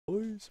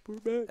guys.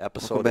 We're back.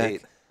 Episode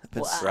 8.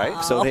 Right?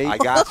 Episode 8. I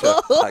got you.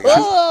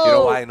 You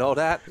know why I know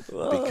that?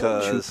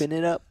 Because Chooping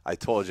it up. I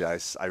told you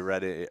I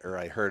read it or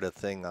I heard a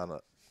thing on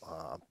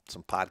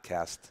some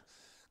podcast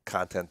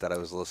content that I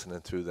was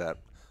listening to that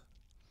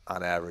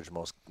on average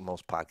most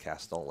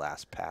podcasts don't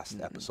last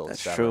past episode 7.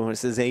 That's true.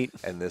 This is 8.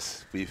 And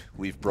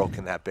we've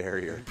broken that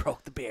barrier.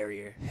 Broke the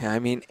barrier. Yeah, I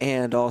mean,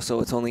 and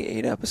also it's only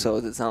 8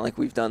 episodes. It's not like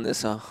we've done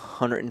this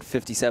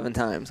 157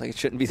 times. Like, it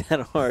shouldn't be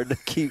that hard to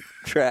keep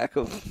track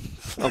of.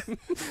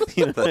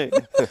 You know,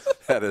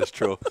 That is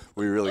true.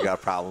 We really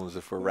got problems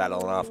if we're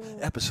rattling off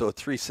episode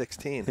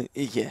 316.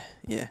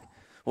 Yeah.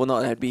 Well,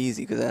 no, that'd be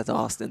easy because that's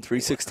Austin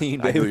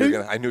 316, baby.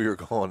 I knew you were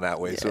going that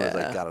way, so as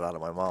I got it out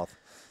of my mouth.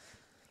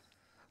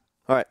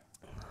 All right.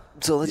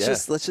 So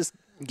let's just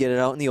get it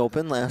out in the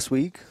open. Last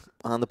week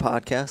on the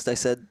podcast, I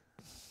said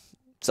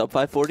sub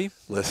 540.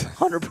 Listen,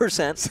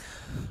 100%.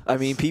 I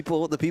mean,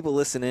 the people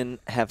listening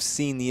have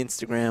seen the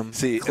Instagram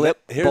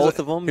clip. Both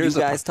of them. You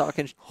guys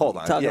talking a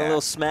little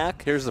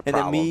smack. Here's the and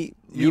problem. And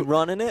then me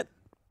running it.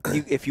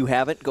 If you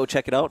haven't, go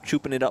check it out.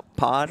 Chooping It Up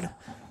Pod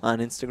on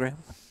Instagram.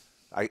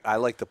 I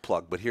like the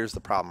plug, but here's the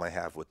problem I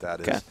have with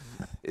that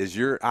is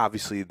you're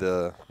obviously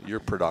your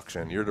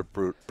production. You're the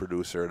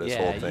producer of this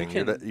whole thing.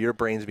 You're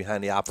brains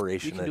behind the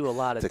operation. You can do a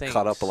lot of things.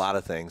 Cut up a lot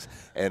of things.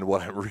 And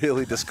what I'm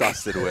really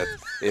disgusted with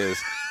is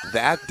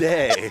that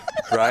day,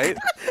 right?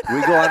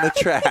 We go on the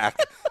track.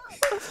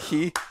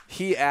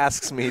 He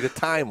asks me to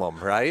time him,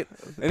 right?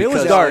 And it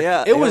was dark.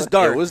 Yeah, it was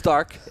dark. It was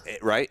dark,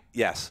 right?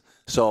 Yes.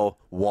 So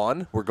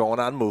 1, we're going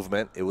on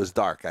movement. It was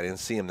dark. I didn't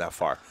see him that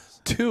far.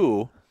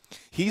 2.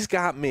 He's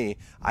got me.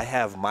 I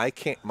have my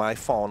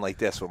phone like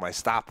this with my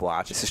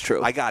stopwatch. This is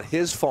true. I got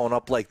his phone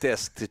up like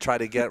this to try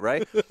to get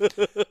right.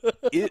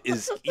 It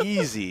is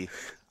easy.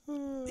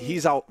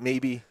 He's out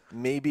maybe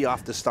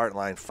off the start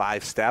line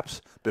 5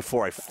 steps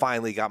before I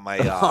finally got my.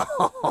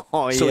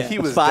 So he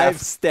was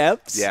 5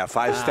 steps. Yeah,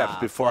 5 steps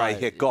before I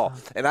hit go,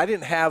 and I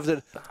didn't have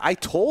the. I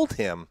told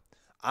him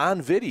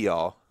on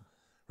video.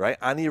 Right,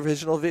 on the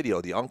original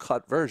video, the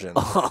uncut version.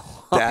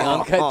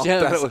 Uncut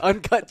gems.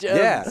 Uncut gems.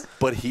 Yeah,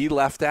 but he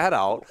left that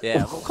out.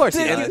 Yeah, of course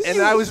he does. And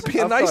I was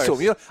being nice to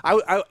him. You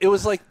know, it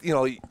was like, you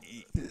know, you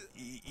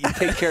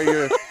take care of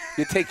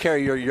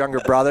your younger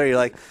brother. You're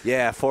like,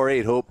 yeah,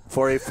 4'8", Hoop,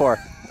 4'8",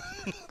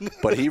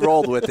 But he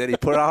rolled with it. He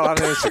put it out on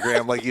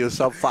Instagram like he was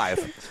sub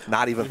 5.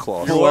 Not even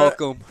close. You're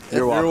welcome.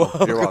 You're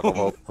welcome,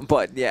 Hope.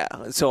 But, yeah,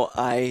 so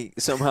I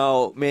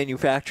somehow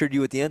manufactured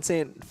you at the end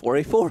saying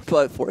 484,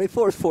 but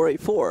 484 is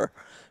 484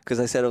 because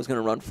I said I was going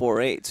to run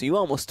 4.8. So you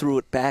almost threw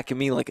it back at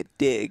me like a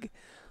dig.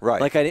 Right.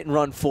 Like I didn't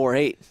run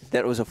 4.8.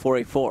 That was a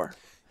 484.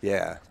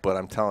 Yeah, but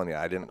I'm telling you,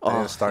 I didn't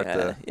start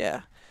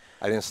Yeah.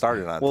 I didn't start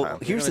it on time. Well,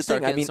 here's the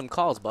thing. I mean, some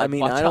calls, bud. I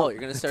mean, Watch I don't. out.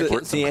 You're going to start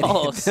getting some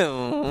calls.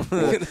 From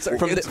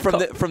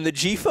the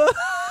GFA.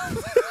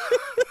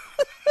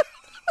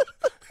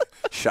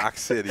 Shock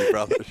City,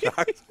 brother.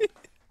 Shock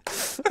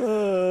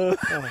City.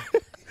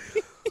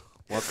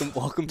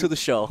 Welcome to the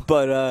show.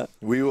 But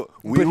we will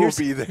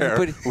be there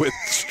with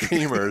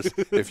streamers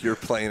if you're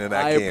playing in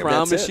that game. I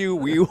promise you,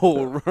 we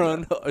will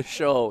run a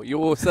show. You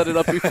will set it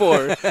up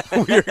before.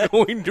 We are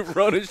going to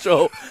run a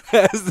show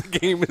as the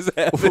game is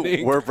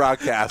happening. We're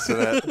broadcasting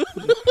it.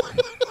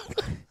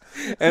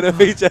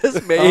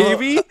 NFHS,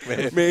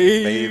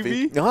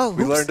 maybe. No,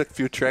 we learned a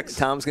few tricks.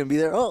 Tom's gonna be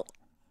there. Oh,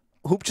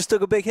 Hoop just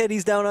took a big hit.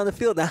 He's down on the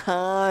field.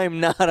 I'm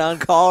not on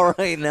call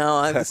right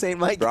now. This ain't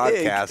my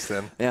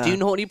broadcasting. Gig. Yeah. Do you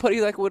know anybody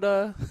that would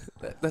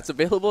that's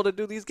available to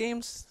do these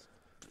games,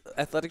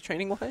 athletic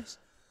training wise?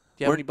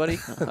 Do you have anybody?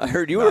 I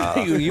heard you were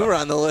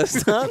on the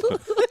list. Huh?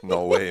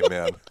 No way,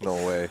 man. No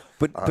way.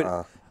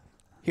 But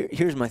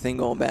here's my thing.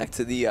 Going back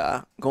to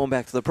the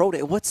pro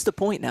day. What's the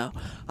point now?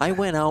 I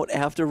went out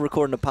after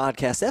recording a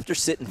podcast after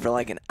sitting for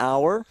like an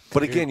hour.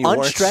 But again, you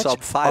weren't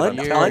sub 5. I'm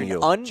telling you,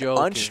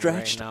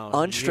 unstretched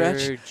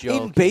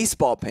in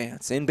baseball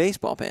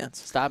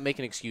pants. Stop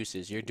making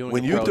excuses. You're doing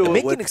when you do it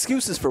making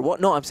excuses for what?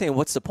 No, I'm saying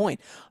what's the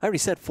point? I already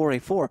said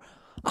 484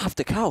 off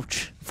the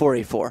couch.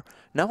 484.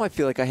 Now I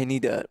feel like I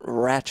need to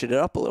ratchet it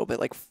up a little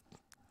bit. Like.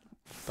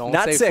 Don't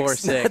not say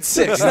 6. 4.6. Not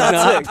 6.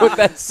 Not 6. Put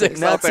that 6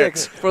 not out there.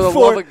 6. For the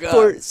love of God.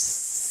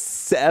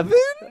 4.7?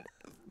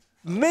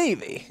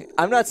 Maybe.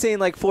 I'm not saying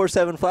like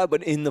 4.75,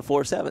 but in the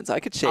 4.7s.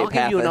 I could shape I'll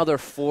give you half another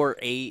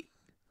 4.8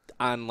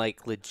 on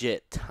like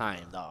legit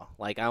time though.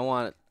 Like I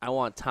want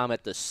Tom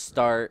at the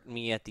start,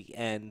 me at the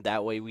end.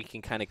 That way we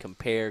can kind of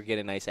compare, get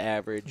a nice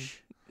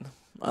average.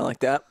 I like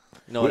that.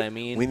 You know what I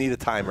mean? We need a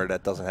timer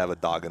that doesn't have a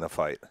dog in a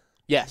fight.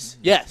 Yes,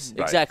 Right.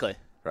 exactly.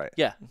 Right.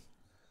 Yeah.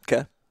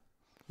 Okay.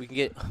 We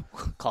can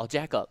call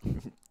Jack up.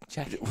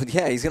 Jack.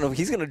 Yeah, he's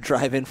gonna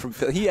drive in from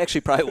Philly. He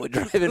actually probably would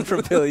drive in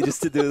from Philly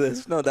just to do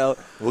this, no doubt.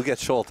 We'll get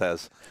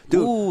Schultez.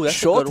 Dude, ooh,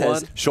 that's a good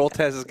one.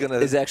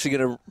 Schultez is actually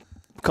gonna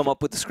come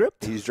up with the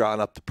script. He's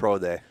drawing up the pro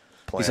day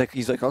plan.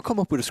 He's like, I'll come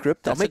up with a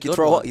script. That's I'll make a you good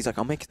throw one. up. He's like,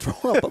 I'll make you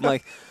throw up. I'm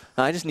like,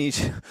 I just need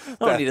you.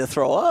 I don't need to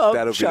throw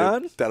up,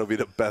 Sean. That'll be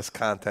the best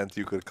content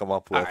you could come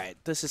up with. All right,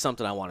 this is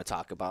something I want to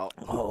talk about.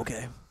 Oh,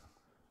 okay.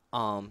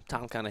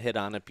 Tom kind of hit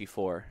on it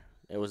before.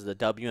 It was the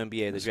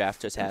WNBA. The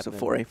draft just It's a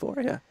happened.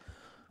 4A4, yeah.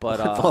 But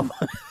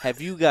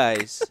have you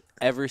guys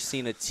ever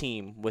seen a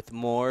team with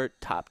more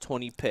top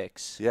 20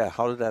 picks Yeah,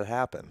 how did that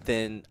happen?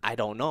 than I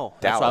don't know?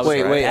 Dallas. That's why I was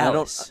Wait, right. I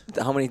Dallas.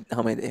 don't. How many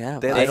they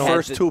have? They had They the had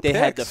first two They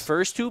had the picks.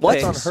 first two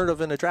That's picks. unheard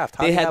of in the draft.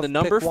 How They do you had have the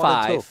number pick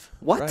 1 and 2? 5.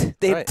 What? Right,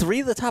 They had right. 3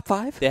 of the top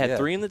 5? They had Yeah.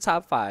 3 in the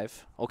top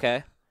 5.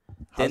 Okay.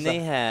 How's Then they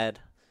that? had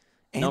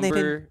And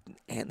number.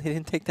 they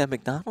didn't take that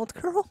McDonald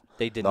girl?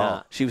 They did No.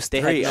 not. She was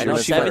They 3. had I number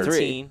know she was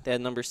 17. They had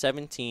number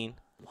 17,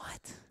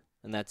 What?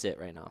 and that's it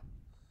right now.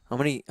 How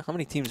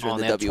many teams are Oh,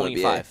 in and the they have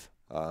WNBA? 25.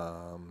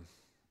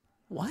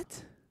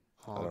 What?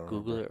 I'll don't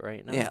Google it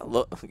right now. Yeah,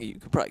 look, you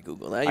could probably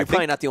Google that. You're think-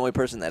 probably not the only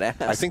person that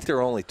asked. I think there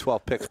are only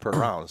 12 picks per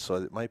round, so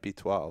it might be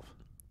 12.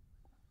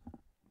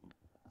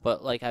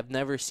 But, like, I've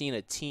never seen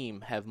a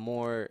team have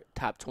more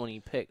top 20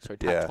 picks or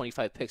top Yeah.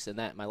 25 picks than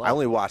that in my life. I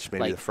only watched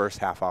maybe Like, the first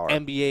half hour,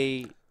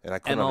 NBA, and I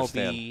couldn't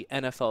understand. MLB,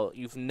 NFL,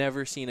 you've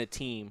never seen a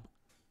team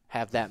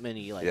have that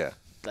many. Like, Yeah,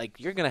 like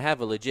you're going to have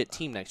a legit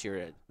team next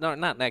year. No,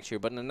 not next year,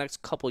 but in the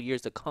next couple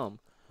years to come,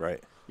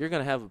 right. you're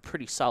going to have a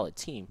pretty solid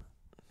team.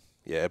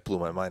 Yeah, it blew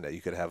my mind that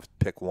you could have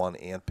pick 1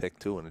 and pick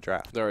 2 in the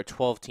draft. There are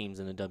 12 teams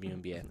in the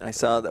WNBA. I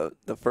saw the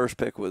first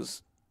pick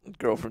was a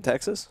girl from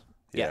Texas.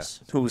 Yeah. Yes.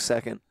 Who was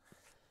second?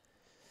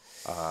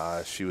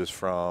 She was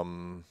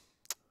from,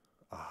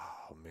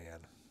 oh man,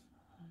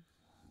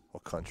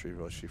 what country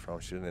was she from?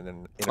 She was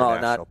an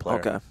international player.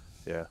 okay.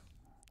 Yeah,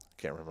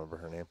 can't remember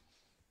her name.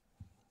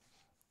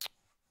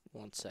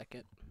 1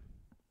 second.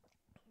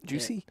 Did you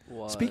It see?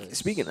 was-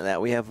 Speaking of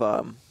that, we have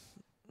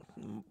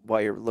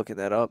while you're looking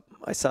that up,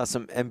 I saw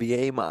some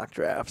NBA mock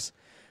drafts.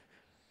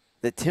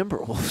 The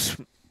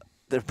Timberwolves,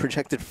 their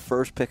projected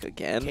first pick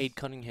again. Cade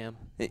Cunningham.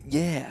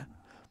 Yeah,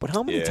 but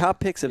how many Yeah. top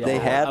picks have Yeah, they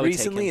I had would take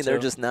recently? him And they're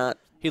too. just not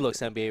He looks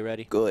NBA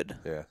ready. good.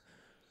 Yeah.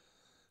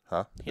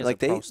 Huh? He has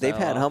Like a pro they've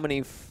had style. how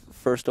many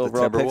first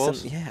overall picks?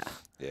 Timberwolves? Yeah,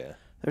 Yeah.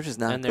 they're just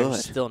not and they're good.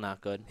 still not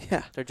good.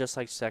 Yeah, They're just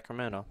like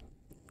Sacramento.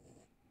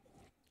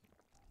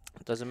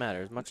 It doesn't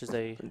matter as much as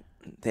they.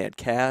 they had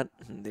Cat.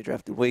 They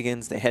drafted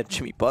Wiggins. They had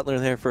Jimmy Butler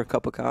there for a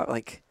couple.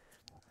 Like,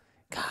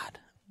 God.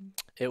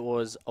 It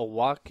was a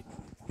walk,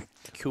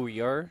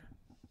 Courier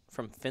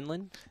from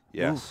Finland.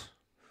 Yes.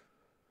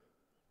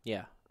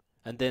 Yeah,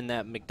 and then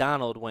that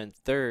McDonald went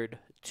third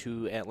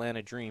to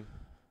Atlanta Dream.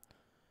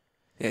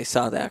 Yeah, I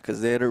saw that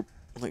because they had her.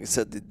 Like I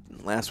said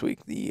last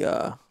week,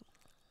 the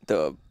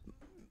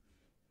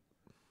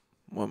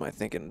what am I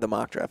thinking? The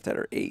mock draft had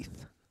her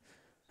 8th.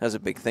 That was a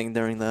big thing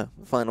during the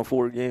Final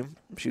Four game.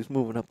 She was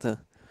moving up the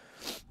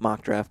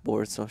mock draft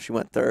board, so she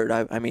went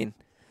 3rd. I mean,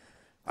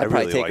 I I'd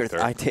probably really take liked her.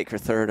 her. I'd take her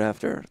 3rd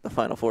after the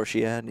Final Four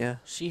she had. Yeah.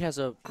 She has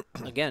a,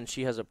 again,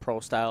 she has a pro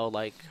style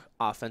like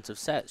offensive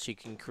set. She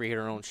can create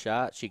her own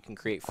shot. She can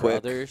create for Quick.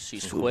 others.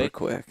 She's Super quick.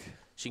 quick.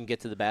 She can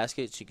get to the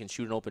basket. She can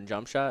shoot an open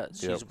jump shot.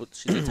 She's Yep.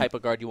 she's the type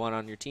of guard you want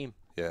on your team.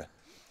 Yeah.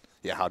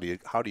 Yeah. How do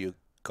you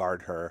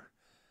guard her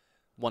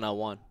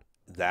 1-on-1.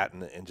 that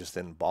and just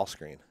in ball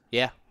screen?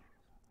 Yeah,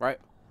 right.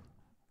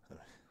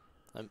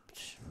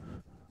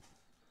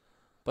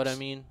 But I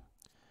mean,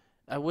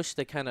 I wish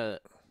they kind of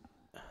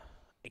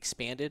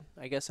expanded.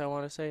 I guess I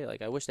want to say,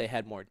 like, I wish they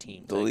had more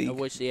teams. The Like, league?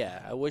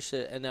 I wish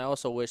it, and I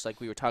also wish, like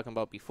we were talking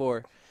about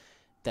before,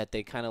 that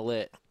they kind of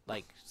let,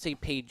 like, say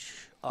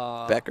Paige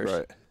Beckers.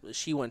 Right.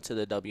 she went to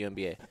the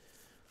WNBA.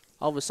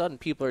 All of a sudden,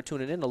 people are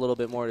tuning in a little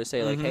bit more to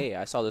say, like, hey,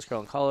 I saw this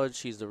girl in college.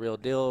 She's the real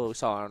deal. We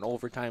saw her in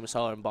overtime. We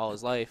saw her in Ball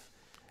is Life.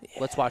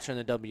 Let's watch her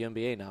in the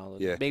WNBA now.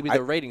 Yeah. Maybe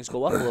the ratings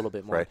go up a little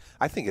bit more. Right.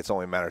 I think it's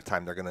only a matter of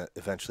time they're going to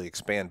eventually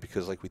expand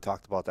because, like we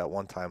talked about that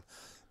one time,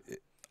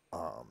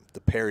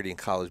 the parity in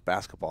college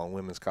basketball and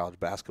women's college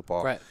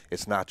basketball. Right.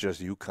 It's not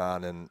just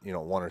UConn and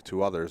 1 or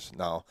 2 others.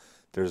 Now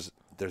there's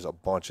a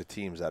bunch of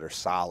teams that are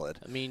solid.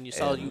 I mean, you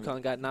saw And-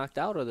 UConn got knocked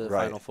out of the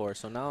Right. Final Four,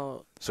 so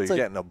now So It's you're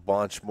like- getting a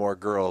bunch more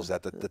girls.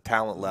 That the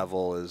talent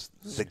level is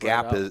Spread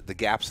out. the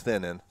gap's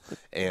thinning,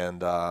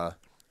 and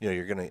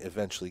you're going to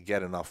eventually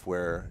get enough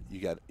where you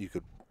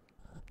could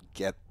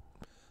get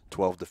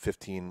 12 to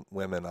 15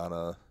 women on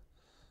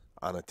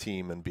a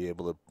team and be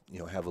able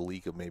to have a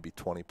league of maybe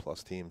 20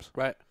 plus teams.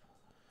 right.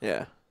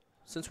 Yeah.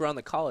 Since we're on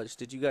the college,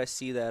 did you guys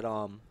see that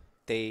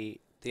the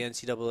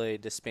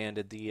NCAA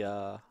disbanded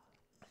the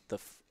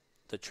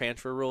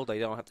transfer rule? They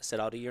don't have to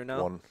sit out a year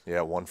now.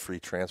 One free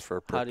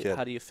transfer per How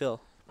kid. do you feel?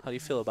 How do you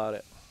feel about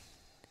it?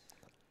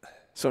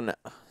 So now,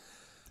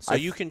 So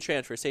you can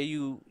transfer. Say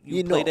you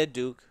You played know- at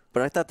Duke.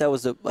 but I thought that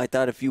was I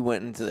thought if you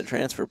went into the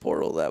transfer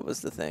portal, that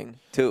was the thing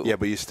too. Yeah,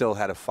 but you still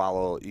had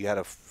to you had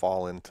to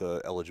fall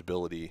into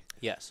eligibility.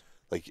 Yes.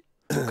 Like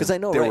Because I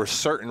know there right, were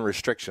certain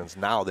restrictions.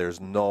 Now there's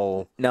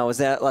no. now is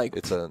that like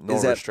It's a no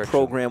is that restriction.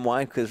 program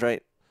wide? Because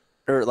right,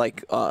 or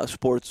like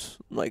sports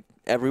like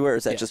everywhere? Or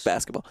is that just Yes.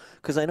 basketball?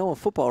 Because I know in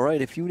football,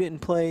 right? If you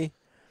didn't play,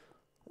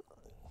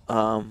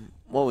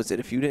 what was it?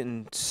 If you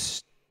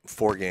didn't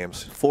 4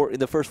 games.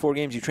 the first 4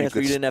 games you transferred,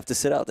 could you s- didn't have to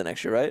sit out the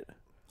next year,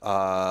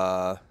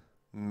 right?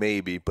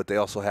 Maybe, but they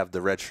also have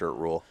the red shirt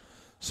rule.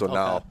 So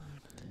now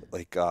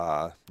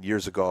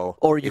years ago,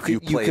 Or if you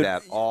played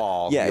at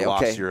all, you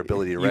lost your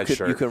ability to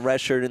redshirt. You can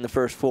redshirt in the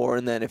first 4,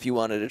 and then if you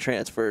wanted to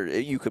transfer,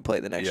 you could play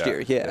the next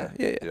year. Yeah.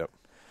 Yep.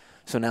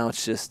 So now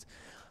it's just,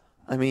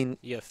 I mean,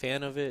 You a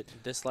fan of it?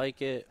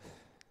 Dislike it?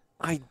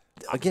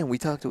 Again, we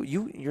talked to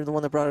you. You're the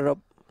one that brought it up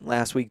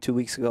last week, 2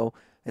 weeks ago.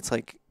 It's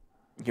like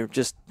you're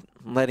just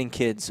letting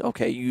kids.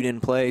 Okay, you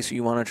didn't play, so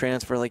you want to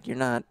transfer. Like you're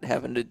not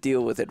having to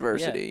deal with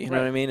adversity. You know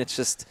what I mean? It's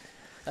just.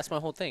 That's my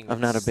whole thing.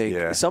 I'm not a big.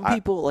 Yeah, some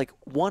people like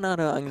 1 out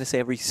of I'm going to say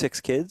every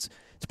 6 kids.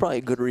 It's probably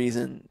a good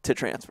reason to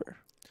transfer.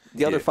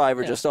 The other 5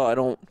 are just I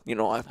don't. You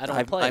know,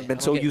 I've been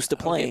so used to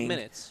playing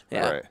minutes.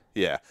 Yeah. Right.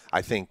 Yeah.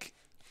 I think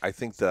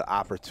the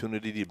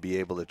opportunity to be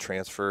able to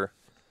transfer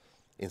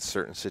in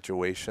certain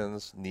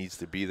situations needs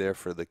to be there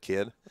for the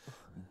kid.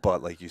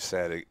 But like you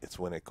said, it's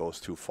when it goes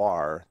too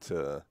far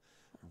to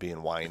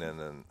being whining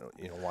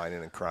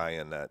and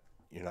crying that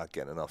you're not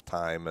getting enough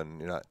time and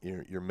you're not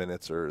your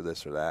minutes or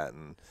this or that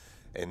and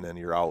then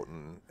you're out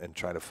and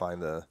trying to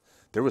find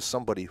there was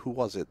somebody, who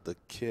was it? The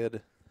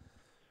kid,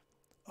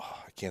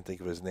 I can't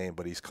think of his name,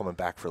 but he's coming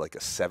back for like a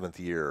 7th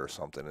year or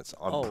something. It's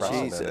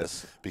unprecedented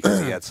because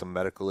he had some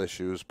medical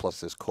issues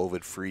plus this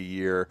COVID-free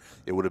year.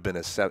 It would have been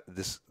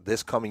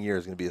this coming year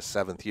is going to be a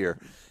 7th year,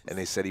 and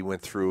they said he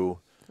went through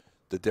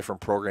the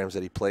different programs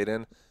that he played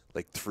in,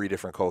 like 4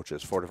 different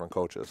coaches.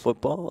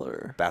 Football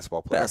or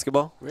basketball player.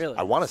 Basketball? Really?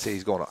 I want to say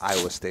he's going to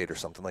Iowa State or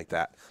something like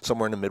that,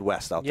 somewhere in the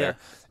Midwest out there.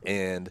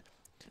 And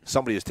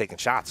somebody was taking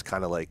shots,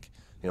 kind of like,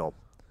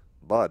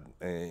 bud,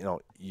 and,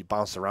 you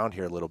bounced around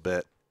here a little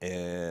bit,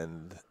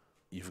 and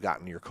you've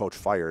gotten your coach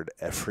fired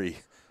every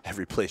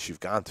place you've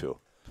gone to.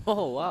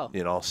 Oh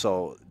wow.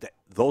 So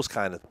those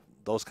kind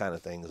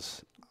of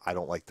things, I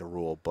don't like the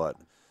rule, but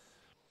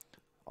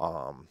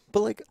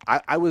like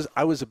I was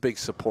a big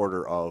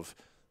supporter of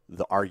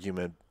the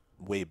argument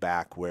way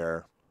back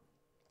where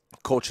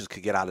coaches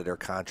could get out of their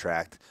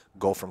contract,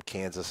 go from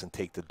Kansas and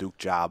take the Duke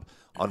job,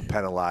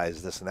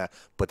 unpenalized, this and that.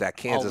 But that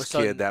Kansas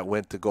kid that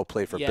went to go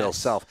play for Bill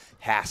Self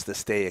has to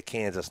stay at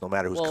Kansas no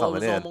matter who's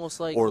coming in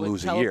or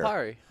lose a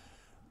year.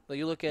 Like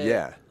you look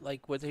at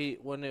like who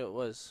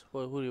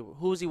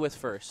was he with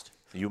first?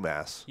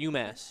 UMass.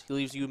 He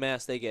leaves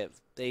UMass,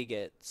 they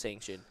get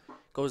sanctioned.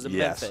 Goes to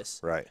Memphis.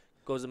 Right.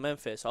 Goes to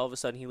Memphis. All of a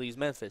sudden he leaves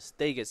Memphis.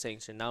 They get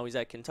sanctioned. Now he's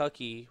at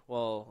Kentucky.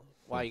 Well,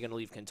 why are you going to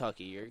leave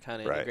Kentucky? You're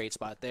kind of in a great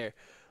spot there.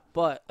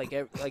 But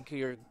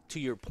to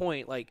your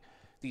point, like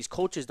these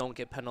coaches don't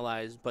get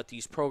penalized, but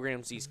these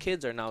programs, these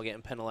kids are now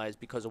getting penalized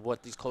because of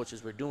what these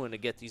coaches were doing to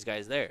get these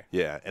guys there.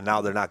 Yeah, and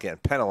now they're not getting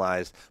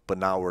penalized, but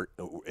now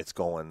it's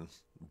going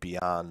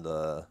beyond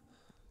the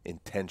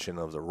intention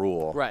of the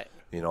rule. Right.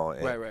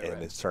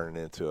 And it's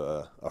turning into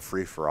a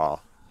free for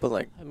all.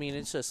 But I mean,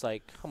 it's just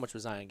like how much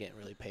was Zion getting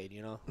really paid?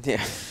 Yeah.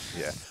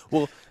 Yeah.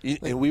 Well,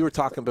 and we were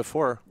talking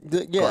before.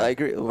 I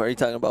agree. Are you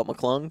talking about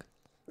McClung?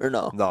 Or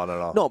no?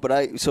 No. No,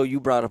 but so you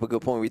brought up a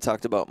good point. We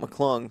talked about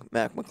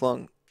Mac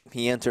McClung.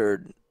 He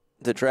entered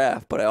the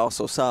draft, but I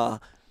also saw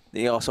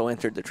he also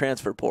entered the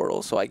transfer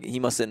portal. So he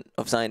mustn't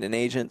have signed an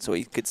agent, so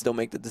he could still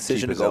make the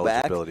decision to go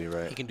back.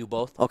 Right. He can do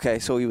both. Okay,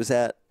 so he was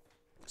at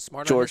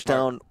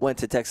Georgetown, went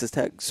to Texas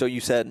Tech. So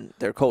you said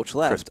their coach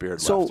left. Chris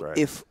Beard so left, right.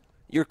 If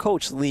your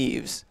coach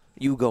leaves,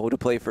 you go to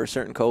play for a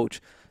certain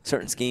coach,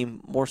 certain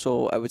scheme. More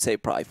so, I would say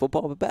probably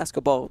football, but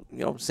basketball,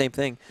 same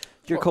thing.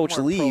 Your coach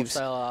leaves.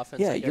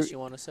 Offense, I guess you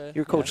want to say.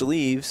 Your coach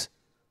leaves.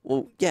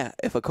 Well, yeah,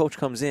 if a coach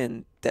comes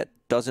in that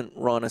doesn't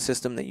run a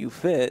system that you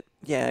fit,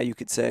 you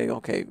could say,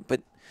 okay,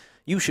 but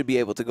you should be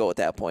able to go at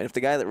that point. If the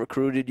guy that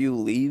recruited you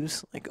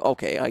leaves,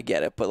 okay, I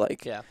get it,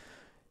 but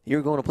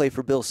you're going to play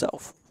for Bill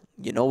Self.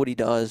 You know what he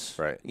does.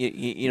 Right.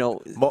 You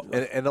know.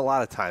 And a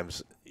lot of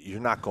times you're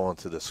not going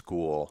to the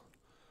school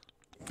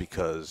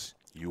because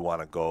you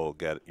want to go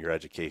get your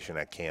education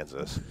at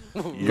Kansas.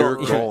 You're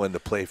going to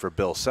play for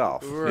Bill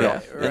Self.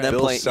 Right. And then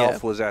Bill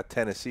Self was at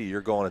Tennessee.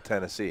 You're going to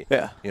Tennessee.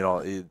 Yeah.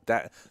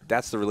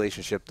 That's the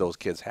relationship those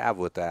kids have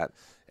with that,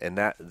 and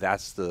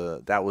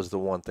that was the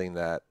one thing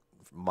that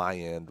my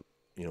end,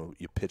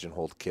 you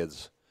pigeonholed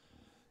kids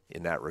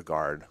in that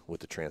regard with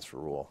the transfer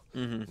rule.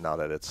 Mm-hmm. Now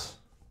that it's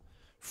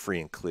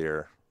free and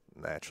clear,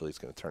 naturally it's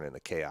going to turn into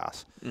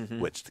chaos. Mm-hmm.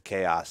 Which the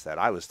chaos that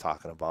I was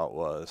talking about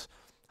was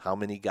how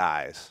many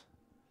guys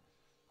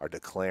are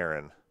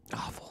declaring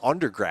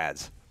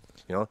undergrads,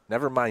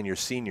 never mind your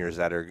seniors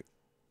that are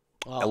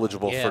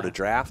eligible for the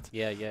draft.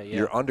 Yeah.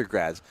 Your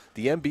undergrads.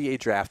 The NBA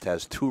draft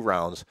has 2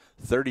 rounds,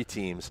 30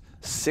 teams,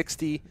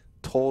 60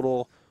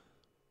 total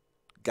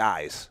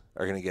guys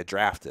are going to get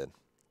drafted.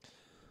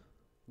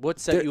 What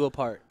set you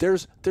apart?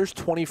 There's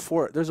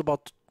 24. There's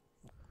about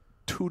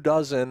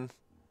 24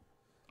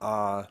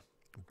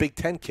 Big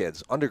Ten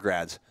kids,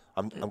 undergrads.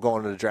 I'm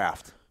going to the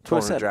draft.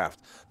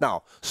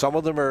 Now, some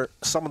of them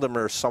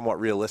are somewhat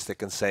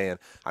realistic in saying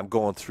I'm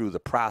going through the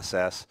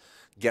process,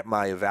 get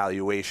my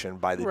evaluation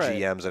by the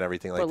GMs and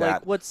everything like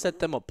that. But what set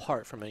them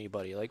apart from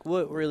anybody? Like,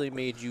 what really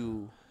made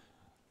you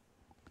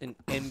an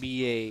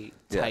NBA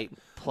type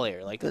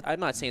player. Like, I'm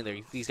not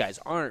saying these guys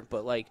aren't,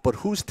 but like. But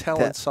who's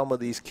telling some of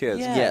these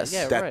kids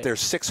that right. there's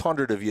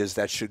 600 of you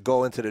that should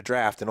go into the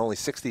draft and only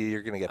 60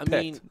 you're going to get picked?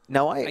 I mean,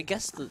 now I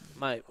guess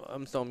I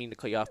don't mean to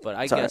cut you off, but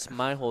I guess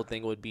my whole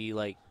thing would be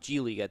like G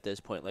League at this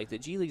point. Like the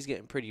G League's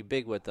getting pretty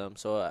big with them,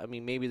 so I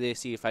mean maybe they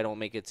see if I don't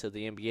make it to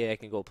the NBA, I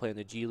can go play in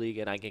the G League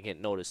and I can get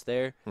noticed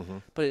there. Mm-hmm.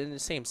 But in the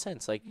same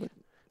sense, like.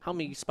 How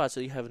many spots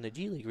do you have in the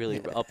G League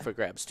really up for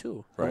grabs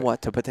too? Right.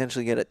 What, to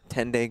potentially get a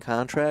 10-day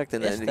contract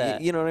and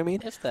then you know what I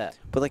mean? If that.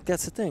 But like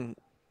that's the thing.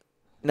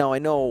 Now I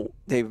know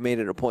they've made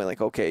it a point like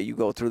okay, you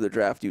go through the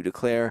draft, you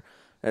declare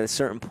at a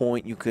certain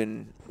point you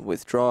can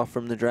withdraw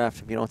from the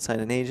draft if you don't sign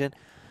an agent.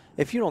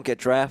 If you don't get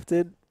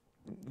drafted,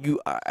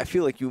 I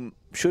feel like you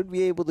should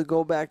be able to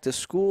go back to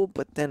school,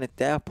 but then at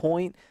that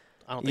point,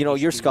 you know,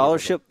 your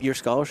scholarship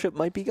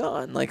might be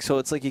gone. Like so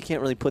it's like you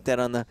can't really put that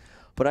on the.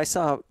 But I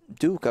saw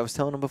Duke, I was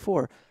telling him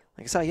before,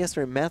 like I saw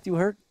yesterday, Matthew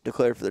Hurt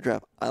declared for the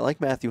draft. I like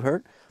Matthew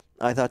Hurt.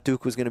 I thought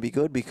Duke was going to be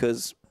good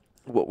because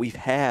what we've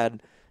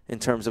had in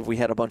terms of we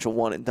had a bunch of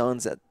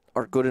one-and-dones that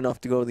are good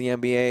enough to go to the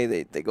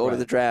NBA. They go to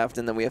the draft,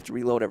 and then we have to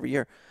reload every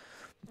year.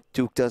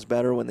 Duke does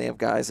better when they have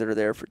guys that are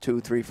there for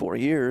 2, 3, 4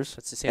 years.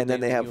 That's the same and then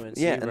they have UNC,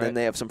 and then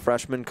they have some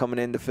freshmen coming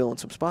in to fill in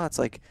some spots.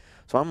 Like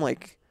so I'm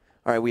like,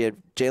 all right, we had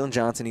Jalen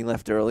Johnson. He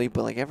left early,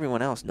 but like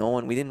everyone else, no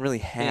one. We didn't really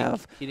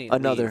have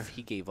another. Leave.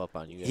 He gave up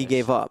on you guys. He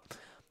gave up.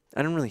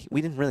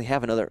 We didn't really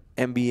have another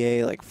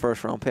NBA like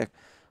first round pick.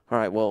 All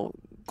right, well,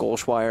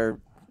 Goldschweier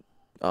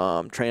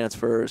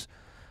transfers.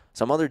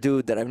 Some other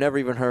dude that I've never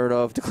even heard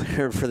of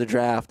declared for the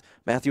draft.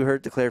 Matthew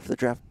Hurt declared for the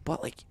draft.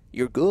 But like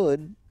you're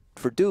good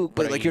for Duke,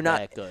 but like you're not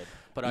that good.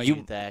 But are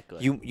you that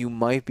good? You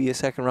might be a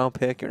second-round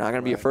pick. You're not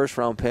going to be a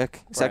first-round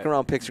pick.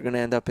 Second-round picks are going to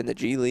end up in the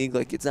G League.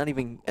 Like, it's not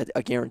even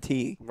a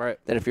guarantee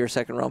that if you're a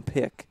second-round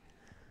pick.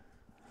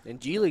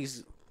 And G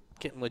League's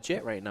getting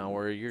legit right now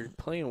where you're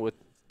playing with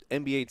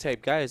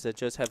NBA-type guys that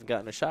just haven't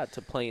gotten a shot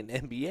to play in the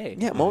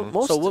NBA. Yeah,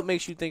 most. So what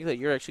makes you think that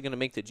you're actually going to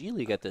make the G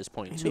League at this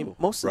point, too? I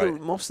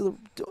mean, most of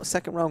the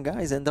second-round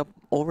guys end up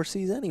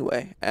overseas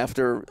anyway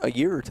after a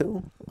year or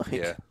two.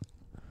 Like,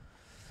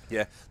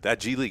 yeah,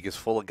 that G League is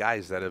full of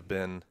guys that have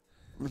been –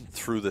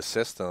 through the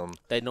system.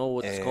 They know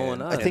what's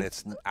going on. I think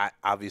it's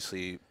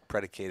obviously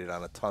predicated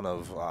on a ton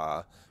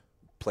of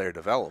player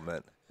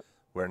development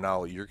where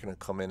now you're going to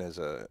come in as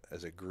a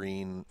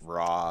green,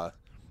 raw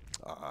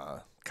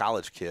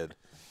college kid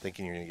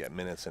thinking you're going to get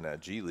minutes in that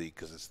G League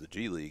because it's the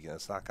G League, and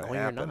it's not going to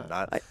happen.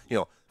 Not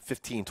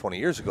 15, 20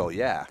 years ago,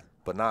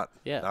 but not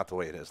the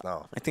way it is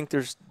now. I think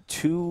there's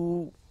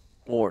 2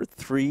 or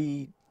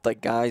 3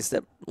 like guys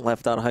that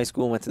left out of high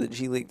school and went to the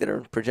G League that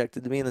are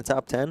projected to be in the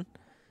top 10.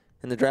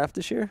 In the draft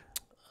this year?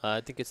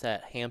 I think it's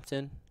that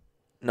Hampton.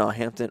 No,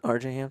 Hampton.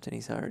 RJ Hampton,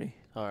 he's already.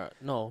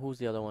 No, who's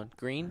the other one?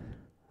 Green?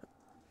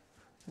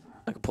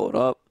 I can pull it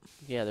up.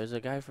 Yeah, there's a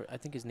guy I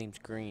think his name's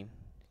Green.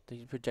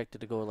 He's projected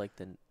to go like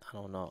I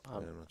don't know.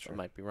 I'm not sure. I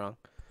might be wrong.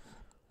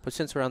 But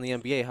since we're on the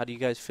NBA, how do you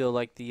guys feel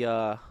like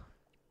the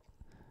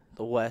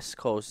West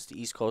Coast,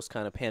 the East Coast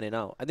kind of panning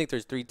out? I think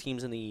there's 3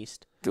 teams in the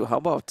East. Dude, how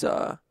about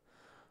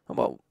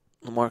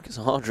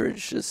LaMarcus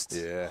Aldridge just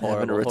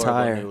having to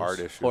retire?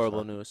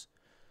 Horrible news.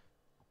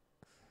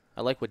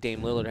 I like what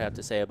Dame Lillard had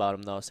to say about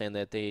him, though, saying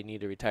that they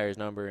need to retire his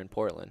number in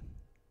Portland.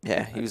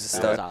 Yeah, he was a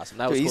stud. That was awesome.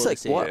 That was he's cool like,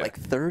 to see. what, like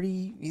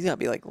 30? He's got to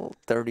be like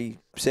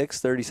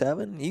 36,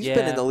 37? He's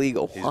been in the league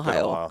a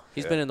while.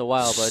 He's been in the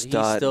while, but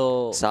stud. He's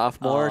still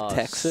sophomore,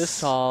 Texas.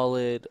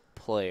 Solid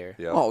player.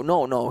 Yep. Oh,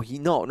 no.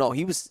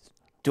 He was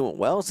doing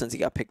well since he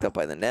got picked up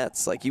by the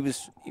Nets. Like, he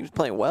was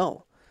playing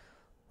well.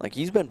 Like,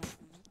 he's been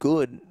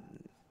good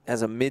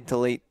as a mid to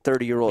late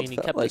 30-year-old. I mean, he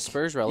kept the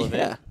Spurs relevant.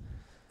 Yeah.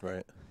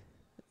 Right.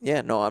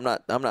 Yeah, no, I'm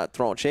not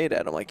throwing shade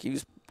at him. Like, he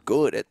was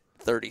good at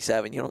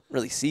 37. You don't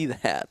really see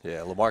that. Yeah,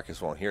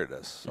 LaMarcus won't hear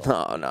this. So.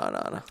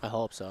 No. I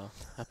hope so.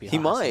 He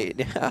might,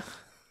 yeah.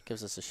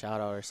 Gives us a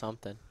shout-out or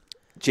something.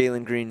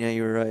 Jalen Green, yeah,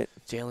 you were right.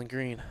 Jalen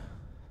Green.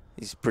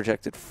 He's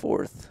projected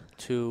 4th.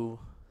 To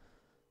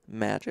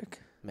Magic,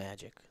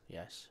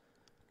 yes.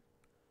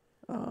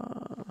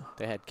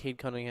 They had Cade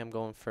Cunningham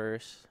going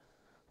first.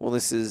 Well,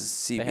 this is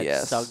CBS. They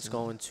had Suggs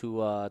going to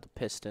the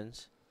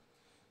Pistons,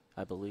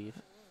 I believe.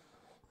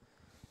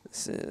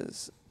 This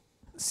is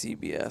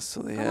CBS,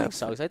 so they I have like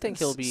Suggs. I think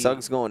he'll be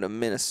Suggs going to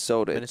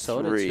Minnesota at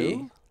 3.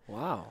 Too?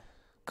 Wow.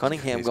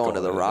 Cunningham going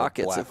to the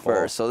Rockets at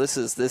first. So this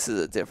is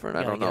a different.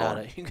 I don't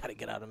know. You got to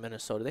get out of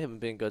Minnesota. They haven't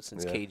been good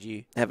since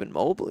KG. Evan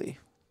Mobley,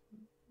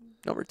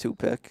 number 2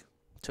 pick.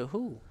 To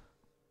who?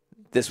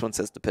 This one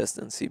says the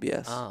Pistons,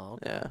 CBS. Oh,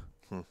 okay.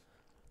 Yeah.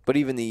 But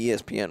even the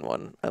ESPN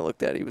one I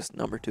looked at, he was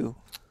number 2.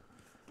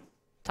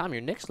 Tom,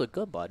 your Knicks look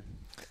good, bud.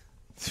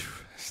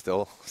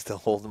 Still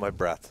holding my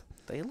breath.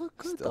 They look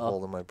good, Still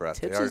holding my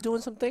breath. Tips is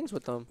doing some things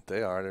with them.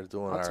 They are. They're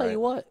doing all right. I'll tell you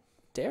what.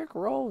 Derrick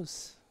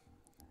Rose.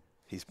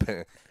 He's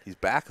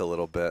back a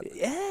little bit.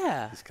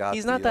 Yeah.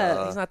 He's not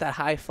that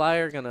high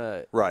flyer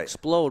gonna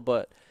explode,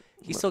 but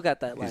he's still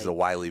got that. He's a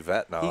wily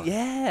vet now.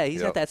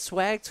 He's got that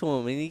swag to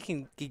him,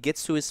 and he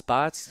gets to his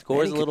spots,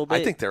 scores a little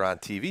bit. I think they're on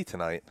TV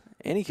tonight.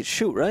 And he could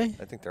shoot, right?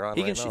 I think they're on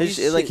He right can now.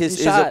 shoot.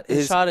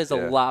 His shot is a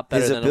lot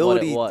better his than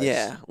ability, what it was.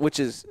 yeah, which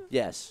is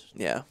Yes.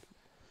 yeah.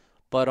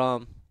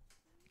 But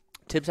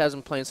Tibbs has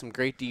been playing some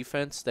great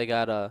defense. They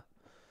got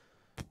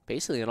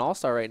basically an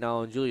all-star right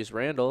now in Julius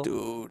Randle.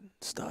 Dude,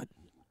 stud.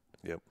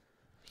 Yep.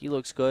 He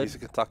looks good. He's a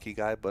Kentucky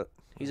guy, but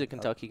He's a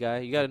Kentucky guy.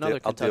 You got another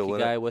I'll deal Kentucky with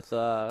guy it. with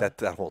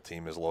that whole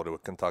team is loaded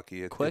with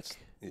Kentucky.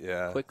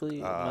 Quickly,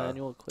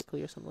 Emmanuel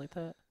Quickly or something like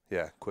that.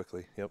 Yeah,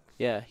 Quickly. Yep.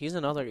 Yeah, he's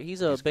a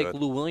big good.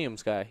 Lou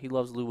Williams guy. He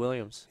loves Lou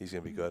Williams. He's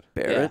gonna be good.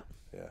 Barrett.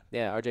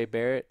 Yeah, R.J.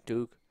 Barrett,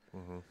 Duke.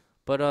 Mm-hmm.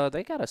 But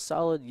they got a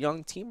solid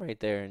young team right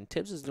there, and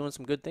Tibbs is doing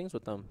some good things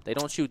with them. They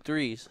don't shoot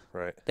threes.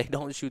 Right. They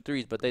don't shoot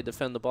threes, but they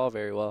defend the ball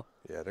very well.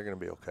 Yeah, they're gonna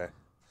be okay.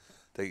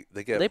 They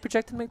Are get. they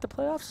projected to make the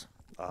playoffs?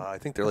 I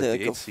think they're like They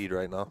the like 8th seed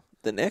right now.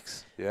 The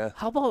Knicks? Yeah,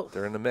 How about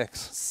they're in the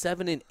mix.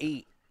 7 and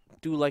 8?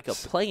 Do like a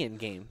play-in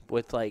game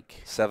with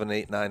like 7,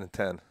 8, 9, and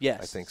 10.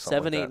 yes, I think something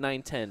 7, like 8, that.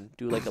 9, 10.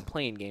 Do like a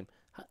play-in game.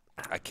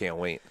 I can't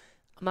wait.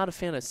 I'm not a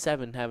fan of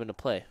 7 having to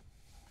play.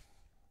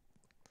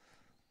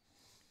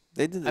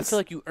 They did I this. feel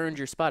like you earned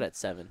your spot at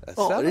 7. At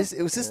Oh, 7?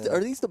 it was this.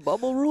 Are these the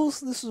bubble rules?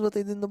 This is what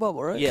they did in the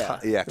bubble, right? Yeah,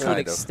 yeah, to an kind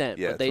of. extent,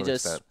 Yeah, but they to an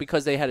just extent.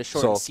 because they had a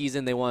shortened So-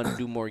 season, they wanted to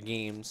do more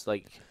games.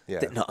 Like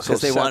Yeah. No, So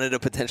because they se- wanted to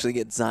potentially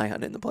get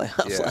Zion in the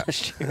playoffs Yeah.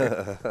 last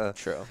year.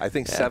 true. I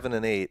think Yeah. 7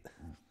 and 8.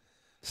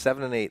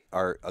 7 and 8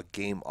 are a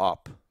game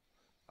up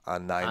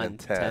on 9 On and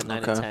 10.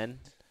 9 Okay. and 10.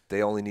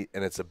 They only need,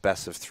 and it's a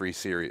best of 3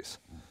 series.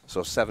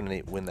 So 7 and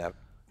 8 win that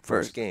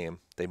first game,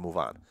 they move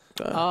on.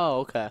 Oh,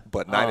 okay.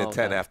 But 9 Oh, and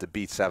 10 okay. have to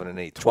beat 7 and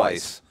 8 Twice.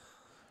 twice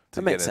to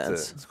That makes get into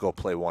sense. to go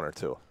play 1 or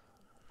 2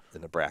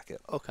 in the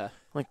bracket. Okay.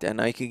 Like that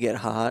night could get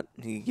hot.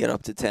 You could get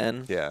up to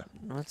 10. Yeah,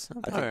 No, that's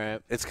not I bad. All think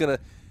right. it's gonna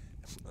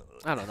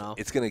I don't know.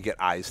 it's gonna get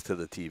eyes to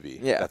the TV.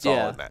 Yeah. that's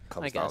Yeah, all that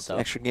comes I down guess to. so.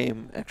 Extra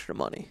game, extra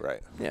money.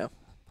 Right. Yeah.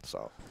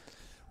 So,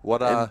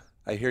 what? And-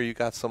 I hear you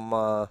got some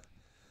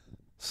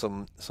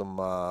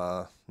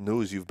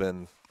news you've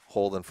been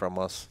holding from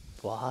us.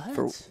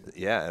 What?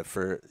 Yeah,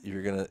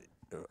 you're gonna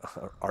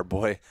our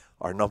boy,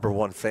 our number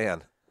 1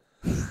 fan,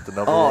 the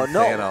number Oh, 1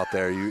 no. fan out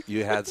there.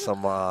 You had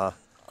some. All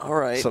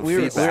right. Some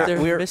we're, feedback.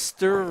 we're,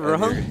 Mr.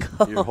 and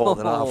Runko. you're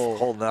holding out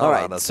All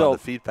right, on us so- on the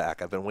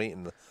feedback. I've been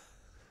waiting.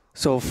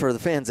 So for the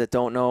fans that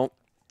don't know,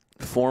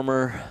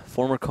 former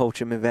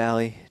coach in Mid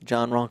Valley,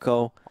 John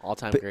Ronco,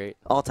 All-time Bi- great.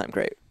 all-time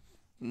great,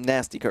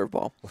 nasty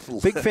curveball.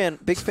 Big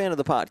fan of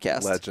the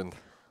podcast.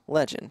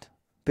 Legend.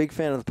 Big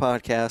fan of the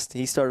podcast.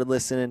 He started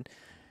listening.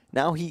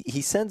 Now he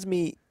sends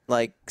me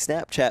like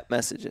Snapchat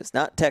messages,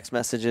 not text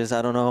messages.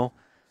 I don't know.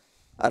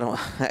 I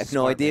have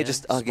no Smart idea. man.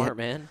 Just I'll Smart get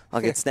man.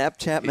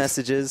 Snapchat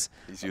messages,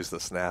 He's used to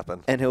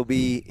snapping. and he'll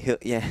be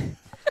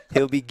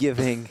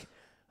giving.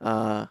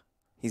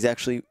 He's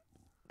actually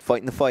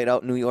fighting the fight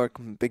out in New York.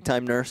 Big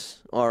time nurse,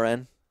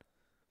 RN,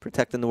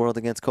 protecting the world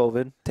against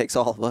COVID. Takes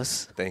all of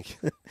us. Thank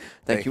you.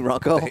 Thank you,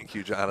 Ronco. Thank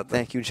you, Jonathan.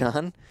 Thank you,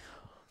 John.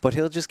 But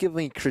he'll just give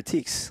me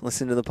critiques.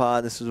 Listen to the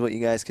pod. This is what you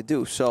guys could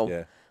do. So,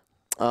 Yeah.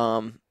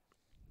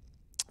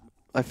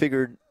 I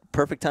figured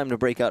perfect time to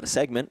break out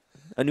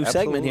a new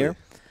segment here,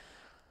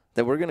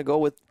 that we're going to go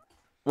with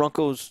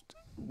Ronco's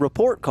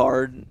report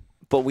card,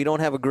 but we don't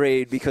have a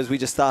grade because we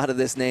just thought of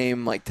this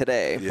name like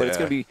today. But it's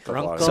going to be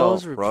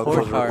Runko's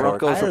report card.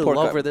 Ronco's I report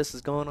love card. where this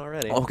is going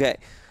already. Okay.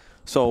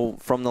 So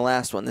from the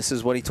last one, this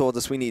is what he told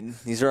us we need.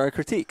 These are our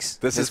critiques.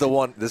 This is the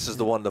one.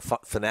 The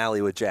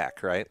finale with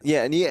Jack, right?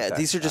 Yeah, and Okay,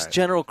 these are just all right.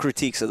 general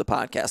critiques of the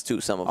podcast too.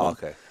 Some of them.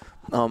 Okay.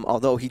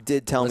 Although he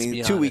did tell Let's me be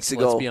 2 honest. weeks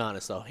ago. Let's be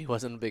honest, though. He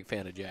wasn't a big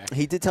fan of Jack.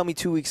 He did tell me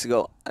 2 weeks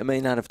ago. I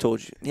may not have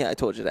told you. Yeah, I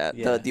told you that.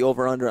 Yeah. The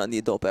over/under on the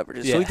adult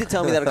beverages. So Yeah. he did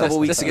tell me that a couple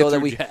weeks Just to ago get that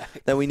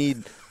through Jack. we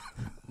need.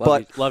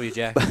 Love you,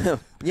 Jack.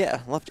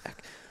 Yeah, love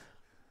Jack.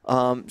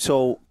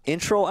 So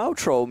intro,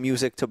 outro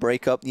music to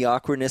break up the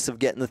awkwardness of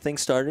getting the thing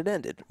started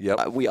ended.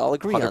 Yep. We all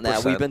agree on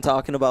that. 100%. We've been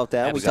talking about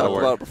that. We Absolutely.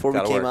 talked about it before we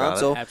Gotta came work on. on it.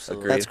 So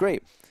Absolutely. that's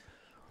great.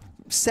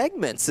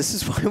 Segments. This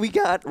is why we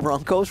got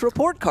Ronco's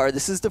report card.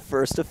 This is the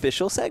first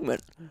official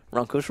segment.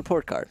 Ronco's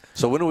report card.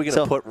 So when are we gonna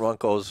So- put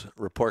Ronco's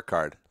report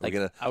card? Like,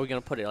 are we gonna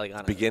put it like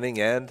on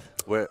Beginning, end?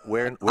 Where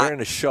in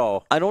the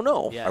show I don't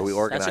know. Yes, are we that's a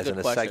organizing good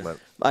a question. segment?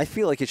 I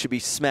feel like it should be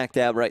smack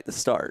dab right at the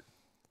start,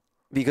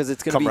 because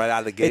it's going to Come be right out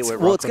of the gate It's, with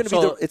well, it's Ronco. going to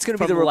be So, it's going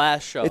to be from the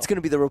last show. It's going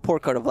to be the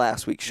report card of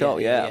last week's show.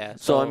 Yeah, Yeah. yeah.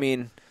 So I So-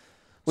 mean,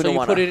 we So don't you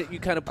want put to it. You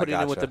kind of put it in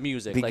with gotcha. the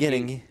music.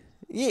 beginning. Like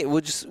Yeah, we'll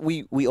just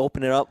we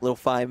open it up, little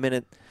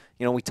 5-minute.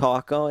 We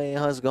talk. Oh, hey,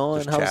 how's it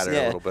going? Just How's chatter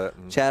a little bit.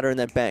 And chatter, and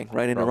then bang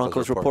right into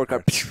Ronco's Ronco's report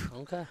card.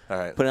 okay. All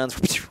right. Put it on.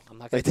 I'm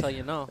not gonna tell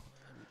you no.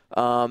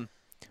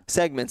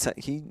 Segments.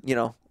 He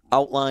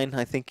outline.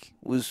 I think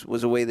was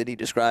a way that he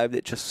described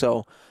it. Just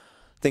so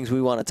things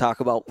we want to talk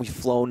about, we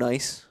flow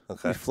nice.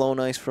 Okay. We flow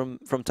nice from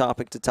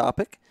topic to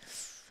topic.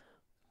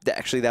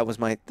 Actually, that was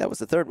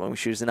the third one. We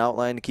choose an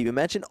outline to keep it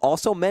mentioned.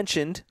 Also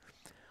mentioned,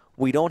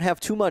 we don't have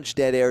too much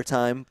dead air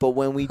time, but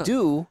when we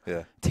do,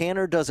 Yeah.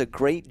 Tanner does a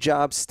great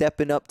job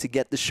stepping up to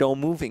get the show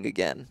moving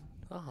again.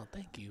 Oh,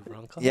 thank you,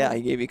 Ronco. Yeah,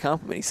 he gave you a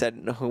compliment. He said,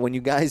 no, when you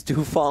guys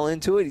do fall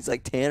into it, he's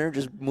like, Tanner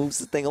just moves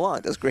the thing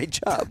along. Does a great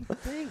job.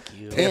 Thank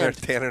you.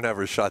 Tanner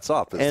never shuts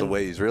up. It's the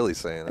way he's really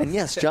saying it. And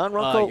yes, John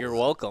Runco. You're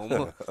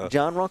welcome.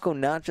 John Runco,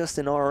 not just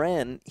an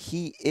RN,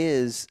 he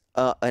is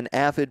an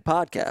avid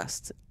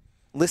podcast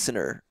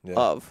listener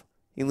of.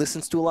 He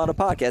listens to a lot of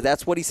podcasts.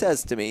 That's what he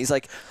says to me. He's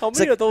like, how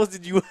many of those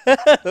did you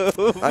have?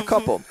 A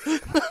couple.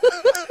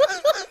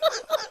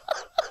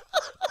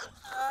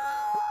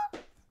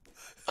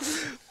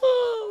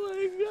 Oh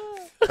my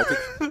god! I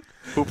think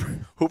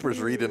Hooper's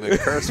reading in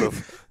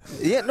cursive.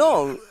 Yeah,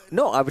 no.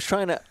 I was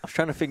trying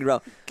to figure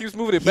out. Keeps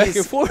moving it back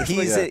and forth.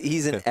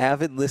 He's an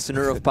avid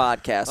listener of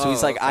podcasts. So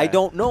he's like, okay. I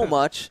don't know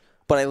much,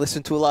 but I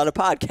listen to a lot of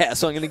podcasts,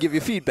 so I'm going to give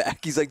you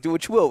feedback. He's like, do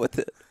what you will with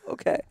it.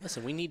 Okay.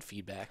 Listen, we need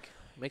feedback.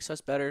 Makes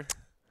us better.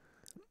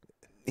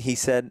 He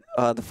said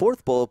the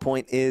fourth bullet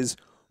point is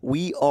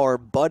we are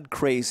bud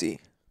crazy.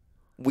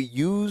 We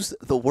use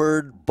the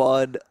word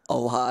bud a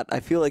lot. I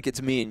feel like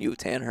it's me and you,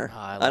 Tanner.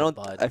 I love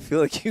bud. I feel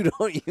like you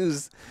don't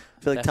use.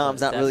 I feel like Tom's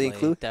not really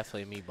included.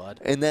 Definitely me, bud.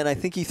 And then I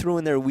think he threw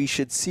in there we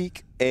should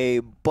seek a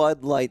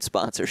Bud Light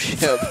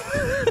sponsorship.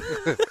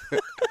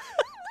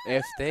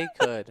 If they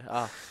could,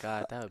 oh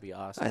god, that would be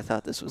awesome. I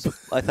thought this was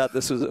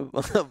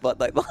a Bud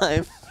Light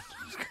Lime.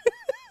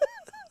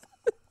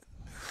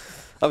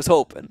 I was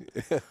hoping.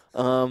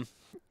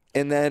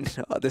 And then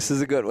this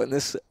is a good one.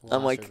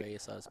 I'm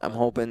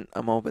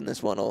hoping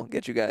this one will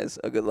get you guys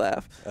a good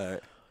laugh. All right.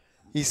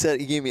 He said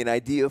he gave me an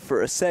idea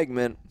for a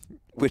segment,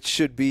 which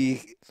should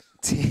be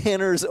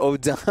Tanner's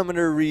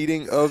odometer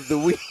reading of the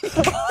week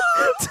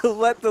to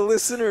let the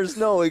listeners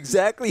know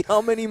exactly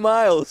how many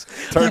miles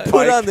he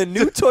put on the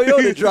new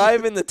Toyota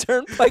drive in the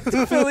Turnpike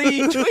to Philly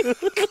each week.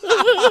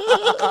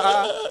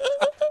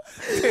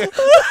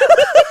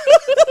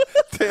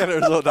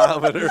 Tanner's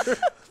odometer.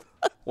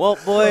 Well,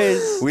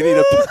 boys, We need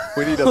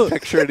a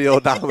picture of the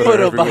odometer put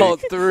every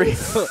about week.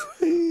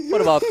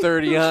 put about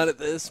 30 on it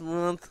this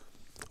month.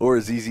 Or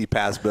his Easy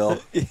Pass bill.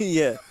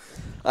 Yeah.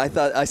 I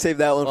thought I saved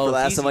that one for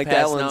last. I'm like,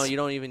 pass, that now one's. you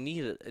don't even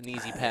need an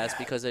easy pass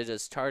because they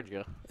just charge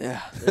you.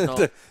 Yeah.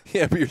 No,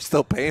 Yeah, but you're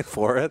still paying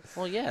for it.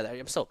 well, yeah,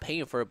 I'm still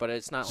paying for it, but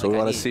it's not So like we I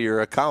want need. to see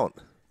your account.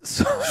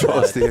 So, Show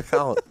us the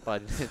account.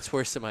 But it's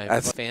worse than my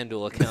That's-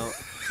 FanDuel account.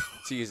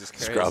 Jesus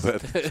Christ. Scrub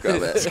it.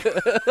 scrub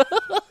it.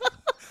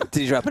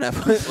 Did you drop an F?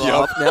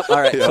 Yup. Yep.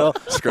 All right. Yep. So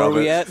Scrub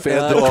where are we it. at?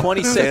 FanDuel.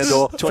 26.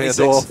 FanDuel. 26.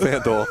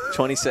 FanDuel.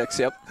 26.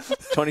 Yep.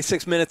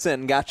 26 minutes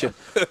in. Gotcha.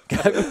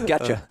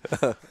 Gotcha.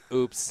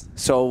 Oops.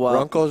 So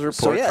Runco's report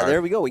So yeah, card.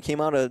 there we go. We came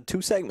out of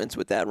 2 segments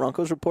with that.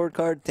 Runco's report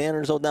card,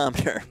 Tanner's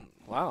odometer.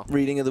 Wow.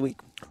 Reading of the week.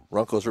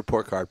 Runco's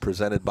report card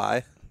presented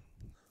by.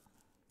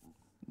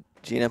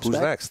 G&M Who's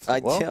Spec. next?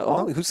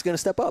 Who's going to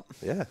step up?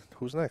 Yeah.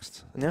 Who's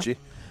next? Yeah.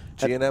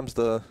 G&M's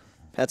the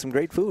Had some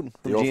great food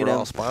from overall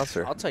G&M.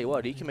 sponsor. I'll tell you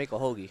what, he can make a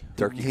hoagie.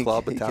 Turkey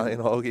Club He can- Italian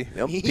hoagie.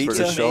 Yep. He For Pizza.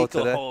 the can show make a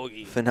today.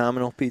 hoagie.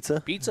 Phenomenal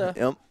pizza. Pizza.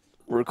 Yep.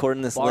 We're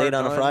recording this Bar late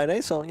on a none.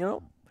 Friday, so, you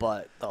know.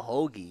 But the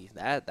hoagie,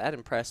 that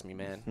impressed me,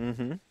 man.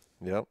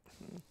 Mm-hmm. Yep.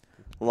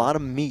 A lot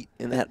of meat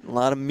in that. A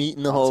lot of meat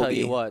in the I'll hoagie. tell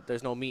you what,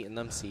 there's no meat in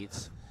them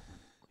seats.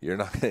 You're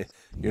not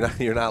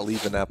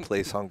leaving that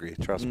place hungry.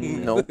 Trust me.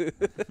 Nope.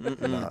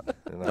 You're not.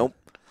 Nope.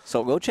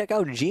 So go check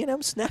out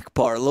G&M Snack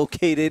Bar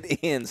located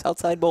in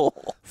Southside Bowl.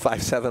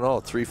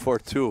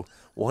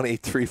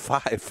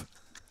 570-342-1835.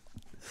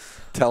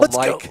 Tell Let's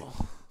Mike. go.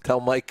 Tell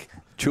Mike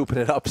Chooping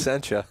It Up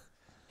sent you.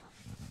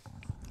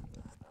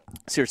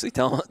 Seriously,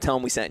 tell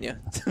him we sent you.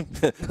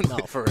 No,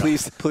 for real.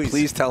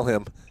 Please tell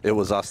him it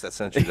was us that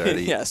sent you there to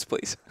eat. Yes,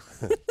 please.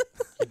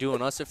 You're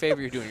doing us a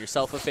favor. You're doing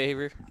yourself a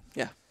favor.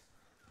 Yeah.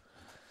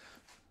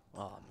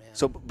 Oh, man.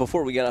 So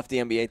before we get off the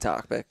NBA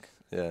topic,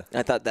 Yeah.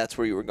 I thought that's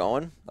where you were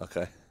going.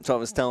 Okay. So I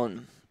was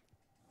telling,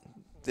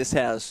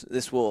 has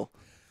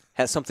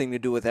something to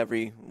do with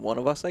every one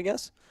of us, I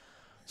guess.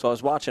 So I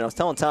was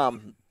telling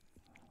Tom,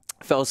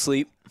 I fell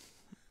asleep.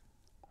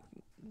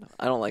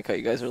 I don't like how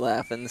you guys are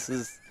laughing. This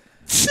is,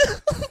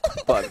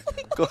 but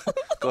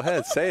Go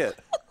ahead, say it.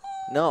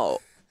 no.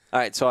 All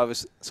right, so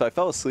I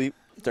fell asleep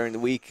during the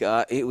week.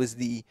 It was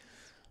the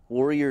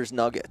Warriors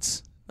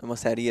Nuggets. I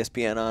must have had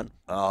ESPN on.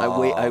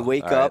 I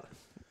wake all up.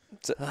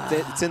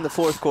 It's in the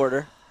fourth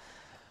quarter.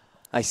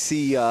 I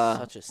see.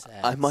 Such a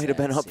sad. I might have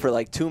been sad up for scene.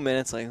 like 2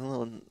 minutes, like a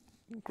little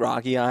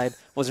groggy-eyed.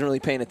 Wasn't really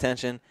paying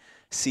attention.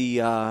 See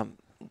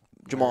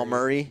Jamal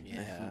Murray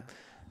Yeah.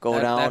 go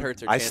that, down. That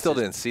hurts our I chances. still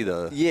didn't see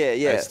the.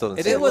 Yeah. I still didn't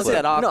It see didn't the look clip.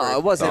 that awkward. No,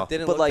 it wasn't. It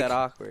didn't but look like, that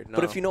awkward. No.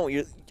 But if you know,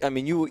 you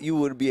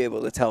would be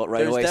able to tell it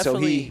right away. So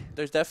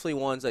there's definitely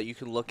ones that you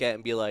can look at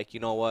and be like, you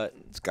know what,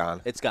 It's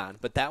gone. it's gone.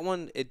 But that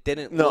one, it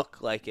didn't No. look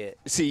like it.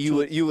 see you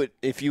would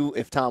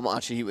if Tom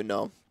watched it, he would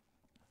know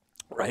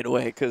right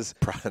away because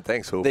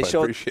Thanks, Hoop. They I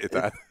showed- appreciate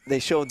that. they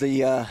showed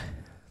the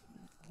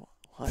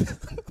what?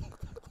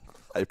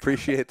 I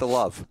appreciate the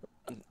love.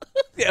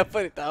 Yeah,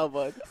 put it down,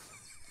 bud.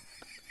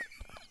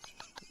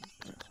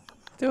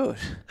 Dude.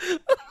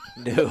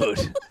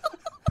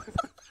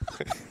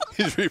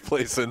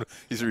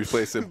 He's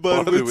replacing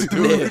Bud with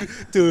dude.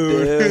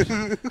 Dude.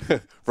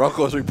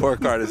 Bronco's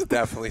report card is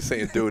definitely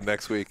saying dude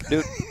next week.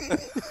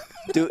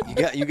 Dude,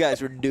 you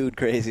guys were dude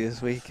crazy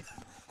this week.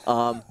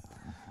 But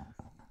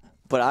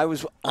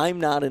I'm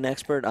not an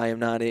expert. I am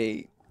not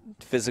a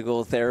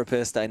physical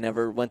therapist. I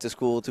never went to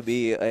school to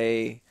be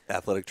a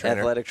Athletic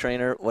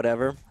trainer,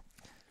 whatever.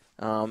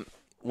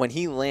 When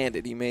he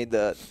landed, he made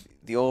the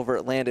over.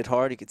 It landed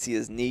hard. You could see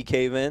his knee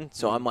cave in.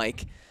 So I'm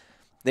like,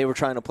 they were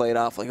trying to play it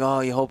off like, oh,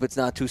 you hope it's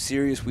not too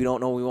serious. We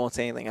don't know. We won't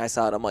say anything. I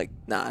saw it. I'm like,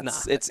 nah,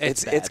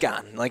 it's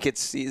gone. Like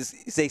it's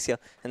ACL.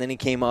 And then he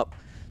came up,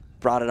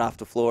 brought it off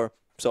the floor.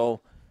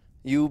 So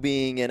you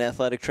being an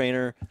athletic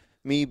trainer,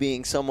 me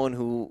being someone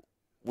who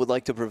would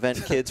like to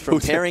prevent kids from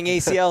tearing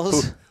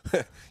ACLs.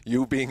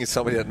 You being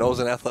somebody that knows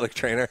an athletic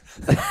trainer.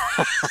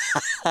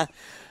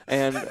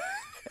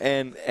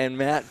 and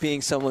Matt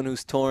being someone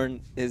who's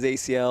torn his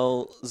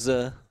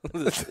ACLs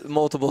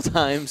multiple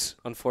times.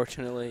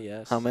 Unfortunately,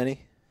 yes. How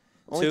many?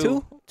 Only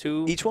two?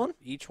 Two. Each one?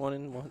 Each one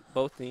in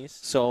both knees.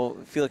 So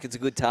I feel like it's a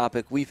good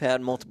topic. We've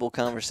had multiple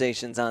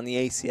conversations on the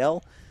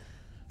ACL.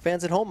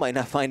 Fans at home might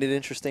not find it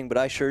interesting, but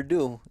I sure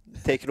do.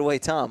 Take it away,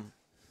 Tom.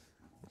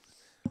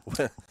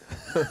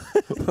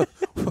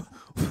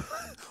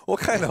 What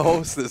kind of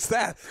host is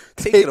that?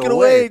 Take it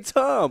away,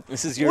 Tom.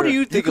 This is your. What do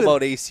you think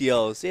about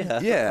ACLs?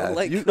 Yeah.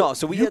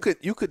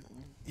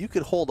 You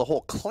could hold a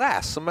whole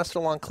class,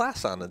 semester-long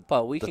class on it.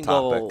 But we can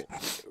go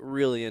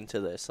really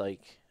into this.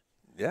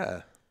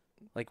 Yeah.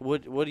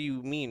 What do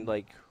you mean?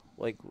 Like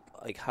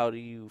how do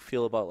you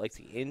feel about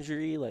the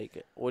injury?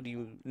 What do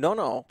you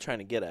trying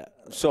to get at?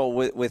 So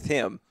with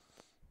him,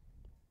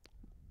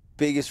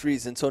 biggest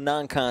reason, so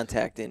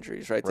non-contact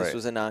injuries, right? This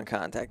was a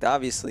non-contact.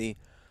 Obviously,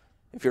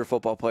 if you're a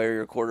football player,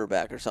 you're a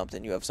quarterback or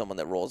something, you have someone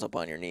that rolls up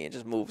on your knee and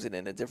just moves it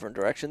in a different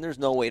direction. There's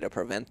no way to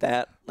prevent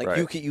that.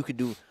 You could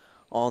do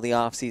all the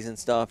off-season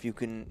stuff. You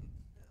can,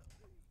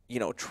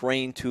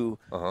 train to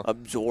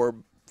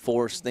absorb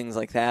force, things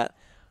like that.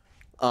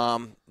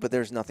 But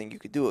there's nothing you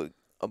could do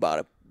about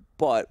it.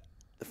 But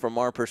from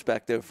our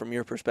perspective, from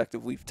your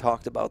perspective, we've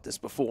talked about this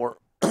before.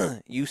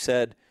 You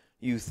said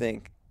you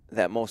think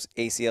that most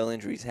ACL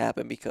injuries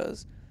happen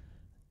because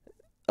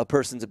a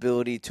person's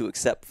ability to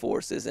accept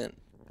force isn't.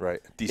 Right.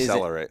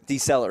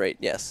 Decelerate,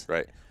 yes.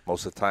 Right.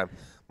 Most of the time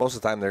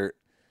they're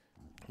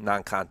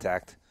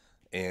non-contact,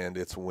 and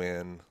it's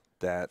when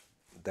that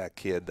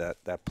kid,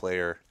 that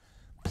player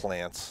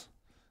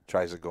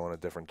tries to go in a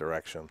different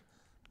direction,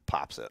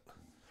 pops it.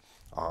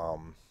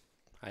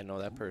 I know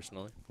that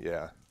personally.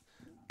 Yeah.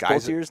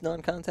 Both yours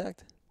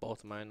non-contact?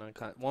 Both of mine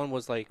non-contact. One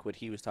was what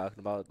he was talking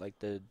about,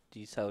 the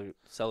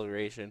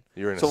deceleration.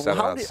 You're in a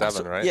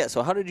 7-on-7, right? Yeah,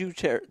 so how did you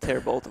tear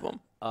both of them?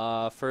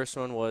 First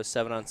one was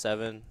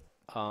 7-on-7.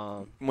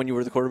 When you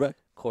were the quarterback?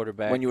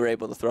 Quarterback. When you were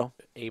able to throw?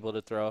 Able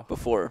to throw.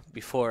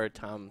 Before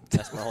Tom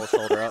messed my whole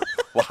shoulder up.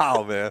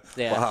 Wow, man.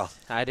 Yeah. Wow.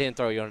 I didn't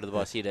throw you under the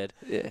bus. He did.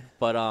 Yeah.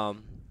 But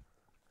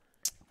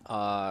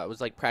I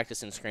was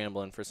practicing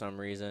scrambling for some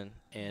reason,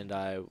 and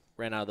I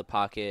ran out of the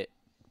pocket,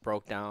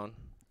 broke down,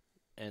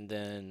 and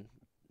then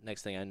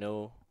next thing I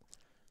know,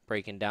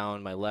 breaking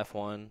down my left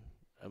one,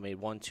 I made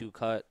 1-2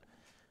 cut.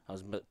 I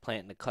was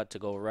planting the cut to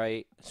go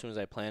right. As soon as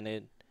I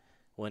planted,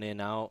 went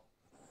in, out.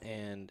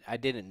 And I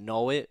didn't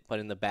know it, but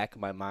in the back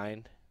of my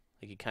mind,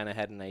 you kind of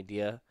had an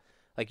idea.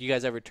 You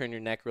guys ever turn your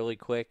neck really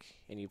quick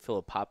and you feel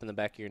a pop in the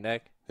back of your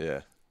neck?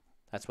 Yeah.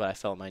 That's what I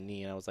felt in my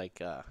knee, and I was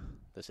like,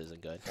 this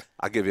isn't good.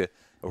 I'll give you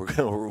 –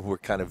 we're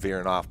kind of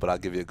veering off, but I'll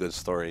give you a good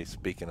story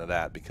speaking of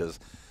that, because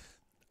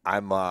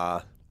I'm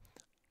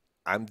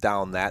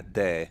down that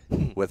day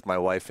with my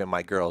wife and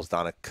my girls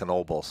down at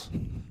Knoebels,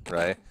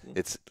 right?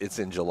 It's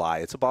in July.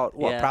 It's about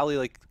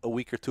probably a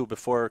week or two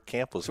before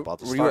camp was about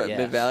to start. Were you at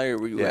Mid-Valley or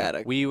were you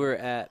at We were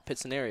at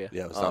Pittston area.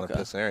 Yeah, it was down in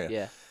Pittston area.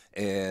 Yeah.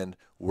 And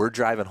we're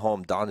driving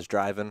home. Don's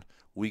driving.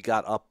 We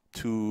got up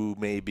to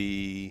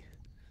maybe,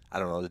 I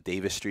don't know, the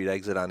Davis Street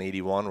exit on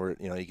 81 where,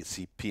 you can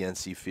see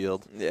PNC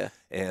Field. Yeah.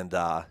 And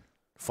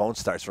phone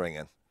starts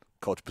ringing.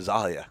 Coach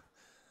Pizzalia.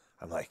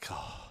 I'm like,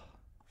 oh,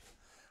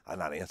 I'm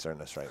not answering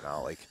this right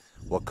now.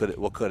 What could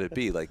it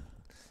be?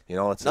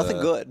 It's nothing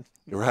good.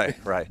 Right.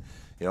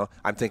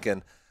 I'm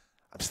thinking,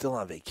 I'm still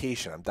on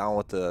vacation. I'm down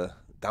with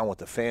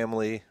the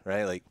family,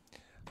 right?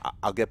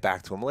 I'll get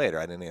back to him later.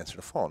 I didn't answer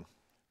the phone,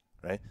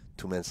 right?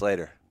 2 minutes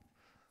later,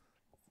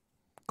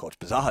 Coach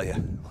Pizzalia.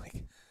 I'm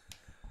like,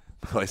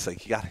 my wife's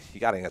like, you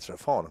got to answer the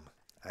phone.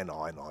 I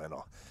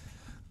know.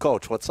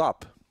 Coach, what's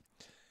up?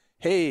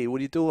 Hey, what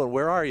are you doing?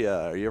 Where are you?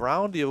 Are you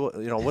around?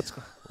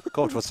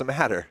 Coach, what's the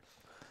matter?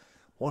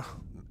 Well,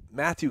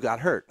 Matthew got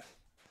hurt.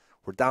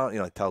 We're down, he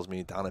tells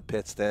me down at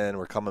Pittston.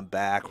 We're coming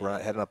back. We're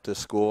heading up to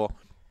school.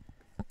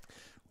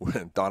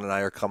 Don and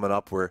I are coming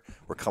up. We're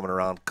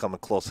coming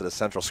close to the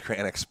Central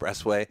Scranton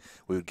Expressway.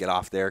 We would get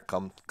off there,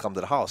 come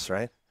to the house,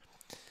 right?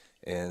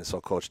 And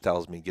so Coach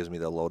gives me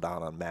the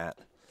lowdown on Matt.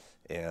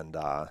 And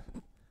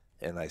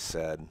I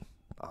said,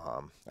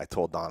 I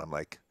told Don, I'm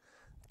like,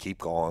 keep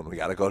going. We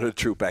got to go to the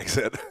troop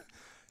exit.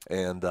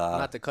 And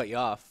not to cut you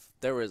off,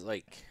 there was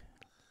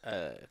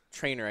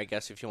trainer, I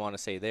guess, if you want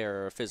to say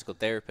there, or a physical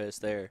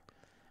therapist there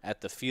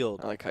at the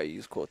field. I like how you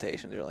use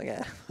quotations. You're like,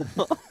 yeah.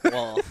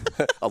 Well,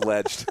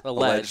 Alleged.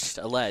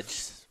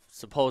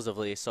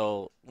 supposedly.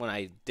 So when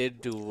I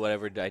did do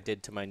whatever I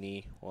did to my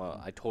knee,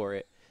 well, I tore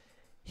it.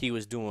 He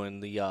was doing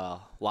the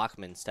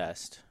Lockman's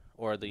test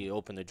or the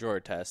open the drawer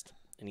test,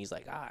 and he's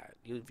like,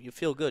 you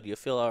feel good, you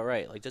feel all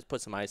right. Like just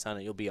put some ice on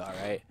it, you'll be all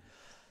right.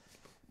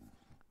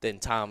 Then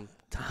Tommy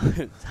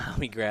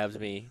grabs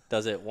me,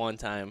 does it one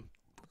time,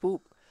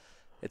 boop,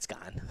 it's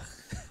gone.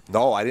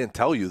 No, I didn't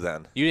tell you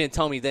then. You didn't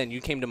tell me then. You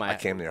came to my. I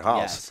came to your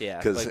house.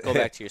 Yes, yeah. But go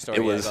back to your story.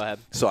 Go ahead.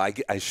 So I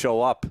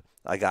show up.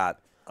 I got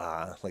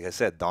like I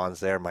said, Dawn's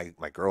there. My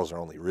girls are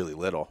only really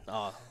little.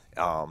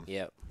 Oh.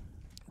 Yep.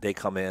 They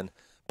come in.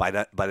 By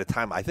the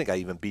time I think I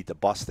even beat the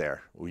bus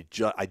there.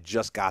 I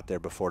just got there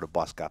before the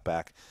bus got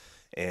back,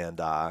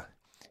 and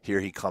here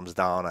he comes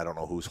down. I don't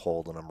know who's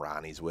holding him.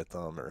 Ronnie's with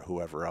him or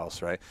whoever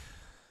else, right?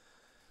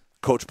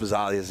 Coach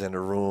Bazzalia's in the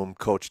room.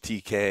 Coach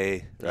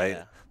TK, right?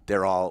 Yeah.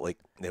 They're all like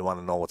they want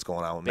to know what's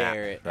going on with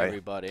Barrett, Matt, right?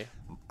 everybody.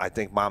 I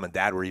think Mom and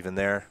Dad were even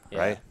there,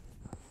 right?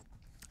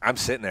 I'm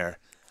sitting there.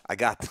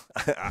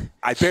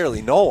 I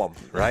barely know him,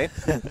 right?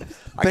 I Been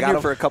got here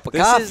him for a cup of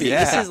coffee.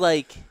 This is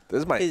like This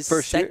is my his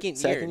first year? second year.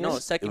 Second No, year?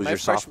 second. It was My your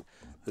freshman.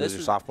 It was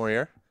your sophomore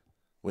year.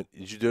 When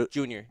did you do it?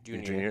 Junior.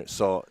 Junior.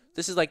 So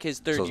This is like his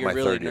third So it's year. my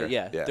Really, third year.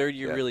 Yeah, third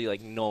year. yeah. Really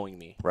like knowing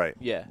me. right.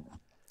 Yeah.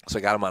 So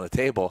I got him on the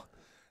table,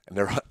 and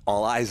they're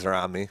all eyes are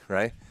on me,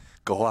 right?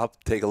 Go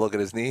up, take a look at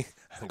his knee.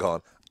 I'm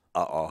going,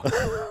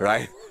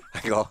 right? I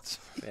go,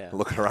 Yeah.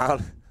 looking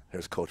around.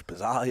 There's Coach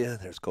Bazzalia.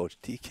 There's Coach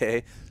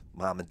TK.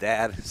 Mom and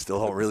Dad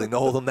still don't really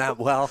know them that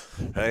well,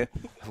 right?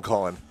 I'm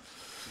going,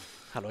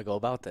 How do I go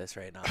about this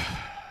right now?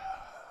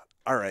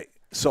 all right.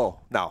 So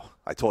now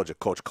I told you,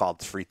 Coach called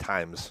 3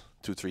 times,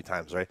 3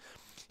 times, right?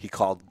 He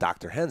called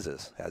Dr.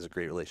 Henzes. Has a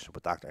great relationship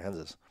with Dr.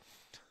 Henzes.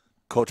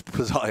 Coach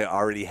Bazzalia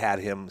already had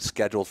him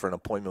scheduled for an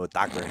appointment with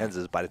Dr.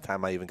 Henzes by the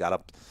time I even got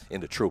up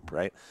into troop,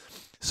 right?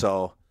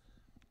 So,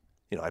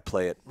 I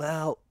play it.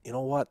 Well, you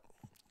know what?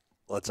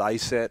 Let's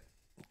ice it.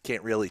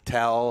 Can't really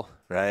tell,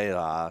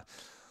 right?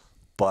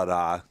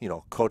 But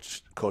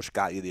Coach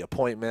got you the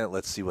appointment.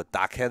 Let's see what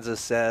Doc Henzes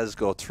says.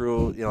 Go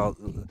through,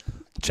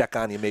 check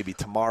on you maybe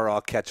tomorrow.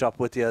 I'll catch up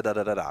with you,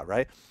 da-da-da-da,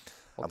 right?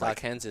 Well, Doc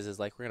Henzes is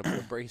like, we're going to put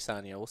a brace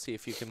on you. We'll see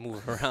if you can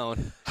move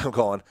around. I'm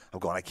going,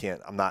 I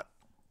can't.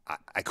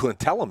 I couldn't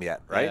tell him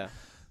yet, right? Yeah.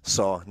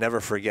 So never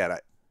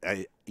forget.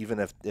 I even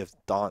if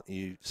Dawn,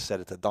 you said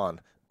it to Dawn,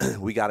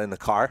 we got in the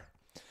car,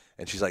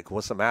 and she's like,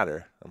 "What's the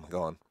matter?" I'm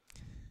going,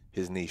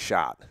 "His knee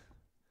shot."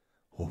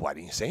 Well, why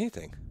didn't you say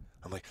anything?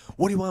 I'm like,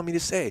 "What do you want me to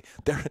say?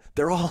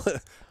 They're all.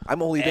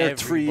 I'm only there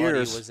 3 Everybody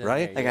years, was in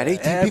right? there, I got yeah.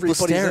 18 people Everybody's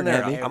staring in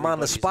there. at me. I'm on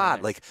the Everybody's in spot.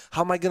 there. Like,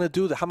 how am I gonna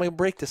do that? How am I gonna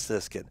break this to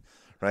this kid,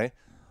 right?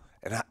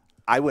 And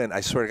I went.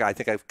 I swear to God, I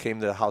think I came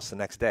to the house the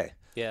next day.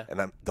 Yeah.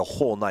 And the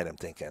whole night I'm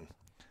thinking,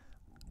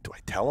 do I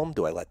tell him?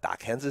 Do I let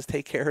Doc Henzes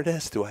take care of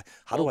this?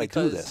 How do I do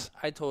because this?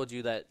 I told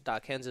you that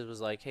Doc Henzes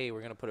was like, hey, we're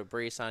going to put a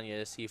brace on you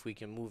to see if we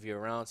can move you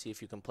around, see if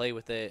you can play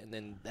with it. And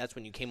then that's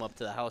when you came up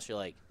to the house. You're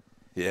like,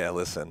 Yeah,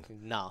 listen.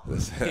 no.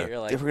 Listen. You're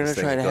like, If we're gonna This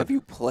try thing's to have good.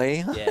 you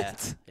play, yeah,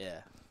 yeah.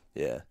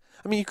 Yeah.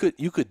 I mean,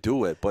 you could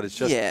do it, but it's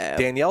just Yeah.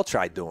 Danielle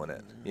tried doing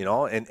it,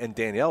 and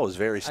Danielle was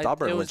very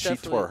stubborn It when was she tore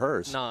definitely-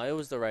 hers. No, it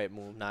was the right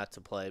move not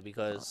to play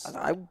because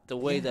I the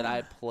way that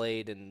I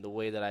played and the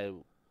way that I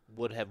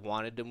would have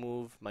wanted to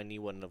move, my knee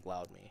wouldn't have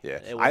allowed me. Yeah.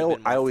 It would have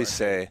been I more always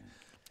frustrating. say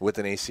with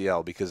an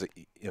ACL because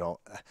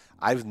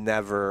I've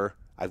never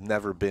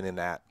been in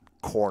that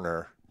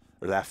corner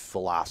or that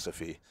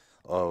philosophy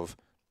of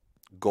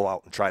go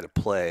out and try to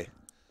play.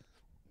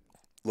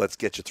 Let's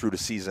get you through the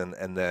season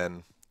and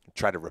then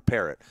try to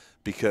repair it,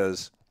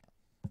 because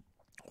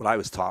what I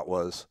was taught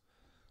was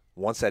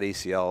once that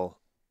ACL,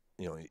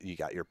 you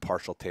got your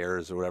partial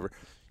tears or whatever,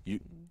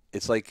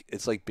 it's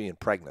like being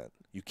pregnant.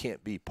 You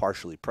can't be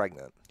partially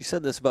pregnant. You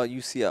said this about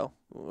UCL.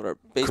 Baseball,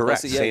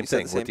 Correct. yeah, Same you said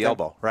thing the with the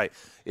elbow. Right.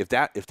 If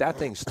that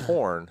thing's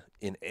torn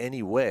in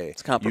any way,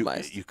 It's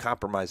compromised. You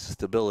compromise the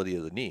stability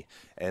of the knee,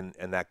 and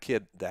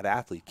that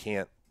athlete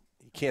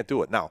can't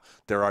do it. Now,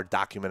 there are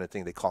documented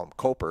things, they call them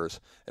copers,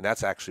 and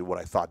that's actually what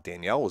I thought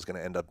Danielle was going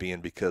to end up being,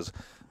 because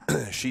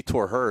she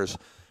tore hers.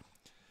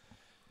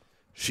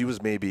 She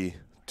was maybe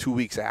 2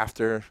 weeks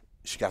after.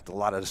 She got a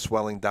lot of the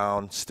swelling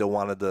down, still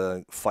wanted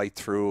to fight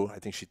through. I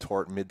think she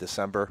tore it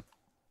mid-December.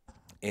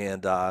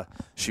 And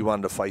she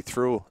wanted to fight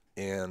through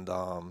and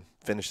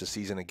finish the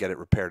season and get it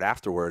repaired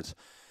afterwards.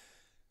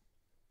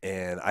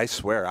 And I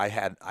swear,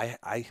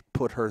 I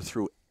put her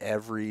through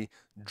every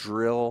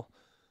drill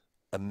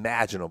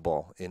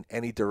imaginable in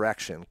any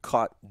direction,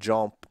 cut,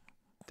 jump,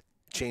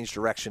 change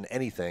direction,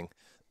 anything.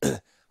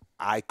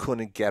 I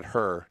couldn't get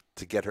her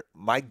to get her.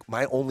 My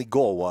only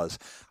goal was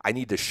I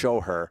need to show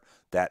her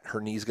that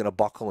her knee's going to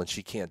buckle and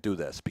she can't do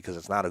this because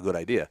it's not a good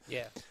idea.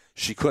 Yeah.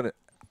 She couldn't.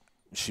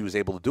 She was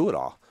able to do it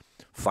all.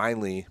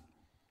 Finally,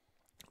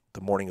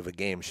 the morning of a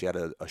game, she had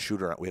a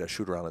shooter. We had a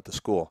shooter on at the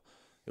school.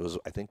 It was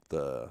I think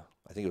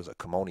it was a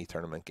Kimoni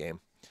tournament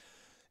game,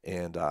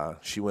 and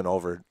she went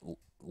over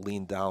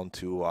leaned down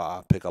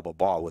to pick up a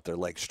ball with her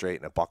leg straight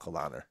and it buckled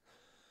on her.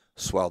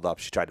 Swelled up.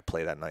 She tried to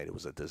play that night. It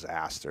was a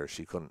disaster.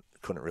 She couldn't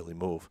really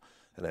move.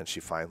 And then she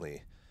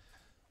finally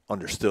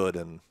understood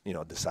and,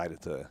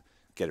 decided to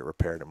get it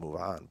repaired and move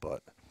on.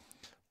 But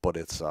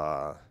it's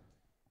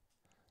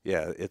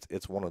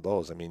it's one of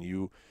those. I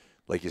mean,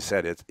 like you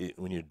said,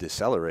 when you're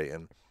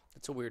decelerating,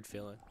 it's a weird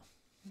feeling.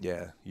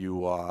 Yeah,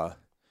 you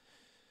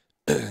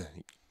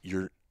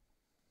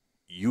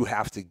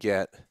have to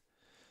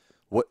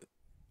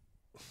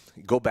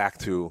go back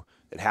to,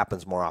 it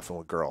happens more often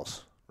with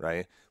girls,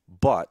 right?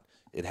 But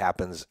it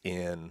happens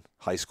in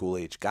high school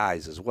age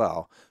guys as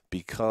well,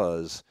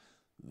 because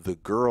the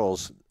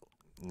girls,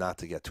 not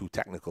to get too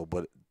technical,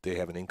 but they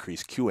have an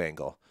increased Q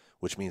angle,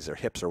 which means their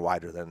hips are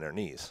wider than their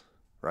knees,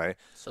 right?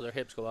 So their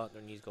hips go out and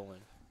their knees go in.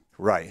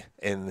 Right,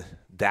 and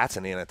that's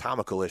an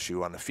anatomical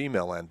issue on the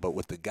female end. But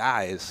with the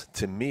guys,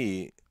 to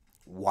me,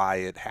 why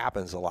it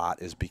happens a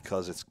lot is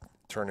because it's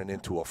turning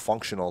into a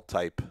functional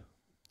type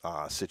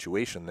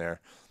situation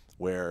there,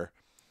 where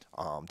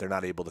they're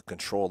not able to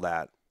control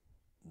that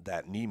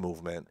knee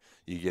movement.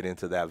 You get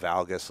into that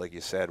valgus, like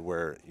you said,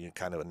 where you're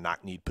kind of a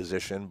knock-knee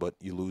position, but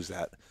you lose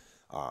that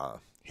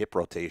hip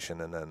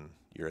rotation, and then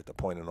you're at the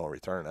point of no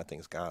return. That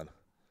thing's gone.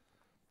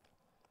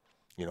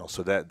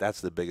 So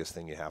that's the biggest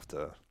thing you have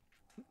to.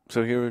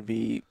 So here would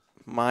be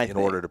my in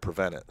order to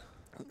prevent it.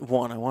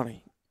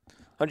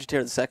 How'd you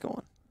tear the second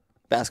one?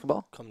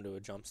 Basketball? Come to a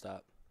jump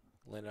stop,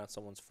 landed on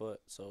someone's foot,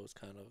 so it was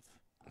kind of an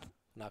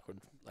awkward,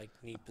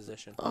 knee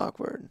position.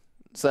 Awkward.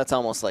 So that's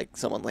almost like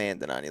someone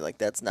landing on you. Like,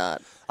 that's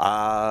not,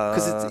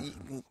 because you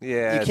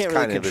can't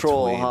really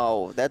control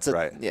how. That's a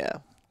right. Yeah,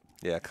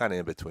 kind of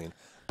in between.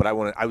 But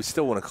I would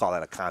still want to call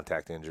that a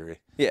contact injury.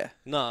 Yeah.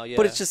 No, yeah.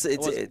 But it's just it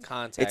wasn't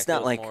contact. It's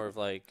not it was like more of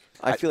like.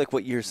 I feel like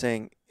what you're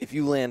saying. If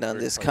you land on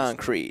this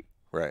concrete,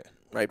 right,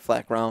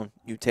 flat ground,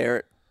 you tear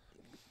it,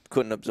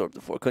 couldn't absorb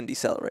the force, couldn't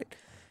decelerate.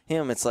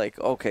 Him, it's like,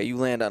 okay, you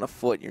land on a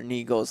foot, your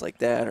knee goes like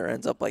that or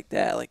ends up like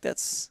that. Like,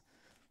 that's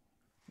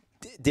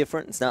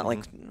different. It's not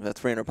like a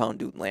 300-pound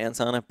dude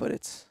lands on it, but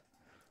it's.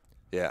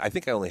 Yeah, I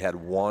think I only had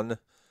one.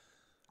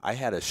 I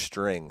had a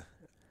string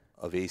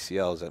of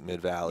ACLs at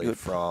Mid Valley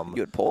from.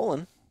 You had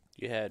Poland.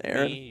 You had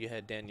Aaron. me. You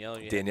had Danielle.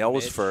 Danielle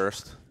was Mitch.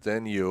 first,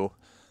 then you,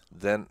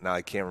 then now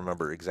I can't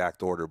remember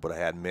exact order, but I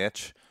had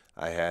Mitch,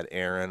 I had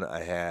Aaron,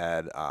 I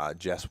had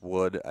Jess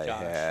Wood, I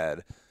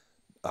had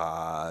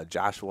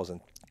Josh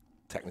wasn't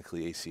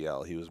technically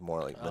ACL, he was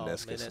more like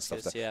meniscus and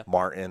stuff. Yeah.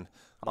 Martin.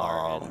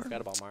 I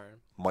forgot about Martin.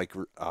 Mike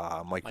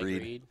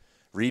Reed.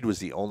 Reed was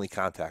the only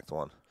contact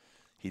one.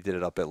 He did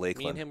it up at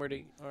Lakeland. Me and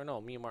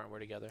Martin were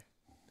together.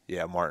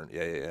 Yeah, Martin.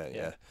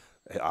 Yeah.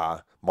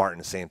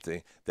 Martin, same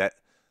thing. That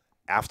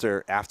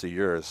after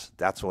yours,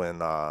 that's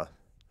when I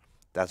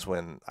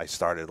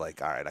started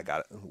like, all right, I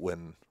got it.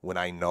 When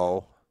I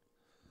know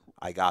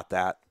I got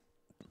that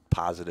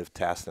positive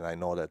test and I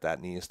know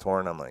that knee is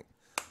torn, I'm like,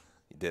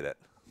 you did it.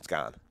 It's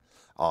gone.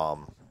 I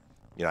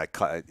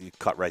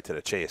cut right to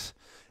the chase,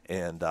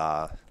 and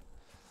I'll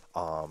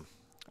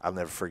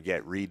never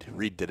forget.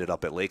 Reed did it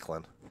up at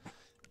Lakeland.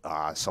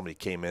 Somebody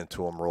came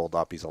into him, rolled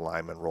up. He's a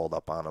lineman, rolled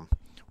up on him.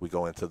 We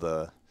go into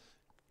the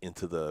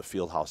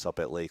field house up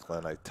at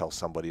Lakeland. I tell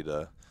somebody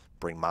to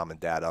bring mom and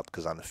dad up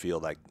because on the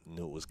field I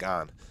knew it was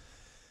gone.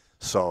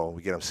 So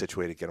we get him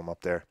situated, get him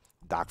up there.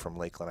 Doc from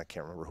Lakeland, I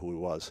can't remember who he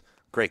was.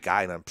 Great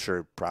guy, and I'm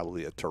sure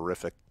probably a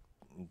terrific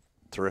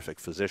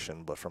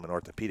physician, but from an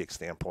orthopedic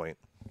standpoint,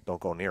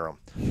 don't go near him.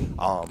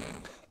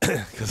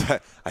 Because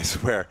I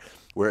swear,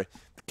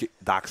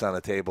 Doc's on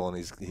the table and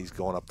he's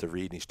going up to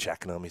Reed and he's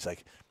checking him. He's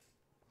like,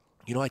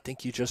 I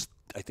think you just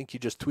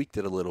tweaked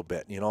it a little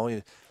bit,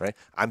 right?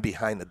 I'm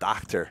behind the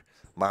doctor.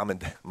 Mom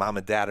and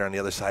dad are on the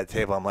other side of the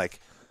table. I'm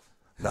like,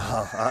 no,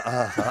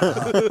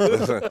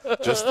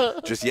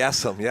 just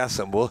yes him.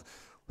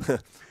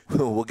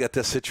 We'll get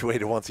this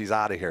situated once he's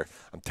out of here.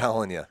 I'm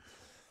telling you.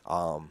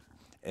 But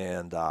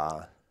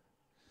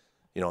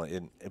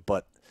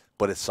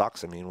it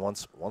sucks. I mean,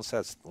 once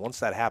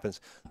that happens,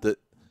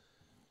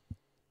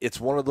 it's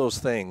one of those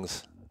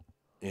things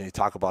you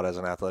talk about as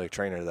an athletic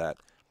trainer that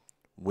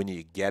when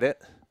you get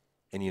it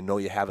and you know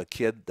you have a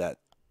kid that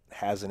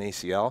has an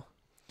ACL,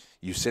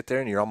 you sit there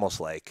and you're almost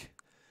like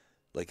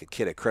a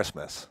kid at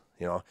Christmas.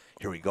 Here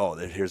we go.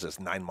 Here's this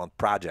 9-month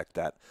project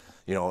that,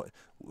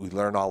 we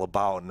learned all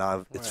about. And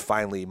now it's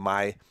finally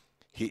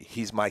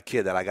he's my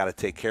kid that I got to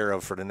take care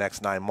of for the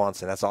next 9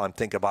 months. And that's all I'm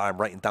thinking about. I'm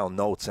writing down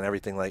notes and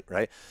everything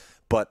right.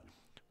 But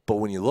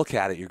when you look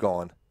at it, you're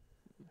going,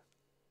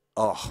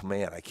 oh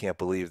man, I can't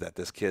believe that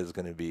this kid is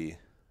going to be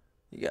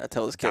you got to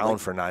tell this kid down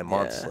for 9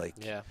 months.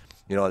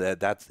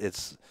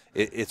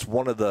 It's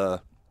one of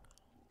the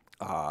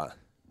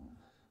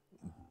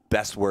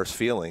best worst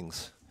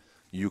feelings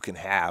you can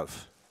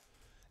have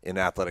in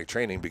athletic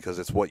training because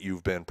it's what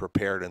you've been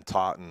prepared and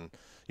taught and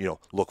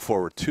look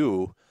forward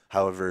to.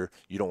 However,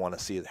 you don't want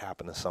to see it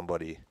happen to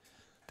somebody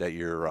that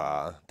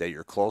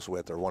you're close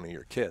with or one of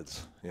your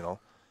kids.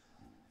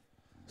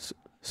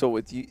 So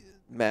with you,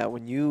 Matt,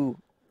 you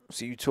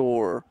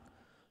tore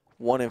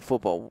one in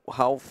football.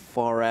 How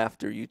far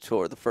after you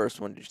tore the first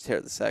one did you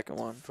tear the second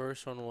one?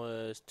 First one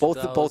was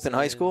Both in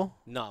high school?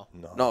 No.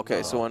 No.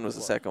 Okay, so when was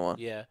the second one?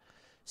 Yeah.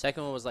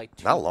 Second one was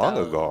like Not long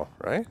ago,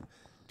 right?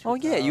 Oh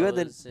yeah, you had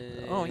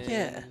the. Oh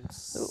yeah.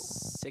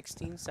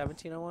 16,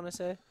 17, I want to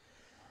say.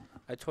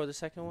 I tore the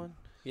second one.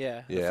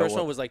 Yeah. Yeah, The first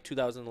well- one was like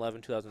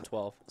 2011,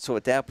 2012. So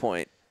at that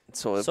point,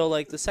 So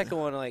like the second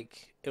one,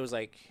 like it was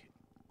like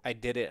I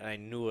did it and I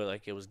knew it,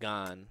 like it was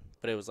gone,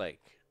 but it was like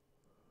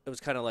it was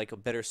kind of like a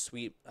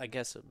bittersweet, I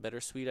guess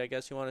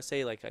you want to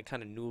say. Like I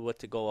kind of knew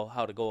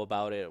how to go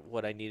about it,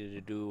 what I needed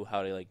to do,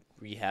 how to like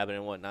rehab it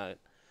and whatnot.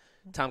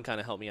 Tom kind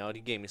of helped me out.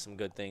 He gave me some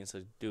good things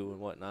to do and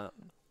whatnot.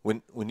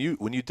 When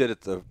you did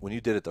it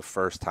the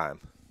first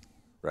time,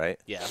 right?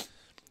 Yeah.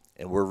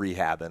 And we're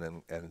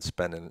rehabbing and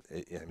spending.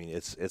 I mean,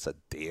 it's a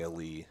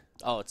daily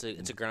Oh, it's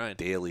a grind.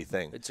 daily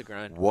thing. It's a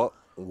grind.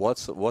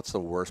 What's the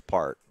worst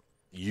part?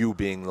 You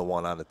being the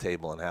one on the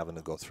table and having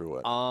to go through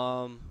it.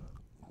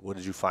 What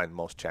did you find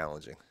most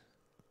challenging?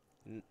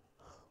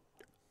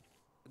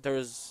 There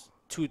was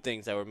two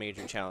things that were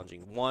major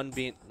challenging. One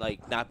being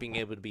like not being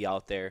able to be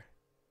out there,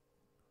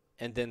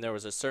 and then there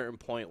was a certain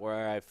point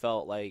where I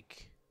felt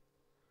like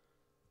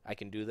I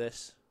can do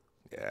this.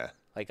 Yeah.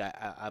 Like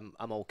I'm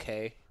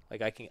okay.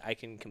 Like I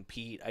can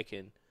compete. I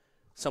can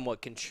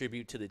somewhat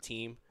contribute to the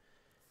team,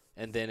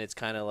 and then it's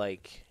kind of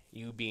like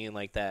you being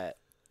like that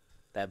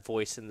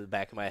voice in the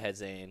back of my head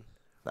saying,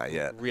 Not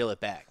yet. reel it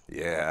back.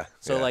 Yeah.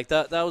 So yeah. like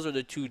those are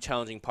the two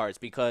challenging parts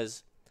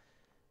because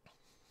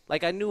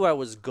like I knew I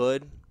was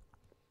good,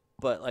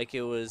 but like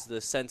it was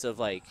the sense of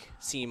like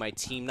seeing my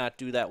team not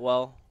do that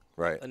well,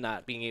 Right. and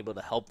not being able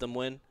to help them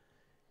win.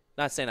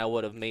 Not saying I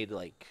would have made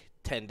like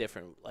 10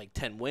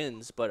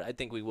 wins, but I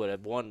think we would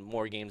have won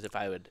more games if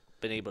I would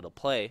been able to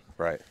play.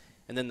 Right.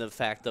 And then the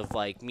fact of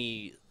like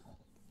me,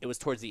 it was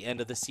towards the end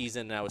of the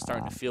season and I was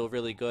starting to feel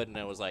really good and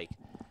I was like,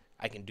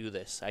 I can do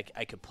this.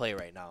 I could play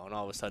right now. And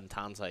all of a sudden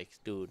Tom's like,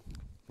 dude,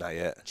 Not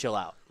yet. chill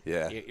out.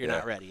 Yeah. You're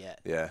not ready yet.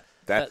 Yeah.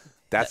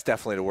 That's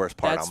definitely the worst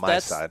part on my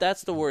side.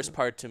 That's the worst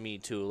part to me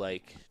too.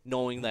 Like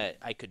knowing that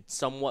I could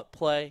somewhat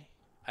play,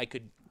 I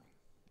could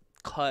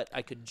cut,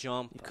 I could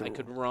jump, I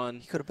could run.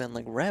 He could have been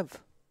like Rev.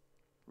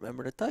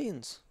 Remember the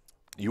Titans?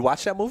 You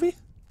watched that movie?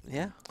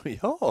 Yeah.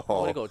 Yo. I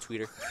want to go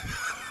tweeter.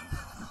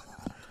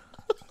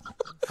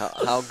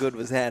 How good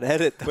was that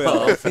edit?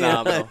 Though? Oh,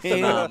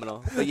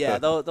 phenomenal. But yeah,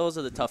 those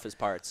are the toughest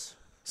parts.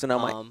 So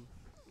now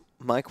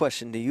my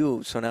question to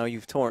you. So now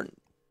you've torn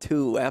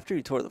two after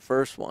you tore the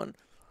first one,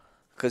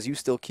 because you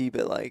still keep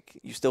it like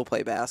you still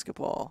play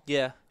basketball.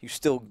 Yeah. You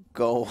still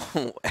go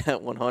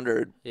at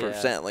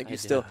 100%. Like you I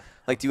still do.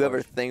 like. Do you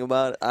ever think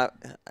about it?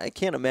 I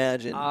can't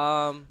imagine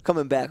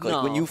coming back.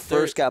 Like when no, you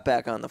first got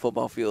back on the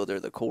football field or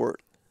the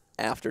court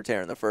after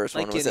tearing the first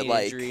one. Was it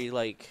like injury,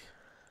 like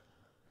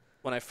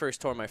when I first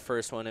tore my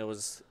first one, it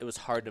was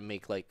hard to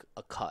make like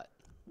a cut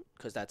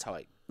because that's how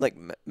I like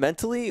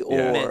mentally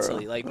or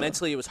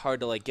mentally it was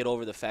hard to like get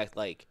over the fact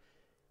like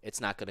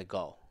it's not gonna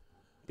go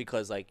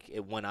because like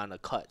it went on a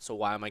cut. So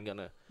why am I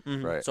gonna?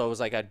 Right. So it was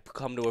like I'd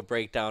come to a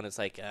breakdown. It's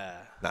like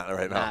Not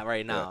right now. Not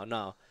right now, Yeah.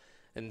 no.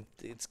 And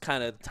it's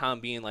kind of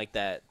Tom being like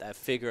that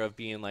figure of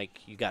being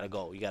like, you got to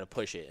go, you got to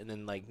push it. And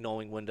then like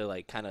knowing when to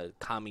like kind of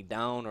calm me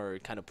down or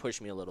kind of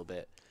push me a little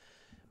bit.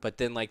 But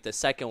then like the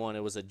second one, it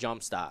was a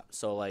jump stop.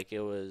 So like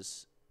it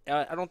was,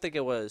 I don't think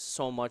it was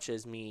so much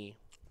as me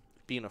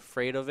being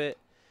afraid of it,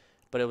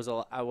 but it was,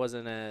 I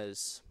wasn't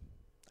as,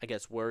 I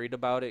guess, worried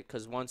about it.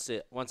 Cause once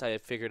I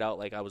had figured out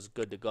like I was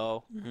good to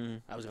go,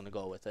 I was going to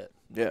go with it.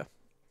 yeah.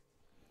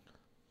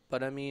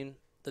 But I mean,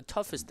 the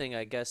toughest thing,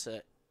 I guess,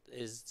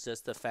 is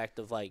just the fact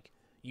of like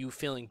you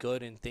feeling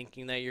good and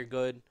thinking that you're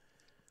good,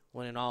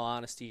 when in all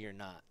honesty you're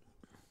not.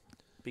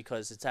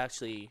 Because it's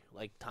actually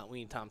like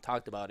we and Tom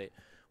talked about it.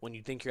 When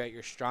you think you're at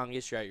your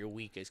strongest, you're at your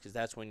weakest, because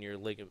that's when your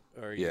ligament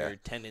or your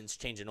tendon's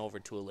changing over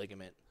to a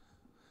ligament.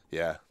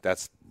 Yeah,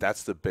 that's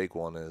the big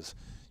one is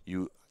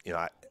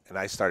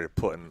I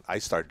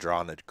started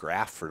drawing a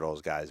graph for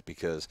those guys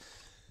because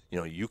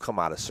you come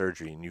out of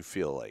surgery and you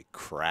feel like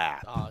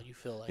crap. Oh, you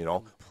feel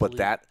like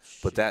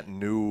but that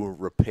new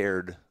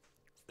repaired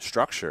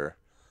structure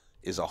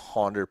is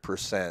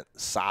 100%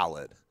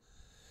 solid.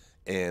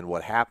 And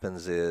what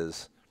happens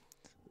is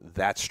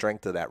that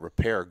strength of that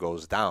repair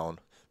goes down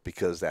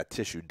because that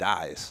tissue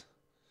dies,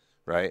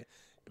 right?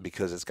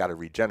 Because it's got to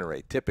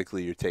regenerate.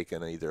 Typically, you're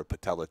taking either a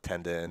patella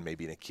tendon,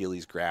 maybe an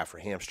Achilles graft or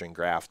hamstring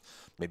graft,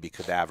 maybe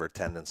cadaver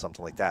tendon,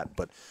 something like that.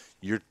 But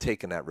you're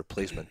taking that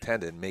replacement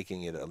tendon,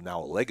 making it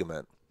now a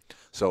ligament.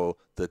 So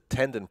the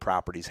tendon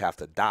properties have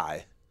to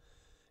die,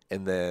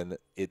 and then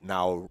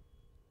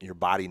your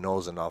body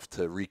knows enough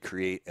to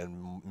recreate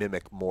and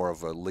mimic more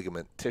of a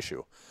ligament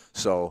tissue.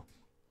 So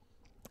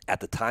at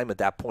the time at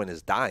that point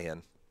is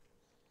dying,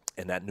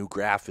 and that new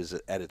graft is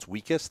at its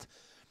weakest,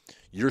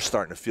 you're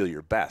starting to feel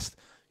your best.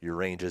 Your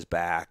range is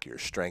back. Your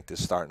strength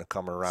is starting to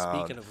come around.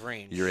 Speaking of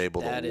range, you're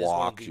able to walk. That is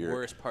one of the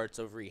worst parts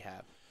of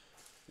rehab.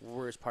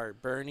 Worst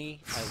part, Bernie,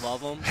 I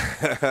love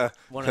him.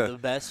 One of the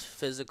best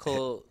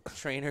physical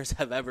trainers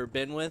I've ever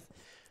been with,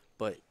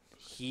 but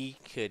he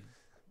could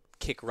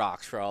kick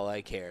rocks for all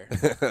I care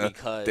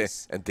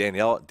because and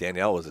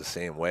Danielle was the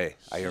same way.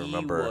 I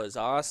remember he was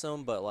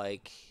awesome, but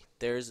like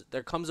there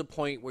comes a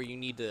point where you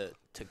need to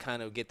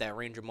kind of get that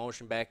range of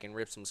motion back and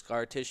rip some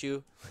scar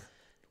tissue.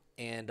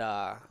 And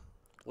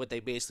what they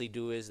basically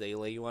do is they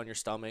lay you on your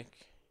stomach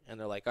and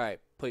they're like, all right,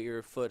 put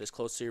your foot as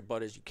close to your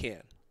butt as you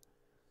can.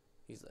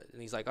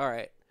 He's like, all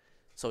right.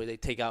 So they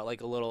take out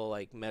like a little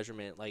like measure,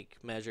 and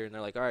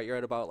they're like, all right, you're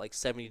at about like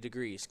 70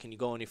 degrees. Can you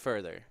go any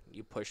further?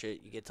 You push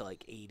it, you get to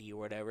like 80 or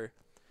whatever.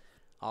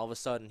 All of a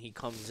sudden he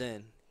comes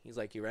in. He's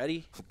like, you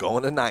ready?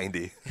 Going to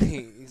 90.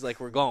 He's like,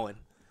 we're going.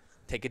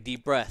 Take a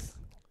deep breath.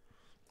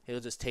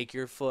 He'll just take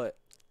your foot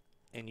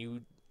and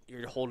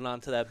you're holding on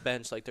to that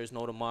bench like there's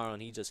no tomorrow,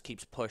 and he just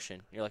keeps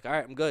pushing. You're like, all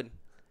right, I'm good.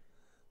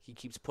 He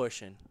keeps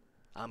pushing.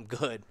 I'm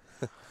good.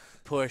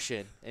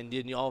 Pushing, and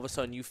then all of a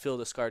sudden you feel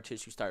the scar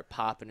tissue start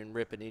popping and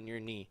ripping in your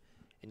knee,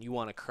 and you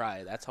want to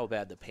cry. That's how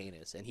bad the pain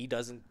is, and he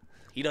doesn't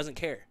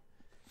care.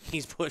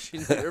 He's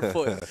pushing your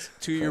foot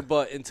to your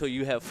butt until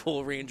you have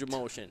full range of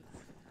motion.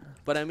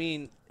 But I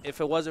mean, if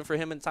it wasn't for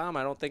him and Tom,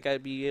 I don't think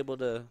I'd be able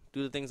to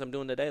do the things I'm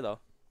doing today, though.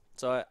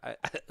 So I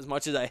as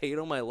much as I hate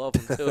him, I love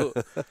him too.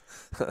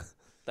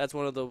 That's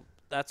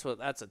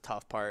a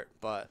tough part,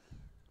 but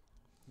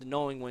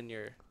knowing when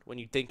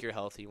you think you're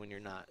healthy, when you're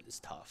not, is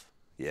tough.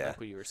 Yeah, like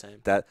what you were saying.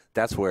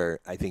 That's where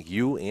I think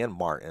you and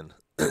Martin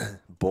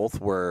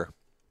both were.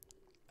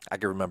 I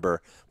can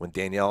remember when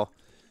Danielle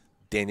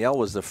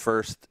was the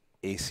first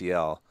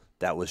ACL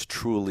that was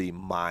truly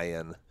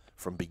mine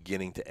from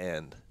beginning to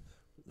end,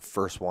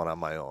 first one on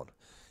my own,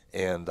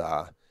 and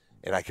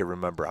I can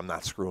remember, I'm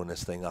not screwing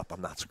this thing up.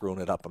 I'm not screwing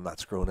it up. I'm not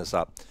screwing this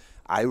up.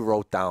 I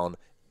wrote down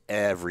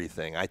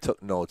everything. I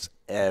took notes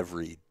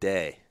every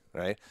day,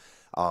 right?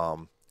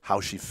 How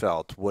she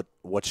felt,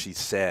 what she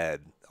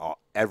said,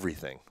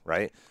 everything,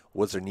 right?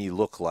 What's her knee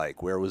look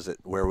like? Where was it?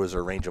 Where was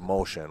her range of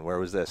motion? Where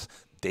was this?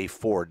 Day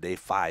 4, day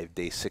 5,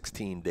 day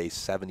 16, day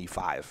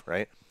 75,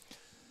 right?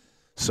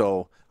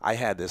 So I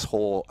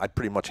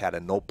pretty much had a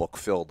notebook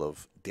filled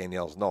of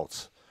Danielle's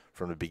notes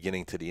from the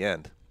beginning to the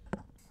end.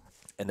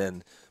 And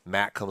then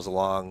Matt comes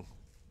along,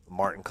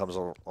 Martin comes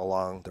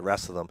along, the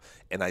rest of them,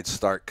 and I'd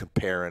start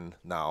comparing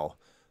now.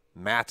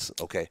 Matt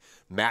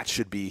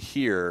should be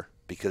here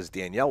because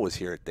Danielle was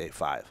here at day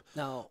 5.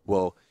 No.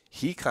 Well,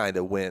 he kind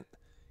of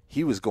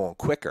he was going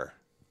quicker,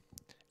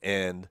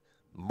 and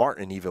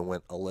Martin even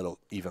went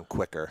even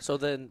quicker. So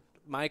then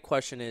my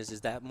question is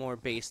that more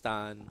based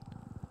on,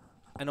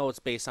 I know it's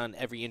based on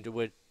every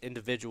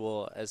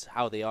individual as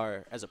how they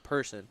are as a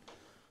person,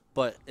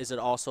 but is it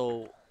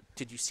also,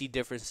 did you see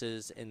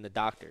differences in the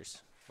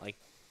doctors? Like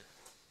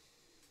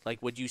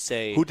would you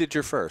say. Who did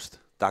your first?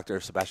 Dr.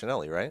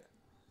 Sebastianelli, right?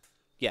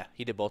 Yeah,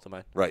 he did both of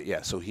mine. Right,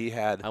 yeah. So he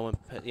had. I went,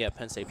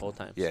 Penn State both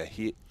times. Yeah,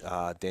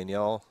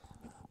 Danielle.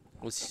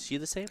 Was she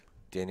the same?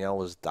 Danielle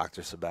was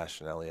Dr.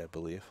 Sebastianelli, I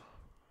believe.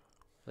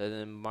 And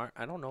then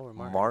I don't know where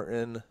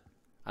Martin.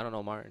 I don't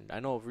know Martin.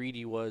 I know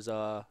Reedy was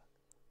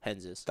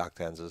Hens's.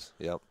 Dr. Hens's,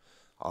 yep.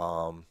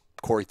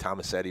 Corey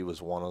Tomasetti was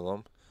one of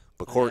them.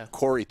 But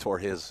Corey tore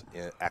his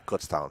at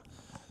Kutztown.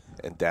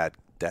 And Dad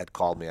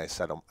called me. I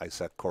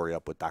set Corey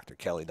up with Dr.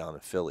 Kelly down in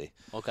Philly.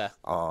 Okay.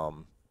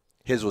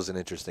 His was an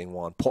interesting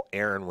one.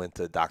 Aaron went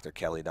to Dr.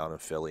 Kelly down in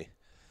Philly.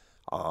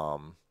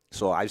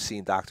 So I've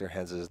seen Dr.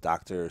 Hens's,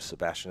 Dr.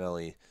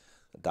 Sebastianelli,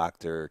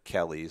 Dr.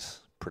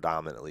 Kelly's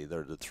predominantly.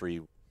 They're the 3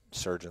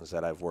 surgeons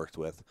that I've worked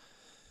with.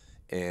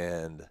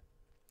 And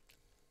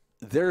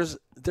there's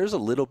a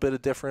little bit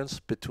of difference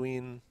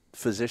between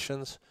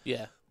physicians.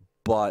 Yeah.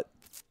 But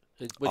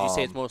would you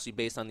say it's mostly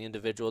based on the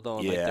individual though,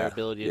 and like their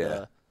ability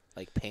to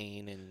like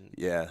pain and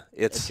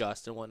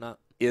adjust and whatnot?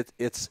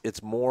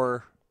 It's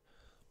more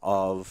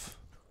of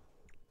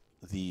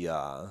the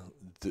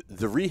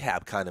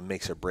rehab kind of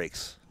makes or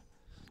breaks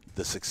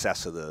the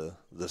success of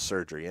the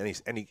surgery.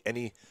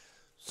 Any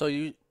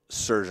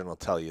surgeon will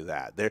tell you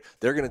that.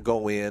 They're going to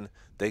go in,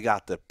 they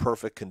got the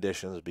perfect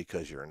conditions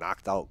because you're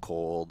knocked out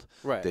cold.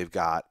 Right. They've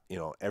got,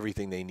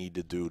 everything they need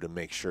to do to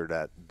make sure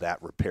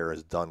that repair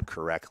is done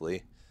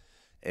correctly.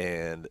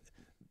 And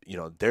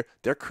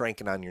they're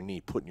cranking on your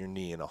knee, putting your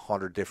knee in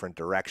 100 different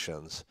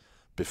directions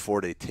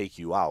before they take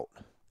you out.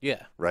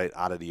 Yeah. Right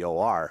out of the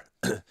OR.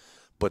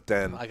 But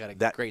then I got a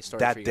great story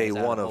for you guys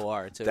out of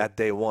OR too. That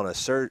day one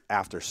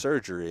after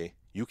surgery,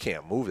 you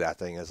can't move. That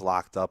thing is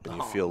locked up, and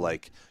you feel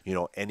like,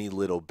 any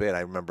little bit. I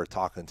remember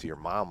talking to your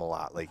mom a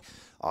lot, like,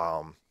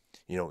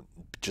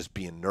 just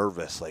being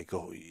nervous, like,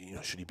 oh,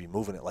 should you be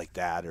moving it like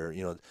that?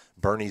 Or,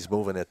 Bernie's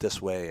moving it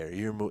this way, or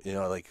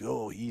you're like,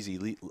 oh, easy,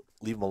 leave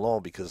him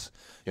alone because,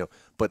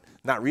 but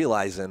not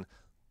realizing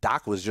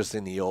Doc was just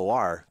in the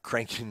OR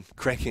cranking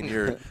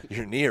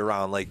your knee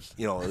around like,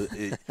 you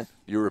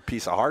were a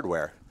piece of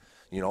hardware,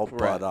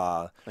 right.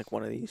 But like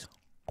one of these.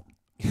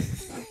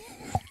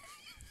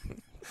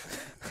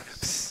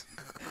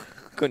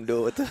 Couldn't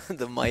do it with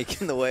the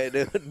mic in the way,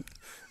 dude.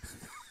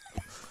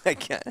 I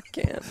can't.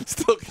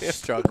 Still can't.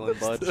 Struggling,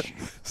 bud.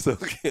 Still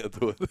can't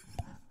do it.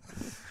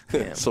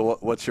 Damn. So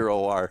what's your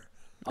OR?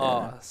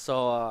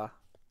 So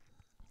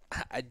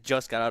I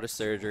just got out of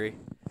surgery.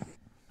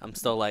 I'm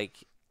still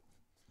like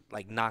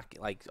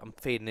I'm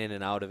fading in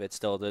and out of it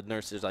still. The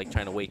nurse is like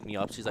trying to wake me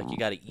up. She's like, you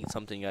got to eat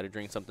something, you got to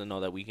drink something, know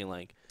that we can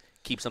like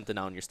keep something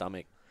down your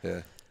stomach.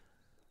 Yeah.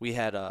 We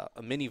had a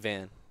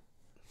minivan.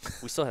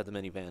 We still have the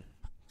minivan.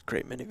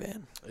 Great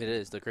minivan. It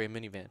is the great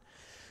minivan.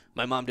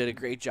 My mom did a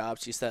great job.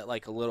 She set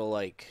like a little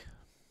like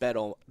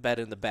bed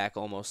in the back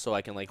almost, so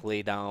I can like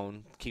lay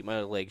down, keep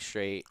my legs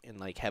straight, and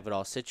like have it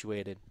all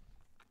situated.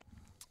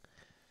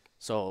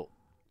 So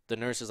the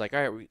nurse is like,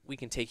 all right, we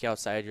can take you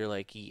outside. You're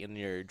like eating,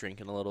 you're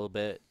drinking a little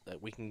bit. Like,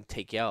 we can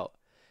take you out.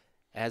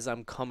 As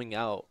I'm coming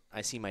out,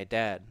 I see my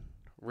dad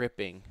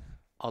ripping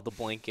all the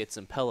blankets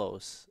and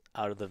pillows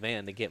out of the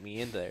van to get me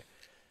in there.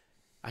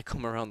 I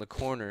come around the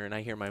corner and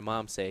I hear my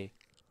mom say,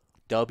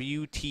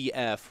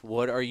 WTF,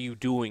 what are you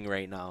doing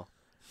right now?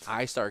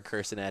 I start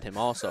cursing at him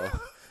also.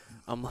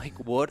 I'm like,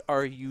 what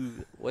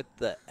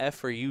the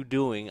F are you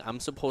doing? I'm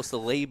supposed to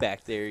lay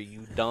back there,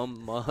 you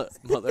dumb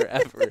mother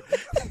effer.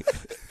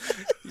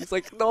 He's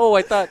like, no,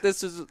 I thought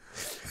this is...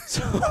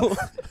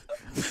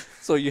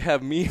 So you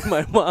have me and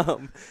my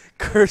mom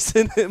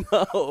cursing him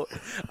out.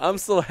 I'm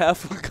still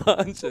half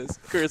unconscious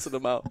cursing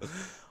him out.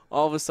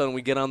 All of a sudden,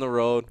 we get on the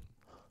road.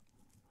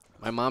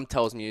 My mom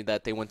tells me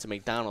that they went to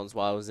McDonald's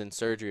while I was in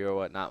surgery or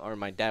whatnot, or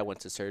my dad went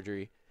to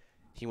surgery.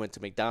 He went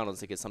to McDonald's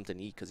to get something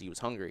to eat because he was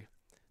hungry.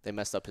 They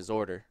messed up his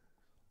order.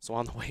 So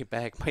on the way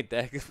back, my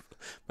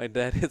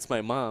dad hits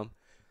my mom.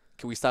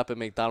 Can we stop at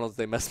McDonald's?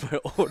 They messed my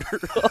order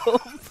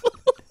up.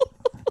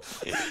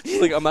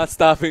 She's like, I'm not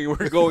stopping.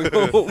 We're going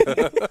home.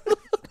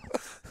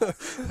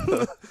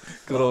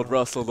 Good old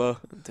Russell, though.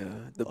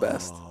 The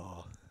best.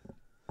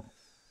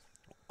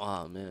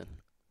 Oh, man.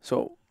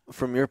 So,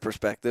 from your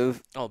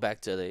perspective. Oh, back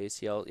to the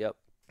ACL. Yep.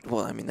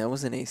 Well, I mean, that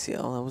was an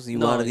ACL. That was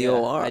you out of the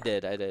OR. I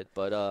did.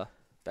 But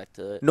back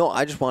to it. No,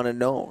 I just want to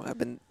know. I've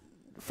been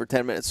for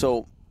 10 minutes.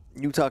 So,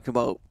 you talked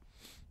about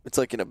it's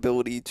like an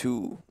ability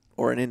to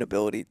or an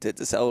inability to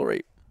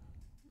decelerate.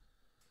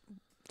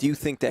 Do you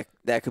think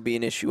that could be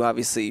an issue?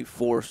 Obviously,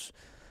 force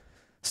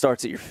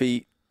starts at your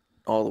feet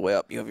all the way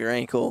up. You have your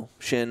ankle,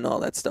 shin, all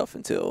that stuff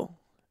until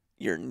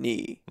your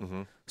knee.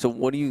 Mm-hmm. So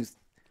what do you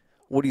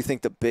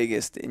think the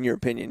biggest, in your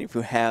opinion, if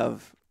you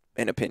have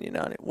an opinion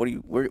on it, where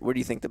do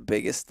you think the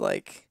biggest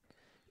like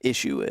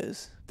issue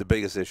is? The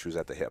biggest issue is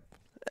at the hip.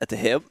 At the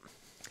hip?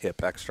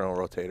 Hip external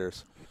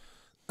rotators.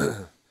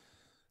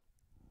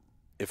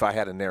 If I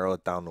had to narrow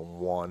it down to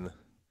one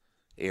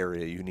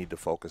area you need to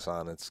focus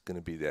on, it's going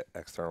to be the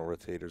external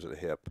rotators of the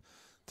hip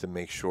to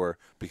make sure,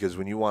 because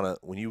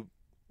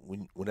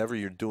whenever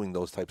you're doing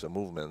those types of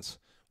movements,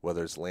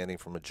 whether it's landing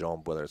from a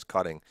jump, whether it's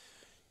cutting,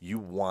 you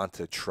want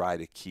to try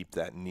to keep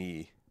that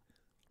knee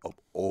up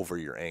over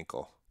your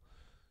ankle.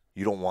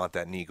 You don't want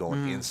that knee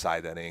going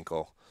inside that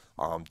ankle.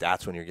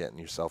 That's when you're getting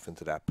yourself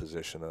into that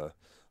position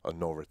of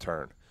no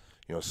return.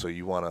 So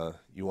you want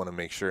to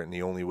make sure, and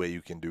the only way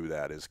you can do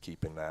that is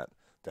keeping that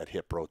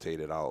hip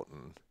rotated out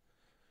and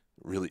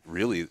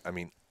really, I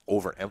mean,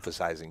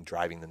 overemphasizing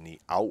driving the knee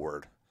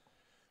outward,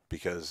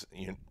 because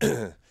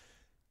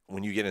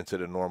when you get into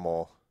the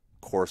normal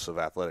course of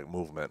athletic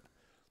movement,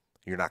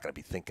 you're not going to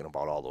be thinking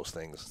about all those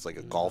things. It's like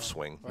a golf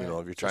swing. Right. If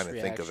you're Just trying to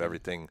think of reaction.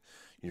 everything,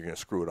 you're going to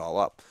screw it all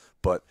up.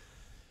 But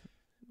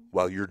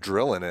while you're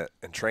drilling it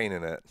and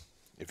training it,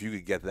 if you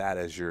could get that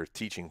as your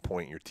teaching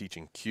point, your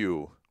teaching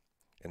cue,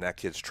 and that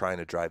kid's trying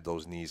to drive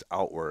those knees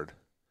outward,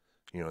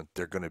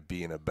 they're going to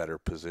be in a better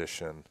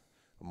position,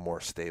 a more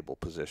stable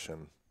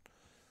position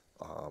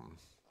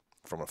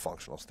from a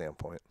functional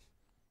standpoint.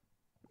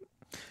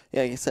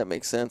 Yeah, I guess that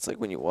makes sense. Like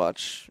when you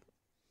watch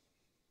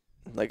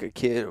like a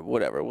kid or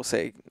whatever, we'll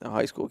say a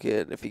high school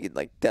kid, if he could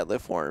like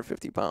deadlift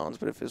 450 pounds,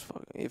 but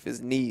if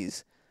his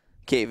knees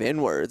cave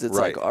inwards, it's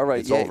Right. like, all right,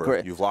 It's yeah, over.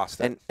 great. You've lost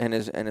it. And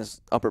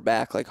his upper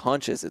back like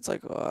hunches. It's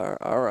like,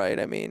 all right.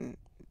 I mean,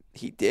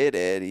 he did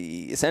it.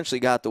 He essentially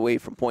got the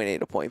weight from point A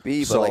to point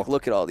B. But So- like,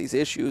 look at all these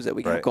issues that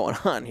we got Right. going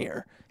on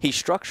here. He's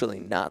structurally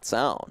not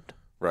sound.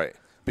 Right.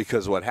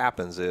 Because what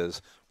happens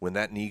is when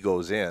that knee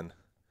goes in,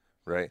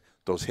 right,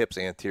 those hips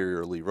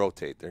anteriorly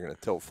rotate. They're going to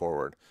tilt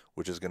forward,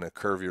 which is going to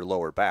curve your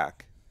lower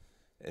back.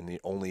 And the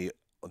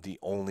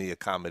only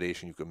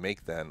accommodation you can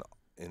make then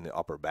in the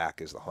upper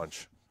back is the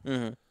hunch.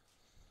 Mm-hmm.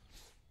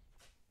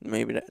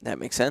 Maybe that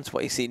makes sense.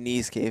 Why you see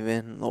knees cave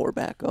in, lower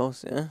back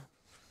goes. Yeah,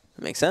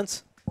 that makes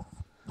sense.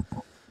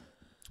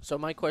 So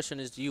my question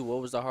is to you,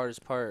 what was the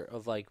hardest part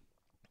of like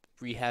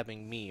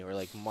rehabbing me or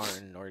like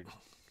Martin, or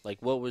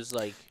like what was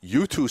like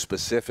You two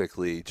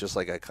specifically, just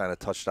like I kind of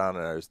touched on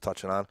and I was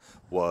touching on,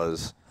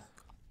 was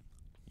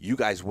you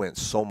guys went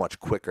so much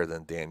quicker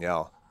than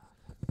Danielle.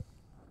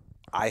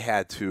 I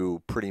had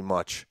to pretty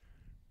much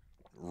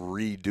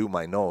redo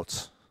my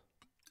notes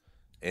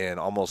and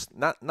almost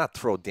not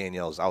throw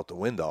Danielle's out the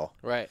window,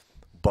 right?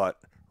 but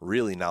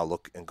really now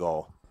look and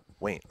go,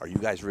 wait, are you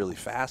guys really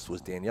fast?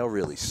 Was Danielle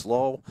really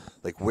slow?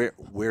 Like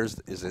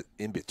is it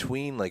in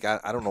between? Like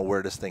I don't know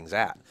where this thing's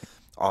at.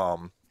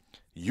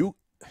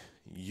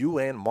 You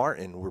and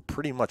Martin were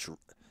pretty much,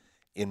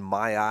 in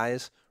my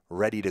eyes,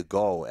 ready to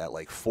go at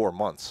like 4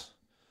 months.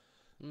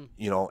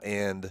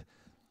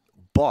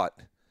 But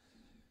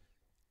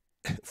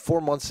 4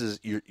 months is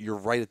you're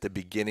right at the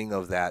beginning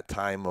of that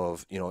time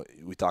of,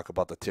 we talk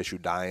about the tissue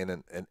dying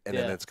and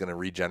then it's going to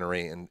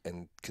regenerate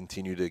and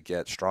continue to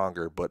get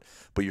stronger, but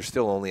you're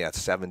still only at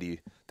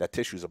 70. That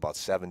tissue is about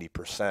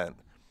 70%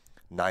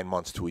 9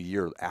 months to a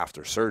year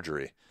after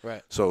surgery.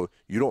 Right. So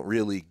you don't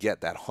really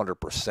get that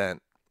 100%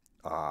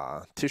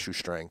 tissue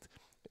strength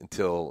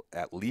until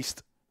at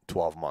least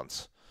 12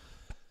 months.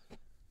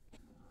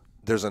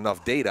 There's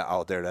enough data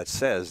out there that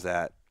says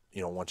that,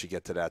 once you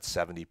get to that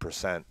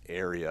 70%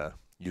 area,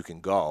 you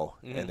can go,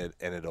 and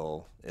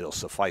it'll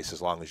suffice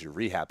as long as you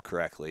rehab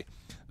correctly.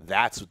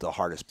 That's what the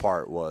hardest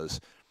part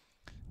was,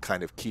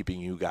 kind of keeping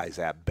you guys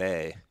at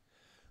bay.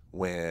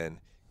 When,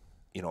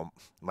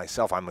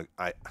 myself,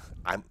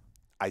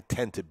 I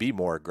tend to be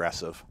more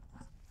aggressive,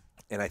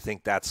 and I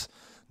think that's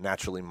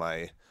naturally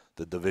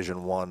the Division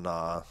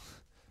I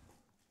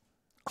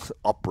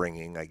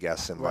upbringing, I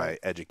guess, and my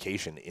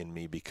education in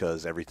me,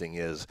 because everything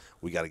is,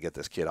 we got to get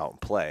this kid out and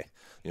play,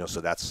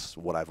 so that's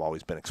what I've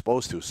always been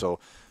exposed to. So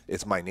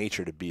it's my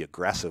nature to be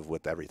aggressive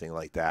with everything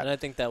like that. And I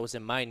think that was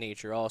in my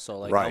nature also.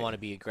 Like, Right. I want to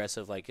be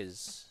aggressive, like,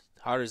 as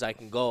hard as I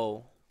can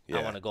go. Yeah.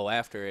 I want to go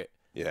after it.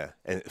 Yeah.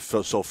 And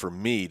so for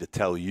me to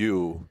tell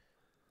you,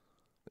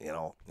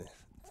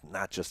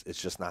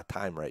 it's just not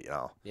time right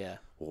now. Yeah.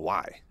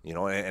 Why?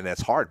 And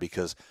it's hard,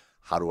 because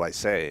how do I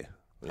say,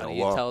 How do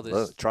you tell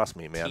this trust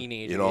me, man.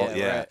 teenager?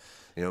 Right.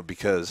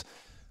 Because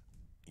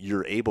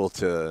you're able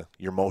to,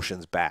 your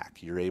motion's back.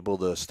 You're able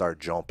to start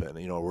jumping.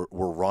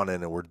 We're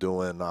running and we're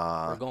doing.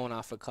 We're going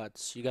off of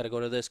cuts. You got to go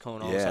to this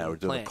cone. We're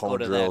doing cone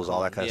drills,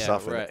 all that kind of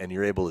stuff, right. and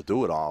you're able to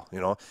do it all.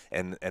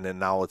 And then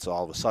now it's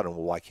all of a sudden,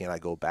 well, why can't I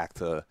go back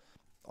to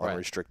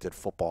unrestricted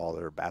football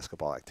or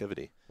basketball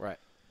activity? Right.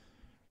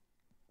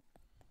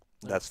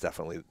 That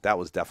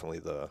was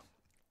definitely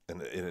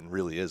and it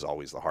really is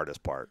always the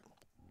hardest part.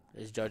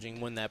 Is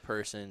judging when that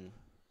person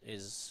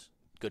is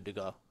good to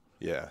go.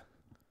 Yeah.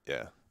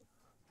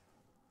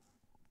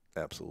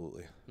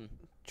 Absolutely.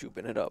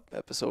 Chooping it up,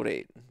 episode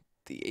 8,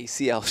 the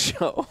ACL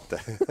show.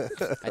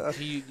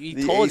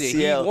 He told you.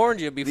 He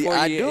warned you before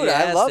you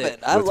I love it.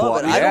 I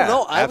love it. I don't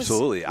know.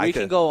 Absolutely. We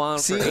can go on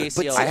for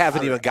ACL. I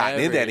haven't even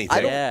gotten into anything.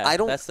 I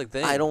don't. That's the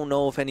thing. I don't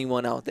know if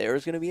anyone out there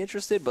is going to be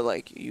interested, but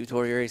like, you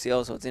tore your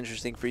ACL, so it's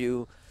interesting for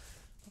you.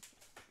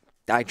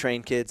 I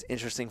train kids.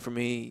 Interesting for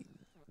me.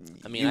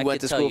 I mean, you I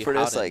went could to tell school you for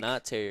how this. to Like,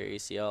 not tear your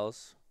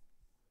ACLs.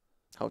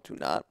 how to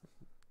not?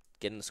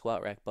 Get in the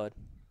squat rack, bud.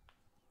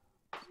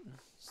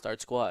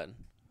 Start squatting.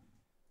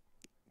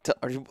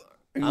 Are you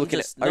looking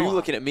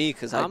at me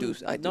because I do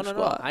squat?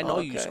 No. I know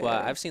you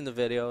squat. I've seen the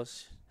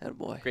videos. That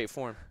boy. Great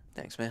form.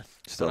 Thanks, man.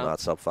 Still not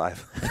sub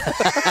 5.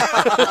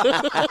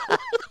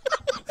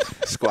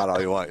 Squat all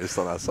you want. You're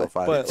still not sub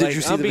 5. But did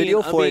you see the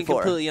video? I'm being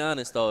completely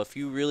honest, though. If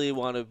you really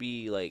want to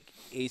be like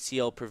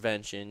ACL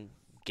prevention,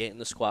 get in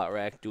the squat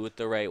rack, do it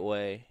the right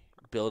way,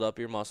 build up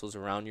your muscles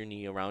around your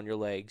knee, around your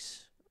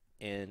legs,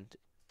 and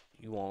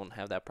you won't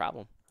have that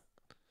problem.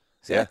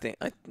 See, yeah.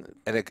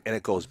 And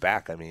it goes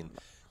back. I mean,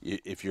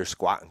 if you're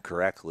squatting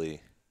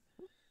correctly,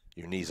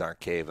 your knees aren't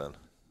caving.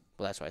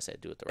 Well, that's why I said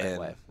do it the right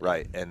way.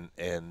 Right,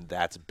 and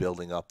that's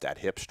building up that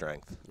hip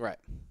strength. Right.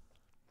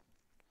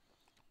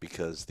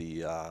 Because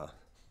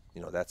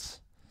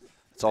that's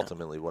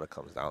ultimately what it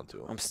comes down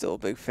to. I'm still a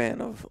big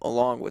fan of,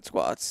 along with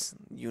squats,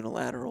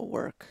 unilateral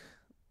work.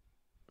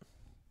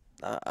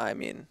 I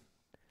mean,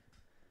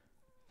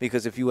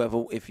 because if you have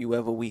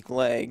a weak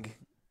leg,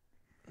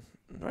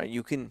 right,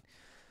 you can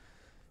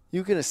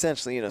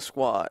essentially in a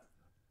squat,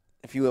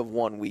 if you have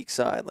one weak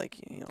side, like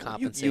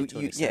compensate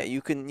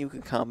you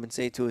can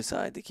compensate to a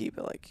side to keep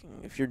it. Like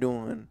if you're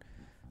doing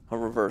a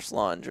reverse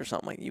lunge or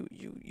something, like you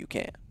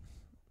can't.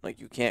 Like,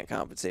 you can't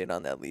compensate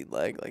on that lead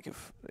leg. Like,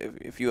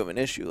 if you have an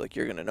issue, like,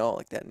 you're going to know,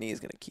 like, that knee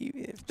is going to keep,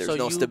 if there's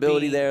no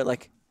stability there,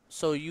 like.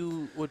 So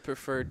you would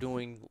prefer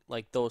doing,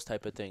 like, those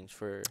type of things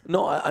for.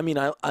 No, I mean,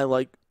 I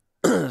like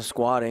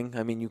squatting.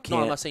 I mean, you can't.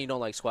 No, I'm not saying you don't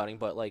like squatting,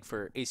 but, like,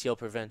 for ACL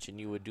prevention,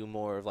 you would do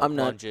more of, like,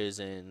 lunges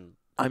and.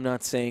 I'm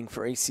not saying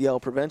for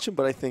ACL prevention,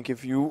 but I think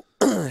if you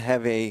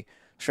have a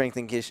strength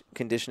and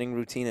conditioning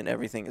routine and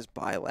everything is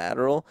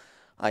bilateral,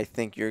 I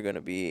think you're going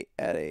to be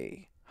at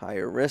a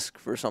higher risk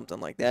for something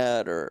like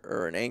that,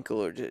 or an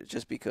ankle, or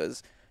just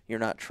because you're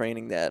not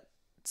training that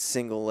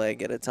single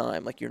leg at a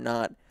time. Like, you're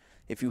not,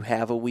 if you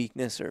have a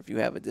weakness or if you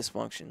have a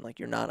dysfunction, like,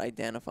 you're not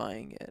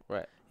identifying it.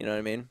 Right. You know what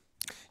I mean?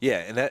 Yeah,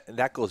 and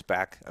that goes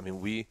back. I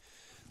mean,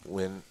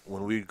 when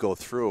we go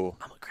through,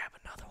 I'm gonna grab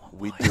another one.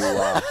 We do.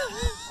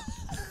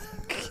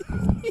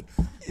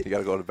 You got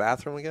to go to the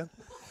bathroom again.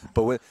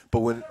 But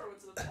when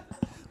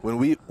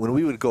we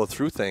would go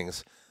through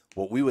things,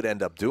 what we would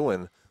end up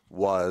doing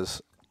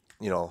was,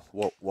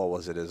 what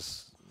was it?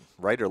 Is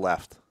right or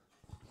left?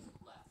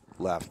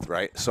 Left,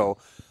 right? So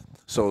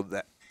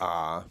that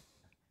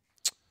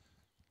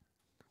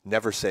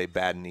never say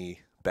bad knee,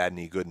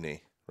 good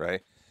knee,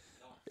 right?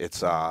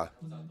 It's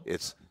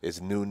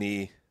new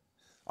knee,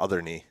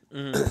 other knee.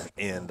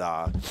 And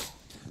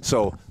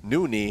so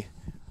new knee,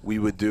 we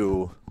would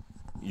do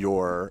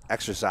your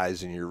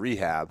exercise in your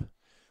rehab.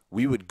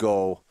 We would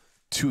go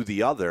to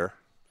the other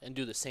And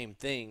do the same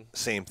thing.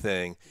 Same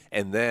thing,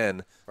 and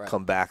then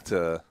come back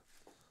to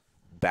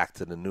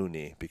the new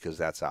knee, because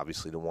that's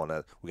obviously the one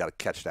that we got to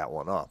catch that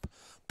one up.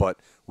 But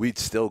we'd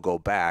still go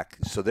back.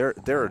 So there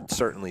are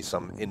certainly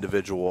some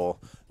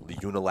individual, the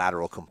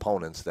unilateral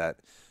components that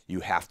you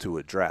have to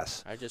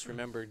address. I just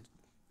remembered,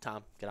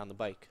 Tom, get on the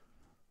bike.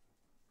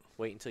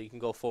 Wait until you can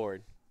go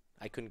forward.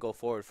 I couldn't go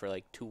forward for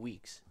like 2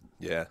 weeks.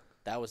 Yeah.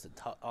 That was the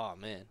tough. Oh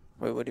man.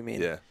 Wait, what do you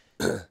mean?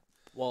 Yeah.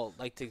 Well,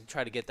 like to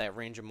try to get that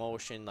range of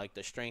motion, like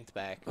the strength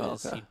back,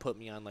 he'd put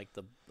me on like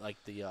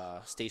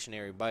the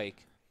stationary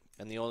bike,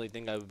 and the only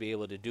thing I would be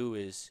able to do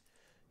is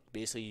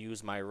basically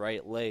use my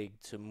right leg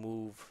to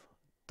move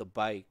the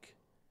bike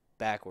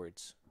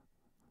backwards,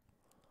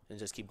 and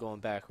just keep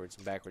going backwards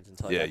and backwards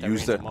until I got that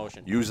range of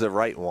motion. Use the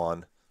right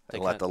one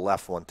and let the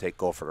left one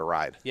go for the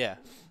ride. Yeah,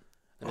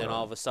 and then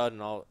all of a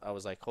sudden, I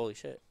was like, holy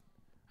shit,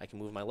 I can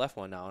move my left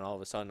one now, and all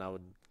of a sudden I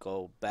would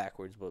go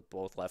backwards, but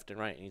both left and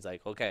right, and he's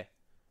like, okay.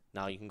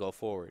 Now you can go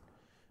forward.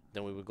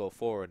 Then we would go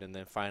forward, and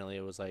then finally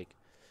it was like,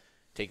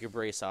 take your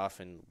brace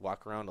off and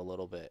walk around a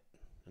little bit.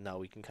 And now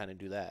we can kind of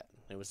do that.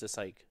 It was just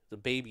like the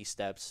baby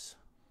steps,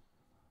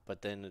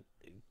 but then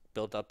it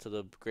built up to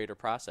the greater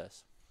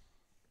process.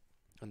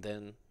 And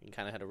then you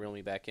kind of had to reel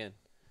me back in.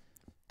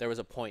 There was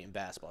a point in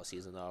basketball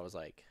season, though, I was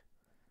like,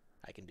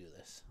 I can do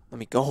this. Let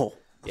me go.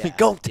 Yeah, Let me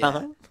go,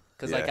 Tom.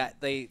 Because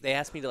they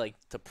asked me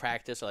to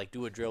practice or like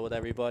do a drill with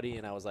everybody,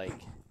 and I was like,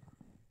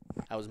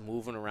 I was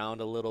moving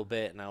around a little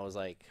bit, and I was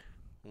like,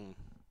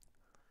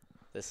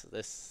 this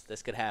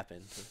could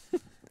happen.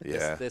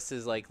 Yeah. This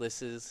is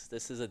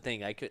a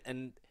thing. I could,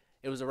 and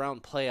it was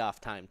around playoff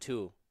time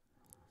too.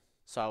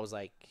 So I was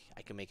like,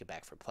 I can make it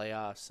back for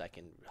playoffs. I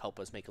can help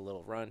us make a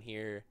little run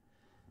here.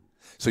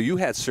 So you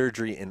had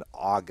surgery in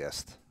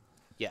August.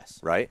 Yes.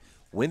 Right?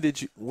 When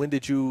did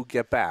you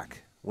get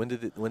back? When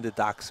did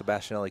Doc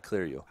Sebastianelli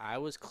clear you? I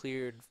was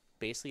cleared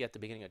basically at the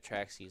beginning of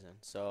track season.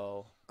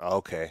 So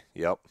okay,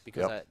 yep.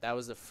 Because that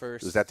was the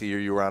first. Was that the year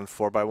you were on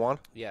 4x1?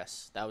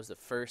 Yes, that was the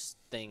first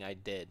thing I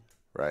did.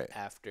 Right.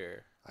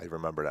 After. I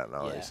remember that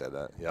now that you said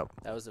that. Yep.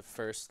 That was the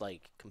first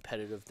like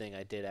competitive thing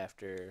I did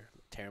after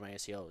tearing my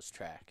ACL was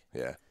track.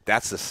 Yeah,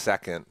 that's the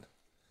second.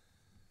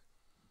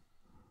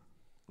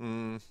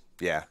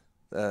 Yeah.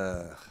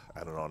 I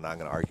don't know. I'm not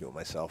going to argue with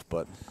myself,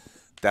 but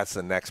that's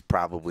the next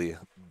probably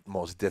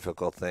most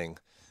difficult thing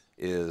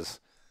is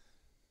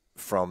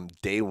from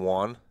day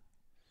one,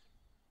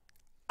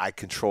 I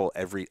control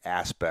every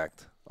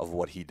aspect of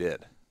what he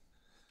did,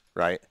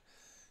 right?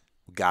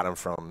 Got him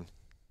from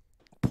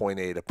point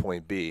A to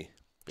point B.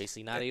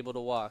 Basically not able to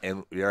walk.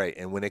 And you're right.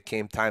 And when it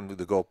came time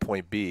to go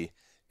point B,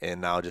 and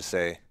now just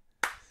say,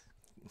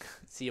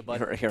 see you,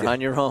 buddy. You're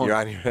on your own. You're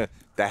on your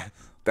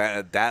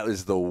that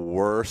is the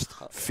worst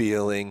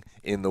feeling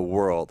in the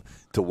world,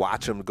 to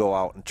watch him go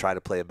out and try to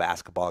play a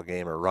basketball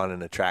game or run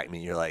in a track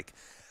meet. You're like,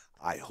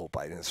 I hope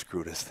I didn't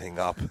screw this thing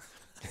up.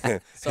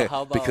 So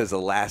how about, because the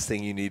last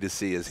thing you need to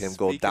see is him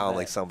go down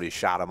like somebody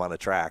shot him on a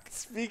track.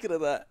 Speaking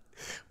of that,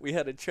 we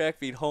had a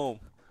track meet home.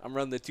 I'm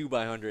running the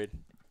 2x100.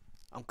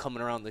 I'm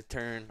coming around the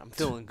turn. I'm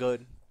feeling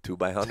good.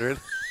 2x100?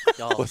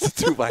 What's a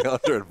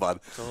 2x100, bud?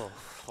 Oh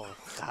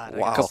God!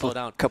 Wow. I gotta slow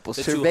down. Couple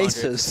the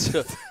cervezas.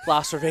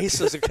 Las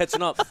cervezas are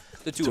catching up.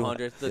 The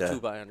 200, the yeah.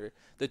 2x100,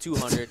 the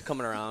 200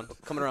 coming around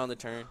the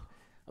turn.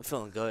 I'm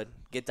feeling good.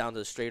 Get down to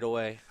the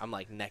straightaway. I'm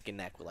like neck and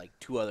neck with like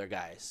two other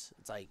guys.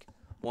 It's like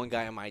one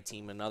guy on my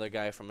team, another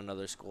guy from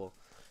another school.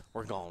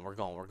 We're going.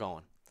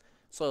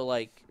 So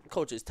like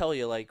coaches tell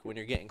you like when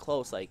you're getting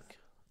close, like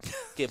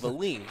give a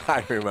lean.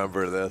 I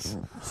remember this.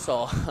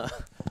 So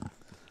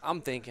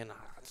I'm thinking, oh,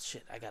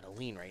 shit, I got to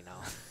lean right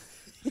now.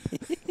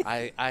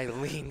 I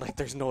lean like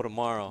there's no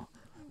tomorrow.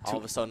 All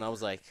of a sudden, I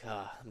was like,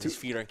 these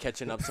feet aren't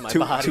catching up to my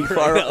body.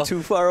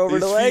 Too far over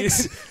the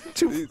legs.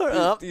 Too far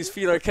up. These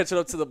feet are catching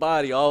up to the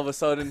body. All of a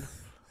sudden,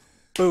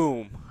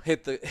 boom,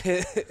 hit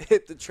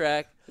the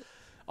track.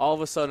 All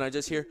of a sudden, I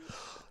just hear,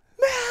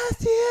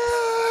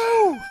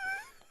 Matthew!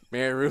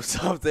 Mary Ruth's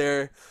up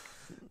there.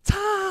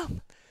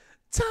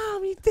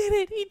 Tom, he did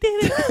it. He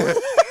did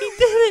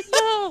it.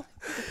 No.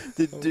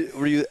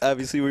 Were you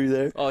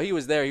there? Oh, he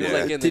was there. He was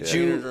like in the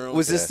trainer's room.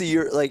 Was this the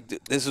year? Like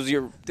this was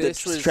your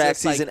track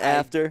season like,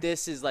 after?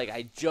 This is like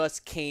I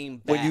just came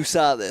back. When you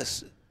saw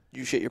this,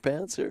 you shit your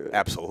pants or?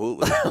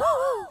 Absolutely.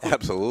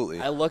 Absolutely.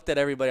 I looked at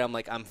everybody. I'm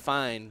like, I'm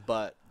fine,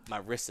 but my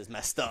wrist is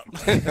messed up.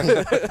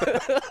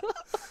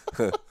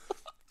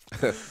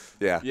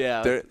 Yeah.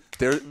 Yeah.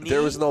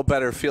 There was no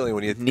better feeling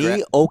when you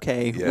knee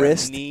okay, yeah.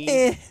 wrist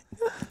knee.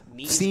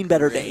 Seen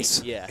better Great.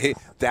 days. Yeah. Hey,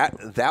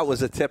 that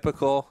was a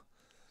typical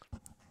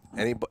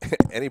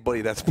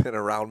anybody that's been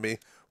around me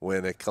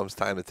when it comes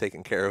time to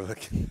taking care of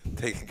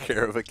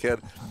a kid.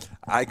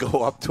 I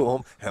go up to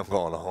him and I'm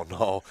going, oh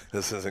no,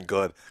 this isn't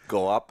good.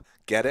 Go up,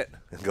 get it,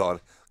 and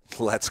going,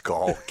 let's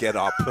go, get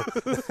up.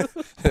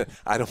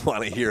 I don't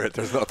want to hear it.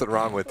 There's nothing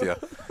wrong with you.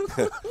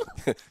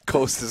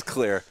 Coast is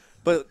clear.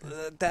 But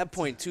at that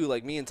point, too,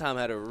 like, me and Tom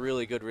had a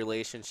really good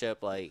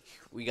relationship. Like,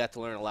 we got to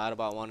learn a lot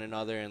about one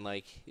another. And,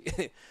 like,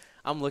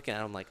 I'm looking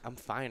at him like, I'm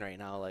fine right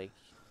now. Like,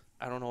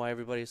 I don't know why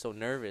everybody's so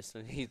nervous.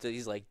 And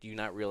he's like, do you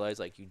not realize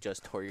like you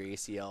just tore your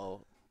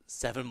ACL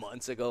 7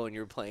 months ago and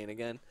you're playing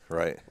again?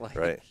 Right. Like,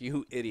 right.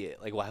 you idiot.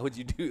 Like, why would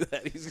you do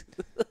that?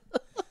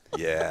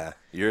 Yeah.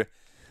 You're.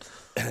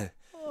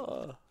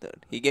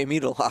 Dude, he gave me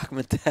the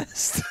Lockman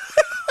test.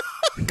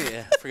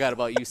 Yeah, forgot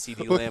about you,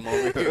 CD Lamb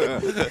over here.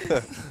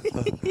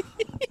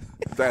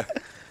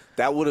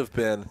 That would have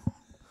been.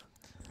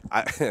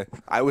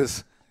 I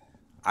was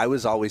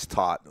always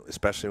taught,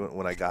 especially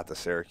when I got to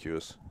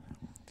Syracuse,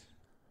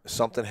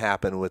 something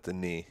happened with the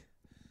knee.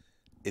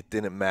 It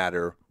didn't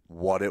matter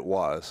what it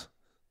was.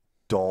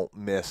 Don't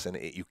miss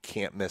you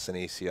can't miss an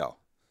ACL.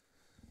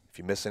 If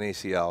you miss an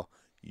ACL,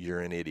 you're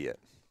an idiot,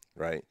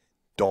 right?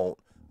 Don't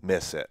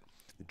miss it.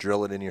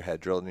 Drill it in your head,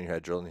 drill it in your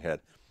head, drill it in your head.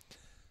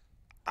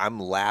 I'm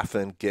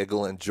laughing,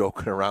 giggling,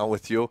 joking around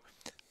with you.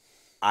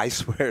 I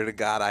swear to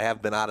God, I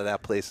have been out of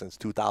that place since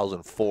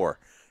 2004,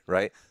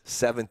 right?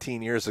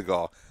 17 years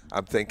ago.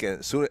 I'm thinking,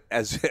 as soon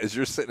as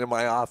you're sitting in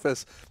my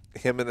office,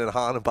 hemming and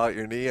hawing about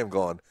your knee, I'm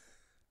going,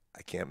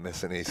 I can't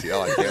miss an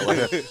ACL.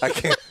 I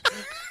can't.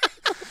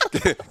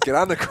 Get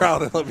on the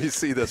ground and let me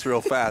see this real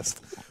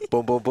fast.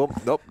 Boom, boom, boom.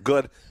 Nope,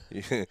 good.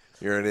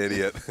 You're an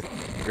idiot.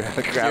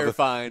 You're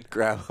fine.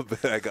 Grab a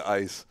bag of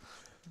ice.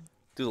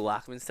 Do the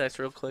Lockman's test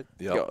real quick.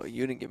 Yep. Yo,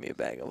 you didn't give me a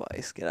bag of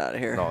ice. Get out of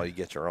here. No, you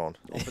get your own.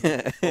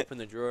 Open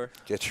the drawer.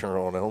 Get your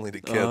own. Only the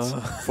kids.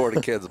 For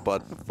the kids,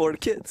 bud. For the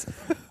kids.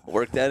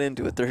 Work that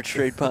into a third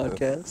straight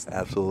podcast.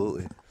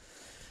 Absolutely.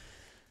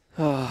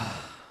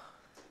 Oh,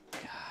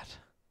 God.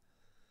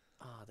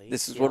 Oh, the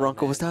This is ACL, what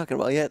Ronco man. was talking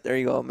about. Yeah, there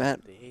you go,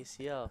 Matt. The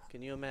ACL.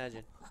 Can you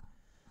imagine?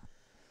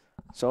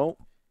 So,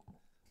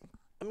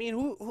 I mean,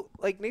 who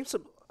like name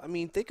some. I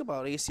mean, think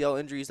about ACL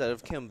injuries that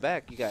have come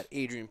back. You got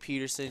Adrian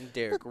Peterson,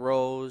 Derrick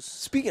Rose.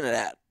 speaking of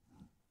that,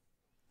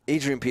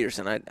 Adrian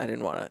Peterson, I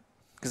didn't want to,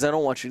 because I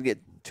don't want you to get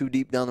too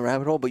deep down the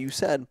rabbit hole, but you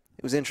said,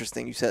 it was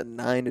interesting, you said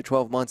 9 to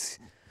 12 months,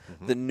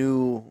 the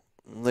new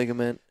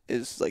ligament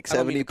is like I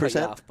don't mean to cut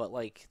you 70%. off, but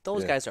like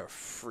those guys are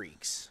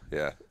freaks.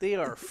 Yeah. They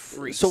are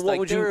freaks. So what like,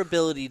 would their you-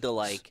 ability to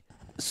like?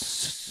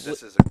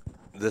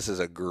 This is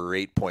a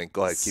great point.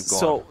 Go ahead, keep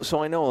going.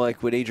 So I know,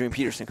 like, with Adrian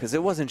Peterson, because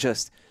it wasn't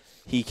just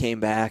he came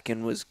back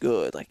and was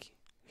good. Like,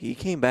 he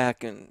came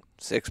back in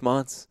 6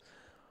 months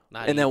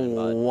Not and then even,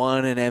 bud.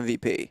 won an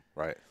MVP.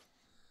 Right.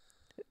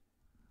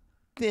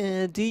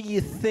 Do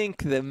you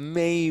think that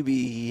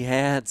maybe he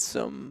had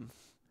some,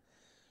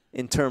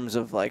 in terms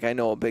of, like, I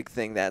know a big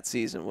thing that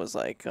season was,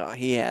 like,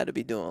 he had to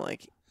be doing,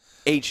 like,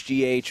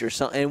 HGH or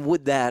something. And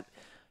would that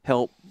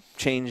help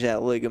change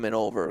that ligament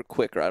over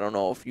quicker? I don't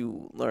know if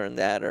you learned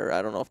that, or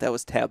I don't know if that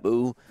was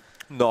taboo.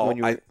 No, when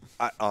you were-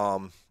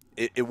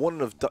 it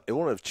wouldn't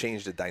have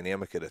changed the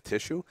dynamic of the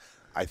tissue.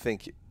 I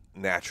think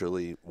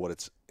naturally what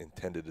it's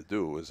intended to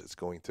do is it's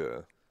going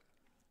to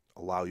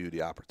allow you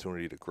the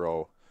opportunity to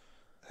grow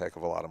a heck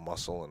of a lot of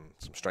muscle and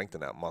some strength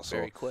in that muscle.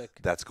 Very quick.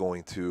 That's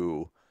going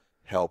to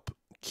help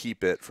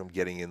keep it from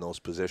getting in those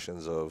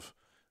positions of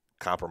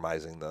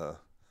compromising the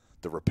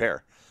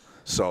repair.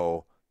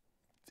 So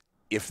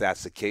if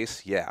that's the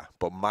case, yeah.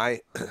 But my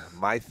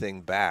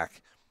thing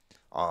back,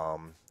 I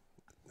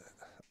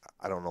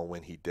don't know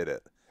when he did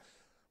it,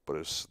 but it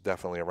was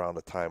definitely around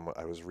the time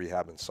I was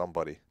rehabbing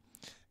somebody,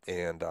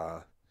 and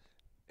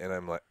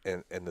I'm like,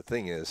 and the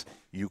thing is,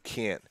 you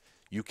can't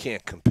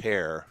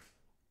compare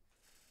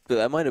So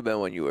that might have been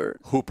when you were.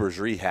 Hooper's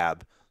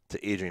rehab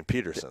to Adrian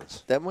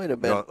Peterson's. That might have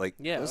You been. know, like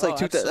Yeah, it was like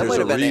 2000. That there's might a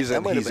have been. reason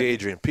that might have he's been.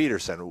 Adrian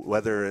Peterson.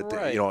 Whether it,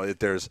 Right. you know if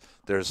there's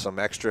some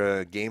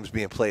extra games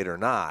being played or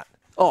not.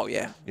 Oh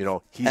yeah. You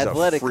know, he's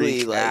Athletically, a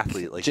freak like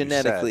athlete, like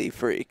genetically you said.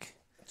 freak.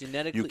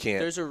 Genetically, You can't-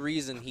 there's a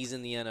reason he's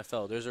in the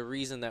NFL. There's a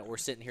reason that we're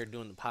sitting here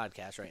doing the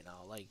podcast right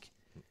now. Like,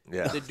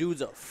 Yeah. the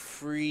dude's a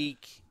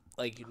freak,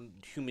 like,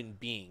 human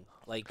being.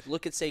 Like,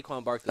 look at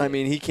Saquon Barkley. I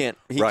mean, he can't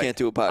Right.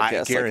 do a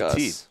podcast guaranteed.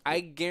 like us. I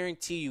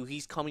guarantee you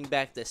he's coming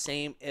back the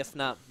same, if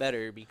not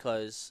better,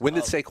 because When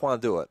did of- Saquon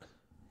do it?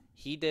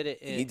 he did it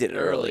in He did it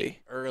early.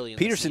 in the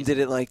Peterson season.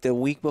 did it like the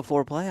week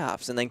before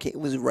playoffs, and then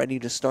was ready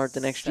to start the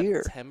next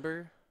year.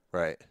 September,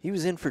 Right. He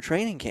was in for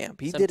training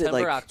camp. He September, did it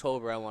like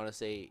October, I want to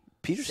say.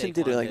 Peterson Saquon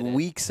did it like did it.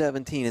 week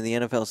 17 of the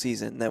NFL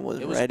season, then was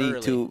It was ready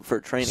early. for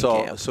training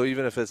So camp. so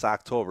even if it's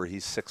October,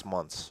 he's 6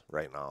 months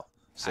right now.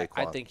 Saquon.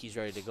 I think he's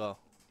ready to go.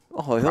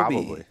 Oh, he'll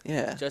Probably. be.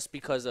 Yeah. Just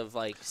because of,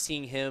 like,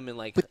 seeing him and,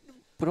 like, But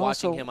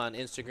watching also, him on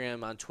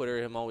Instagram, on Twitter,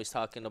 him always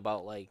talking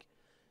about, like,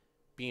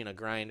 being a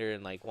grinder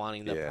and, like,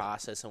 wanting the Yeah.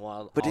 process and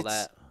all but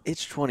that.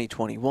 it's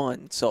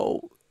 2021,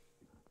 so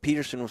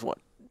Peterson was what,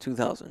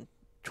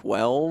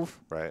 2012?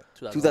 right.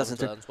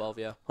 2012,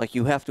 yeah. Like,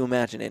 you have to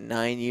imagine in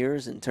 9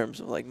 years in terms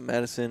of like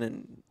medicine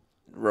and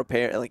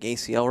repair, like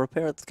ACL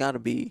repair, it's got to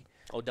be.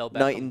 Odell Beckham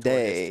Night and tore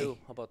his day. too.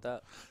 How about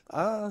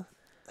that?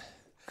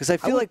 Because I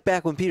feel would- like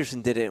back when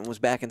Peterson did it and was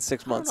back in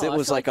 6 months, know, it I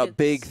was feel like like a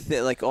big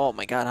thing. Like, oh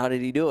my God, how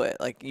did he do it?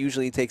 Like,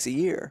 usually it takes a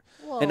year,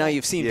 and now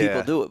you've seen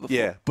people do it before.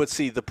 Yeah, but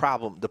see, the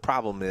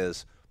problem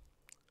is,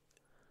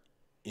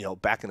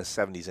 back in the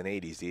 70s and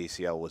 80s, the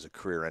ACL was a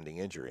career-ending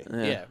injury.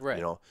 Yeah, right.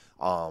 You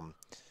know,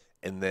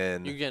 and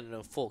then You're getting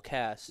a full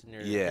cast.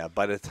 And yeah,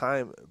 by the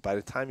time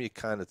you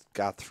kind of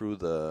got through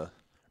the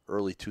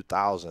early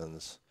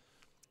 2000s,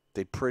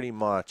 they pretty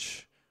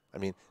much. I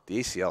mean, the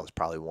ACL is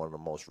probably one of the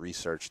most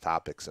researched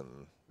topics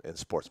in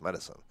sports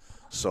medicine.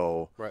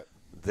 So right.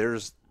 there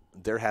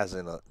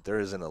isn't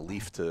a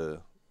leaf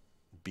to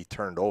be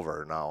turned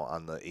over now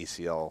on the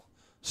ACL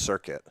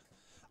circuit.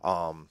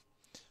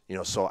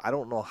 So I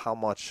don't know how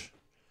much.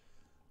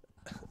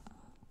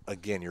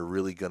 Again, you're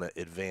really going to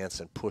advance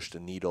and push the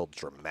needle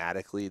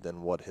dramatically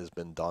than what has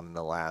been done in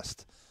the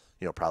last,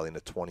 probably in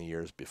the 20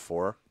 years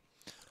before.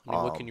 I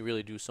mean, what can you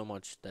really do so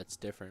much that's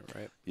different,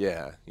 right?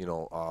 Yeah,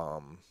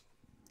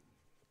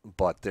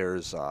 but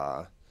there's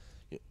I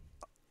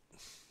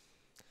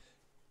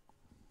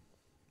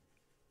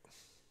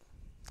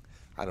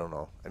don't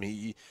know. I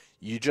mean,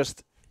 you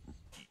just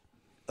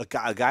a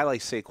guy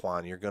like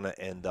Saquon, you're going to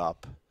end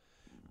up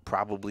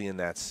probably in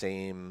that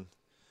same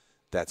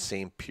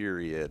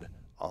period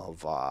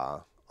of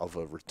a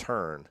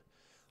return,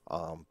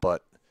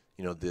 but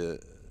the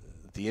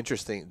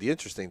interesting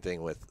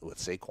thing with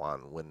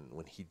Saquon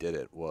when he did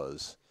it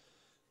was,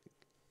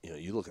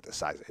 you look at the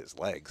size of his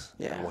legs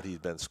and what he's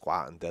been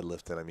squatting,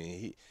 deadlifting. I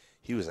mean,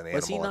 he was an animal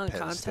was he at Penn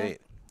non-contact?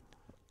 State.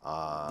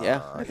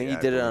 Yeah, I think he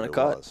did it on a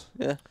cut.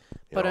 Yeah,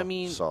 but I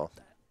mean,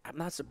 I'm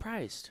not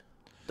surprised.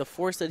 The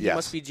force that he Yes.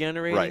 must be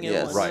generating, right,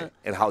 and whatnot. right,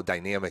 and how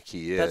dynamic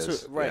he is.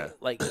 That's what, right, yeah.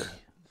 like.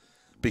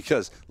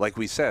 Because, like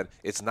we said,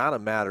 it's not a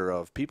matter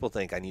of people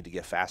think I need to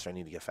get faster, I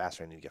need to get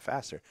faster, I need to get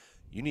faster.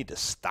 You need to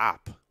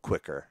stop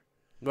quicker.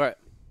 Right.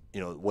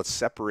 What's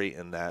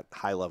separating that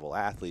high-level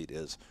athlete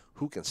is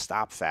who can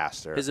stop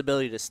faster. His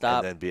ability to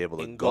stop and then be able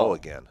to and go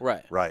again.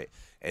 Right. Right.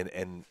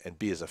 And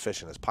be as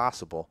efficient as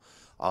possible.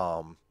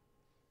 But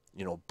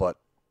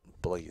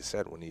like you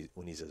said, when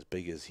he's as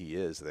big as he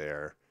is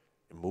there,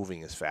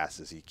 moving as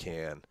fast as he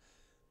can,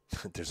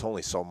 there's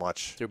only so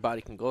much your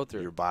body can go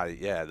through. Your body,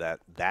 yeah,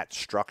 that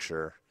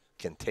structure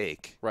can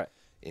take right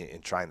in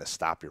trying to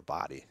stop your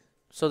body.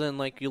 So then,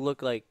 like you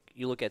look at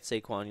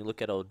Saquon, you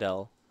look at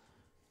Odell.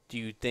 Do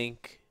you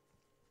think?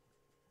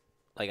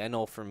 Like I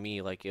know for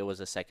me, like it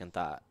was a second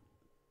thought,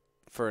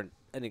 for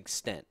an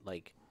extent.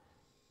 Like,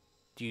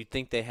 do you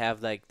think they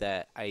have like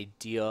that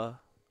idea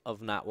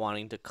of not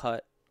wanting to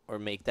cut or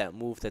make that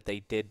move that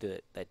they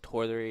did that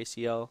tore their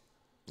ACL?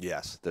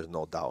 Yes, there's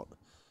no doubt.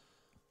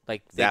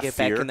 Like they that get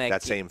fear, back in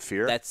that same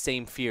fear,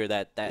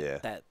 that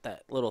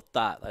little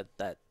thought,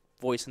 that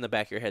voice in the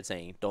back of your head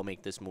saying, "Don't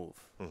make this move,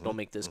 don't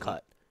make this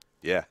cut."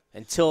 Yeah.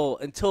 Until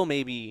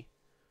maybe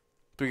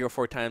 3 or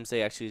 4 times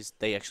they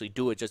actually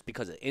do it just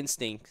because of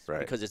instinct,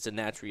 because it's a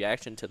natural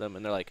reaction to them,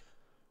 and they're like,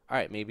 "All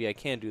right, maybe I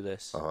can do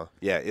this."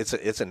 Yeah, it's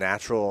a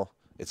natural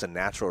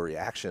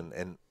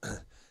reaction,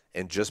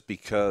 and just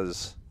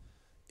because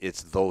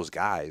it's those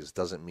guys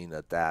doesn't mean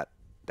that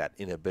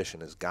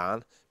inhibition is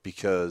gone,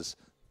 because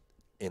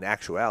in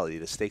actuality,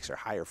 the stakes are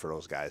higher for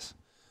those guys.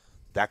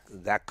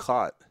 That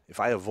cut,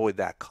 if I avoid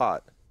that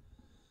cut,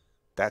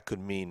 that could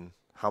mean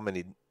how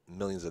many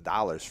millions of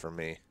dollars for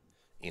me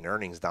in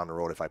earnings down the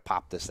road if I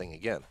pop this thing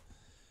again.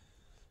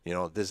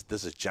 This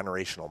is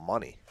generational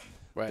money.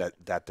 Right.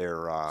 That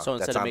they're so instead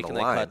that's of on making the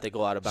that line. cut, they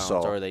go out of bounds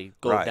or they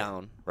go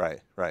down.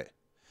 Right.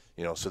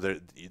 So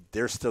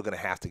they're still going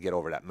to have to get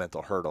over that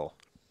mental hurdle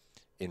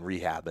in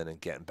rehabbing and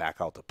getting back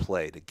out to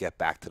play to get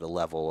back to the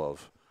level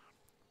of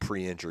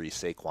pre-injury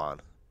Saquon.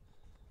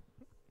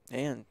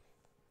 And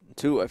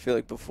too, I feel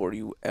like before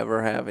you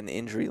ever have an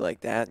injury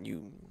like that,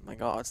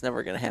 it's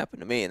never going to happen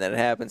to me. And then it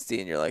happens to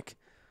you, and you're like,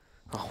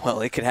 oh, well,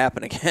 it could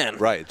happen again.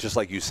 Right, just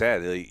like you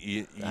said.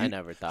 I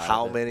never thought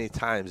how of it. many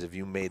times have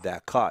you made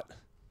that cut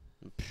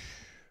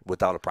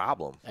without a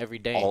problem? Every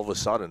day. All of a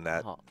sudden,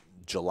 that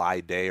July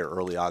day or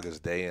early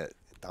August day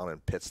down in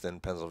Pittston,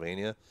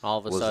 Pennsylvania, all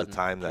of a was sudden, the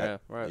time that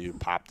you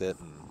popped it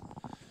and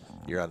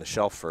you're on the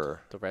shelf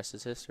for the rest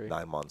is history.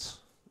 9 months.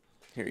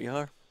 Here you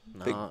are.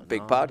 No,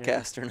 big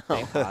podcaster now.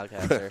 Big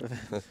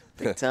podcaster.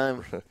 Big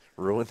time.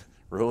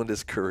 Ruined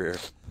his career.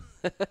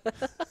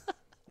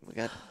 We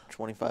got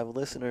 25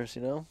 listeners,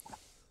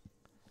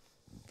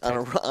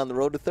 on the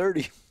road to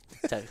 30.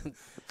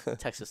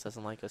 Texas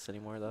doesn't like us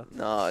anymore, though.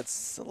 No,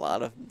 it's a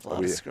lot of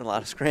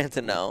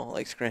Scranton now.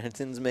 Like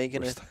Scranton's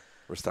making it.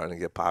 We're starting to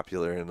get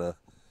popular local.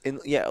 In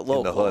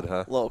the hood,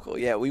 huh? Local,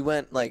 yeah. We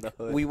went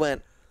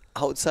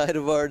outside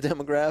of our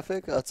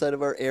demographic, outside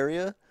of our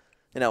area,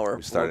 and now we're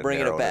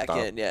bringing it back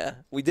in. Yeah,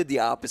 we did the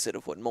opposite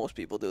of what most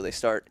people do. They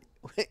start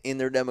in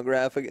their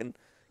demographic and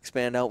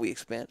expand out. We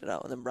expanded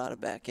out and then brought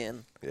it back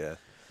in. Yeah,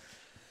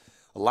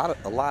 a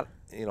lot,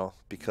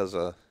 because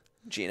of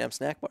G&M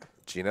Snack Bar.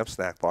 G&M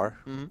Snack Bar.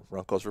 Mm-hmm.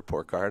 Runco's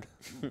report card.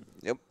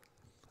 Yep.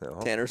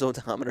 Tanner's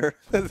odometer.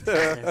 And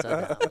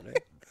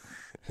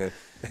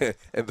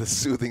the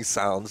soothing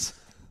sounds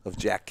of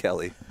Jack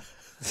Kelly.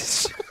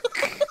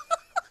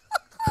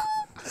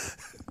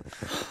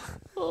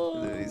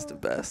 Dude, he's the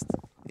best.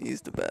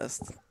 He's the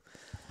best.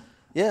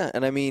 Yeah,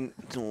 and I mean,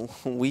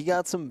 we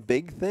got some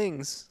big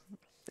things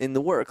in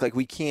the work. Like,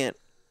 we can't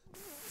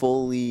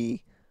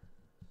fully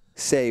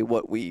say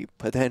what we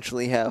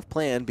potentially have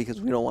planned because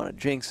we don't want to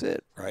jinx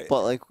it. Right.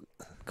 But like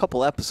a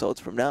couple episodes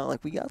from now,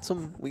 like we got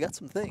some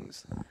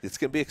things It's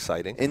gonna be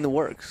exciting. in the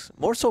works.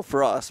 More so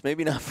for us,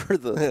 maybe not for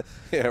the.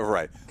 Yeah,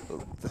 right.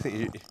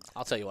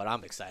 I'll tell you what,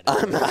 I'm excited.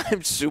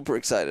 I'm super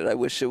excited. I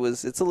wish it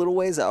was. It's a little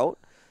ways out,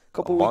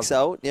 couple A weeks month.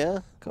 out. Yeah,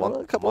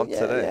 Month yeah,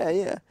 today.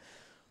 yeah.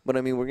 But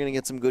I mean, we're gonna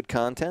get some good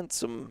content,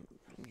 some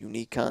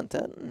unique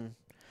content, and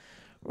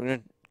we're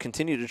gonna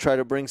continue to try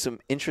to bring some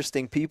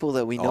interesting people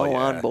that we know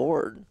on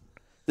board.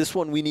 This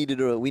one we needed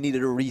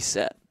a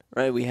reset,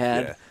 right? We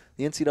had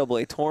the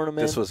NCAA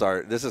tournament.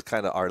 This is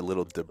kind of our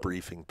little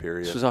debriefing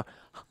period. This was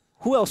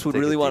who else would Take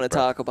a really deep want to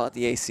breath. talk about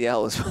the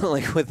ACL? As well,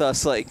 like with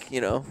us, like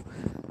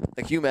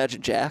like you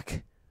imagine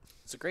Jack.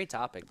 It's a great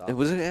topic, though. It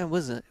was.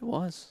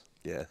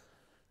 Yeah.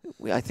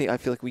 I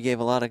feel like we gave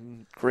a lot of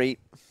great,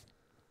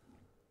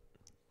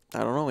 I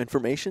don't know,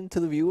 information to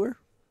the viewer,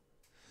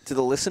 to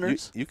the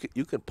listeners. You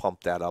could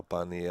pump that up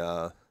on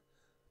the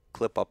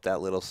clip up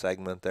that little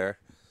segment there.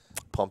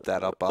 Pump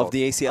that up Of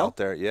the ACL? out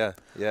there. Yeah,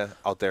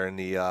 out there in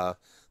the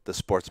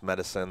sports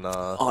medicine.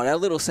 Oh, that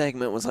little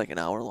segment was like an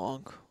hour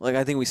long. Like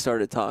I think we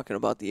started talking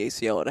about the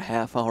ACL at a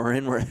half hour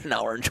in. We're at an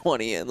hour and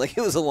 20 in. Like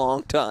it was a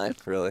long time.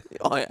 Really?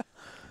 Oh yeah.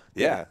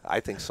 Yeah, I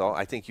think so.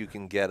 I think you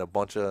can get a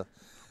bunch of.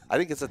 I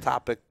think it's a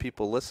topic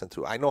people listen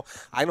to. I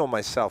know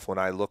myself when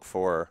I look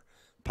for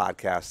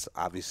podcasts.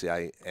 Obviously,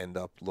 I end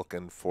up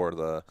looking for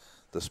the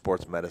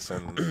sports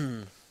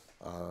medicine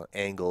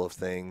angle of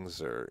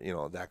things, or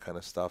that kind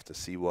of stuff to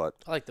see what.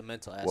 I like the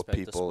mental aspect of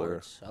people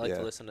sports. I like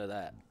to listen to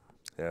that.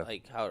 Yeah.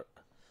 Like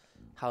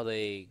how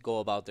they go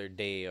about their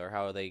day, or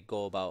how they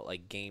go about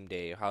like game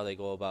day, or how they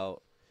go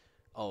about,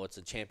 oh, it's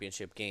a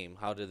championship game.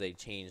 How do they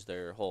change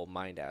their whole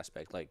mind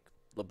aspect? Like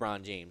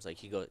LeBron James, like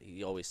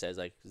he always says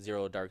like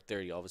 0 dark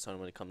 30 all of a sudden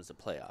when it comes to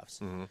playoffs.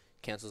 Mm-hmm.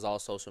 Cancels all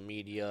social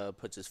media,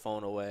 puts his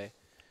phone away.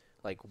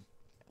 Like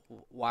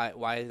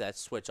why that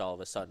switch all of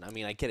a sudden? I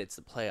mean, I get it's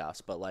the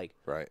playoffs, but like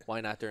why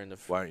not during the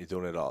Why aren't you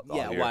doing it all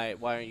yeah, year?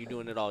 why aren't you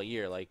doing it all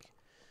year? Like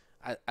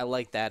I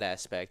like that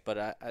aspect,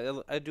 but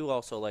I do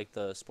also like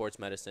the sports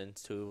medicine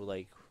too,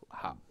 like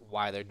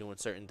why they're doing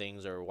certain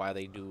things, or why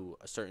they do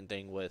a certain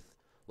thing with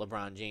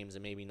LeBron James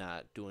and maybe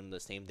not doing the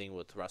same thing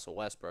with Russell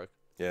Westbrook.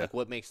 Yeah. Like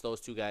what makes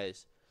those two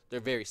guys, they're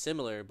very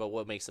similar, but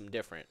what makes them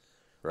different?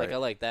 Right. Like I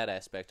like that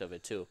aspect of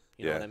it too.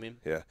 You know what I mean?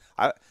 Yeah.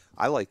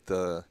 I like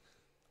the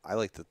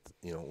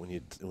when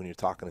you're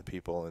talking to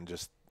people and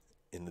just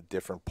in the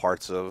different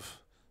parts of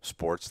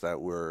sports that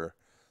we're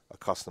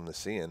accustomed to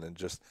seeing, and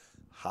just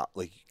how,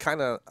 like,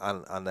 kind of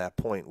on that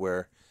point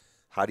where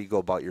how do you go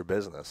about your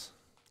business?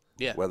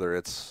 Yeah. Whether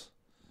it's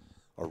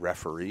a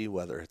referee,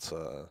 whether it's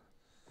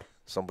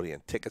somebody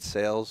in ticket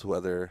sales,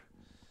 whether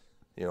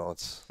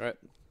it's Right.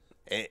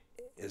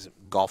 is it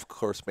golf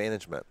course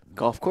management.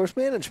 Golf course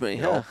management.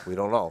 You Yeah. know, we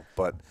don't know,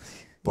 but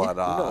Who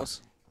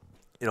knows?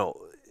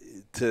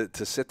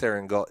 To sit there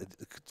and go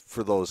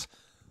for those,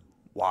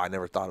 wow, I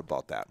never thought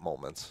about that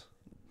moments.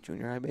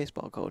 Junior high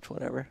baseball coach,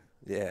 whatever.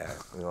 Yeah,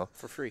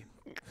 For free.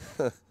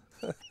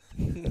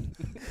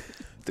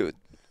 Dude,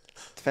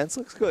 defense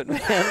looks good, man.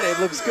 It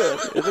looks good.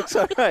 It looks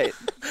all right.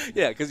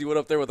 Yeah, because you went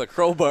up there with a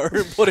crowbar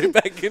and put it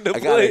back into I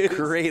got a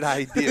great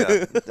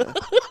idea.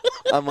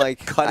 I'm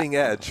like, Cutting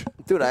edge.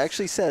 dude, I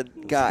actually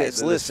said, guys,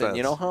 the listen,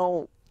 you fence. know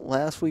how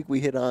last week we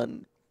hit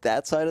on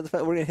that side of the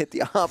fence? We're going to hit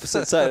the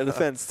opposite side of the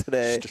fence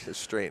today.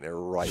 Straighten it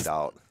right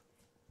out.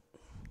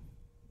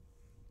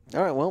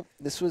 All right, well,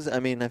 this was, I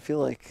mean, I feel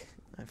like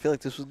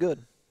this was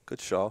good.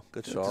 Good show.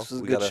 Good show. This was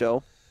a We good gotta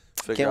show.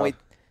 figure Can't out- wait.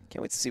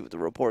 Can't wait to see what the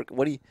report.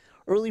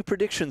 Early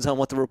predictions on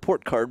what the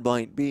report card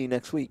might be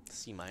next week?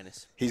 C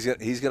minus. He's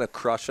gonna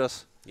crush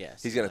us. Yeah.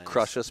 He's gonna C-minus.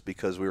 crush us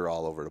because we were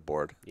all over the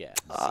board. Yeah.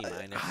 C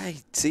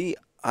minus.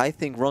 I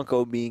think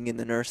Runko being in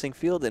the nursing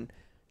field, and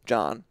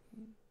John,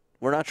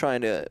 we're not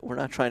trying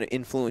to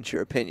influence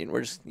your opinion.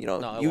 We're just No,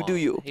 it you won't. do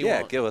you. He Yeah,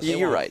 won't. give us.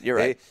 You're right. You're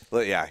right.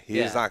 Look, yeah,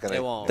 he's not gonna.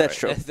 It won't. That's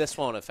true. This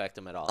won't affect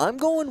him at all. I'm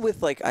going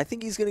with I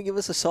think he's going to give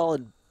us a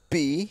solid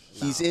B.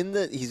 He's in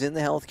the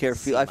healthcare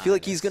field. I feel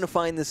like he's C-minus. going to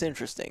find this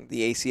interesting.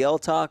 The ACL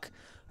talk.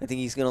 I think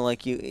he's going to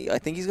like you. I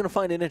think he's going to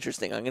find it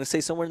interesting. I'm going to say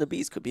somewhere in the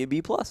B's. Could be a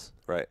B plus.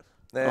 Right.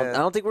 I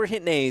don't think we're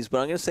hitting A's, but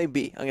I'm going to say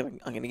B. I'm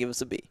going to give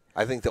us a B.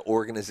 I think the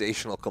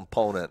organizational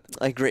component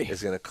I agree.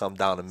 is going to come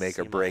down and make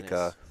or break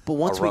a But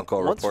once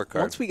Runko report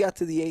card. once we got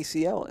to the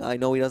ACL, I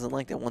know he doesn't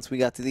like that. Once we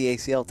got to the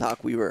ACL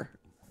talk, we were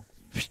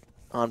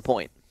on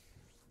point.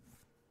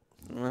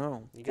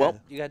 No. You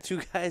got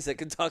two guys that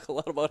can talk a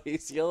lot about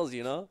ACLs,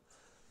 you know?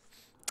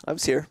 I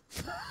was here.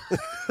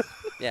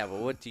 Yeah, but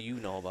what do you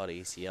know about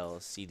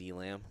ACLs, CD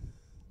Lamb?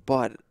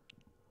 But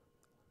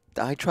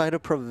I try to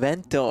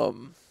prevent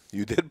them.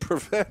 You did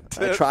prevent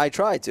it. I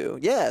try to.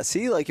 Yeah,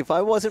 see, like if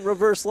I wasn't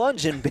reverse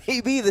lunging,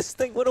 baby, this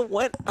thing would have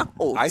went out.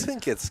 I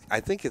think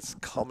it's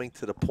coming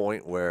to the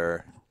point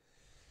where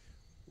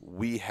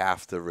we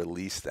have to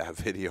release that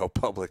video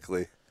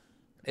publicly.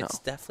 It's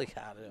definitely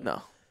got to.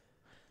 No.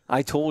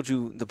 I told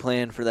you the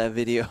plan for that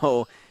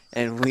video,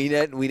 and we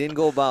didn't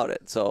go about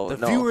it. So The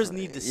no, viewers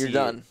need to see You're it.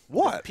 done.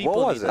 What? People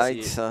What was need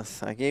it? to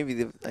see I gave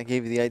you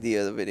the idea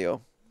of the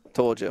video.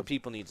 Told you,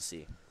 People need to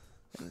see.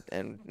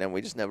 and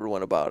we just never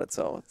went about it.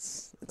 So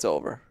it's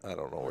over. I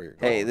don't know where you're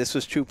going. Hey, this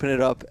was Trooping It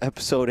Up,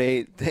 episode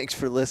 8. Thanks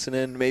for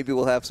listening. Maybe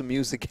we'll have some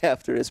music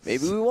after this.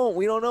 Maybe we won't.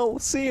 We don't know. We'll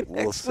see you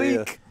We'll next see ya.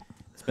 week.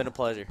 It's been a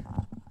pleasure.